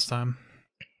like last time.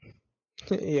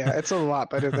 Yeah, it's a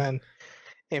lot better than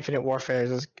Infinite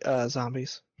Warfare's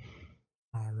zombies.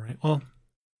 All right. Well,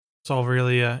 it's all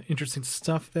really interesting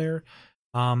stuff there.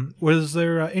 Was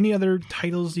there any other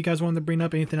titles you guys wanted to bring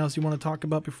up? Anything else you want to talk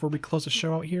about before we close the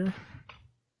show out here?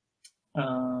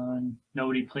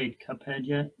 Nobody played Cuphead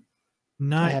yet?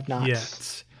 I have not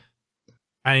yet.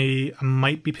 I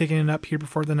might be picking it up here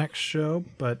before the next show,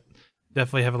 but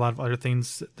definitely have a lot of other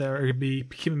things that are going to be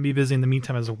keeping me busy in the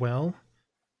meantime as well.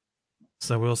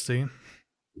 So we'll see.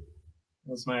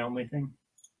 That's my only thing.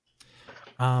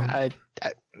 I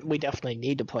we definitely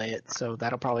need to play it, so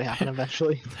that'll probably happen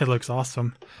eventually. It looks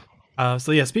awesome.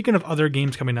 So yeah, speaking of other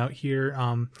games coming out here,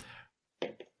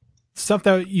 stuff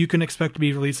that you can expect to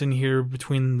be releasing here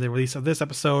between the release of this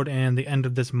episode and the end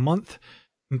of this month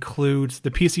includes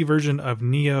the PC version of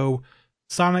Neo,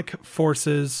 Sonic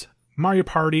Forces, Mario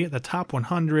Party, the Top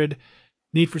 100,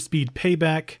 Need for Speed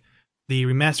Payback, the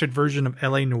remastered version of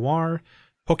LA Noire,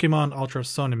 Pokemon Ultra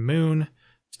Sun and Moon,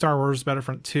 Star Wars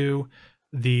Battlefront 2,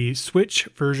 the Switch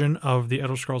version of the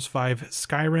Elder Scrolls V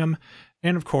Skyrim,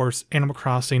 and of course, Animal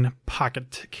Crossing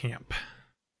Pocket Camp,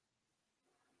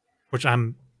 which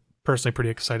I'm personally pretty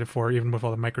excited for, even with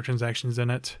all the microtransactions in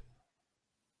it.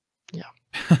 Yeah.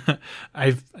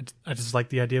 I just like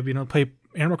the idea of being able to play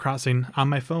Animal Crossing on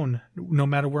my phone, no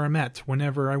matter where I'm at,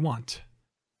 whenever I want.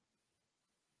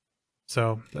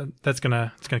 So it's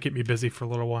gonna keep me busy for a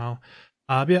little while.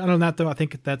 But yeah, other than that, though, I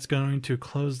think that's going to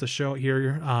close the show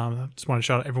here. Just want to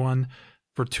shout out everyone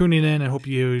for tuning in. I hope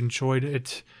you enjoyed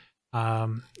it.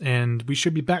 And we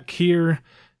should be back here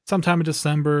sometime in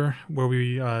December where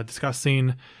we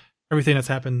discussing everything that's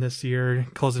happened this year,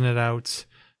 closing it out.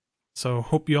 So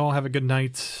hope you all have a good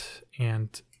night and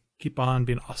keep on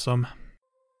being awesome.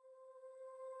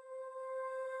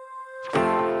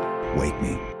 Wake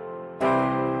me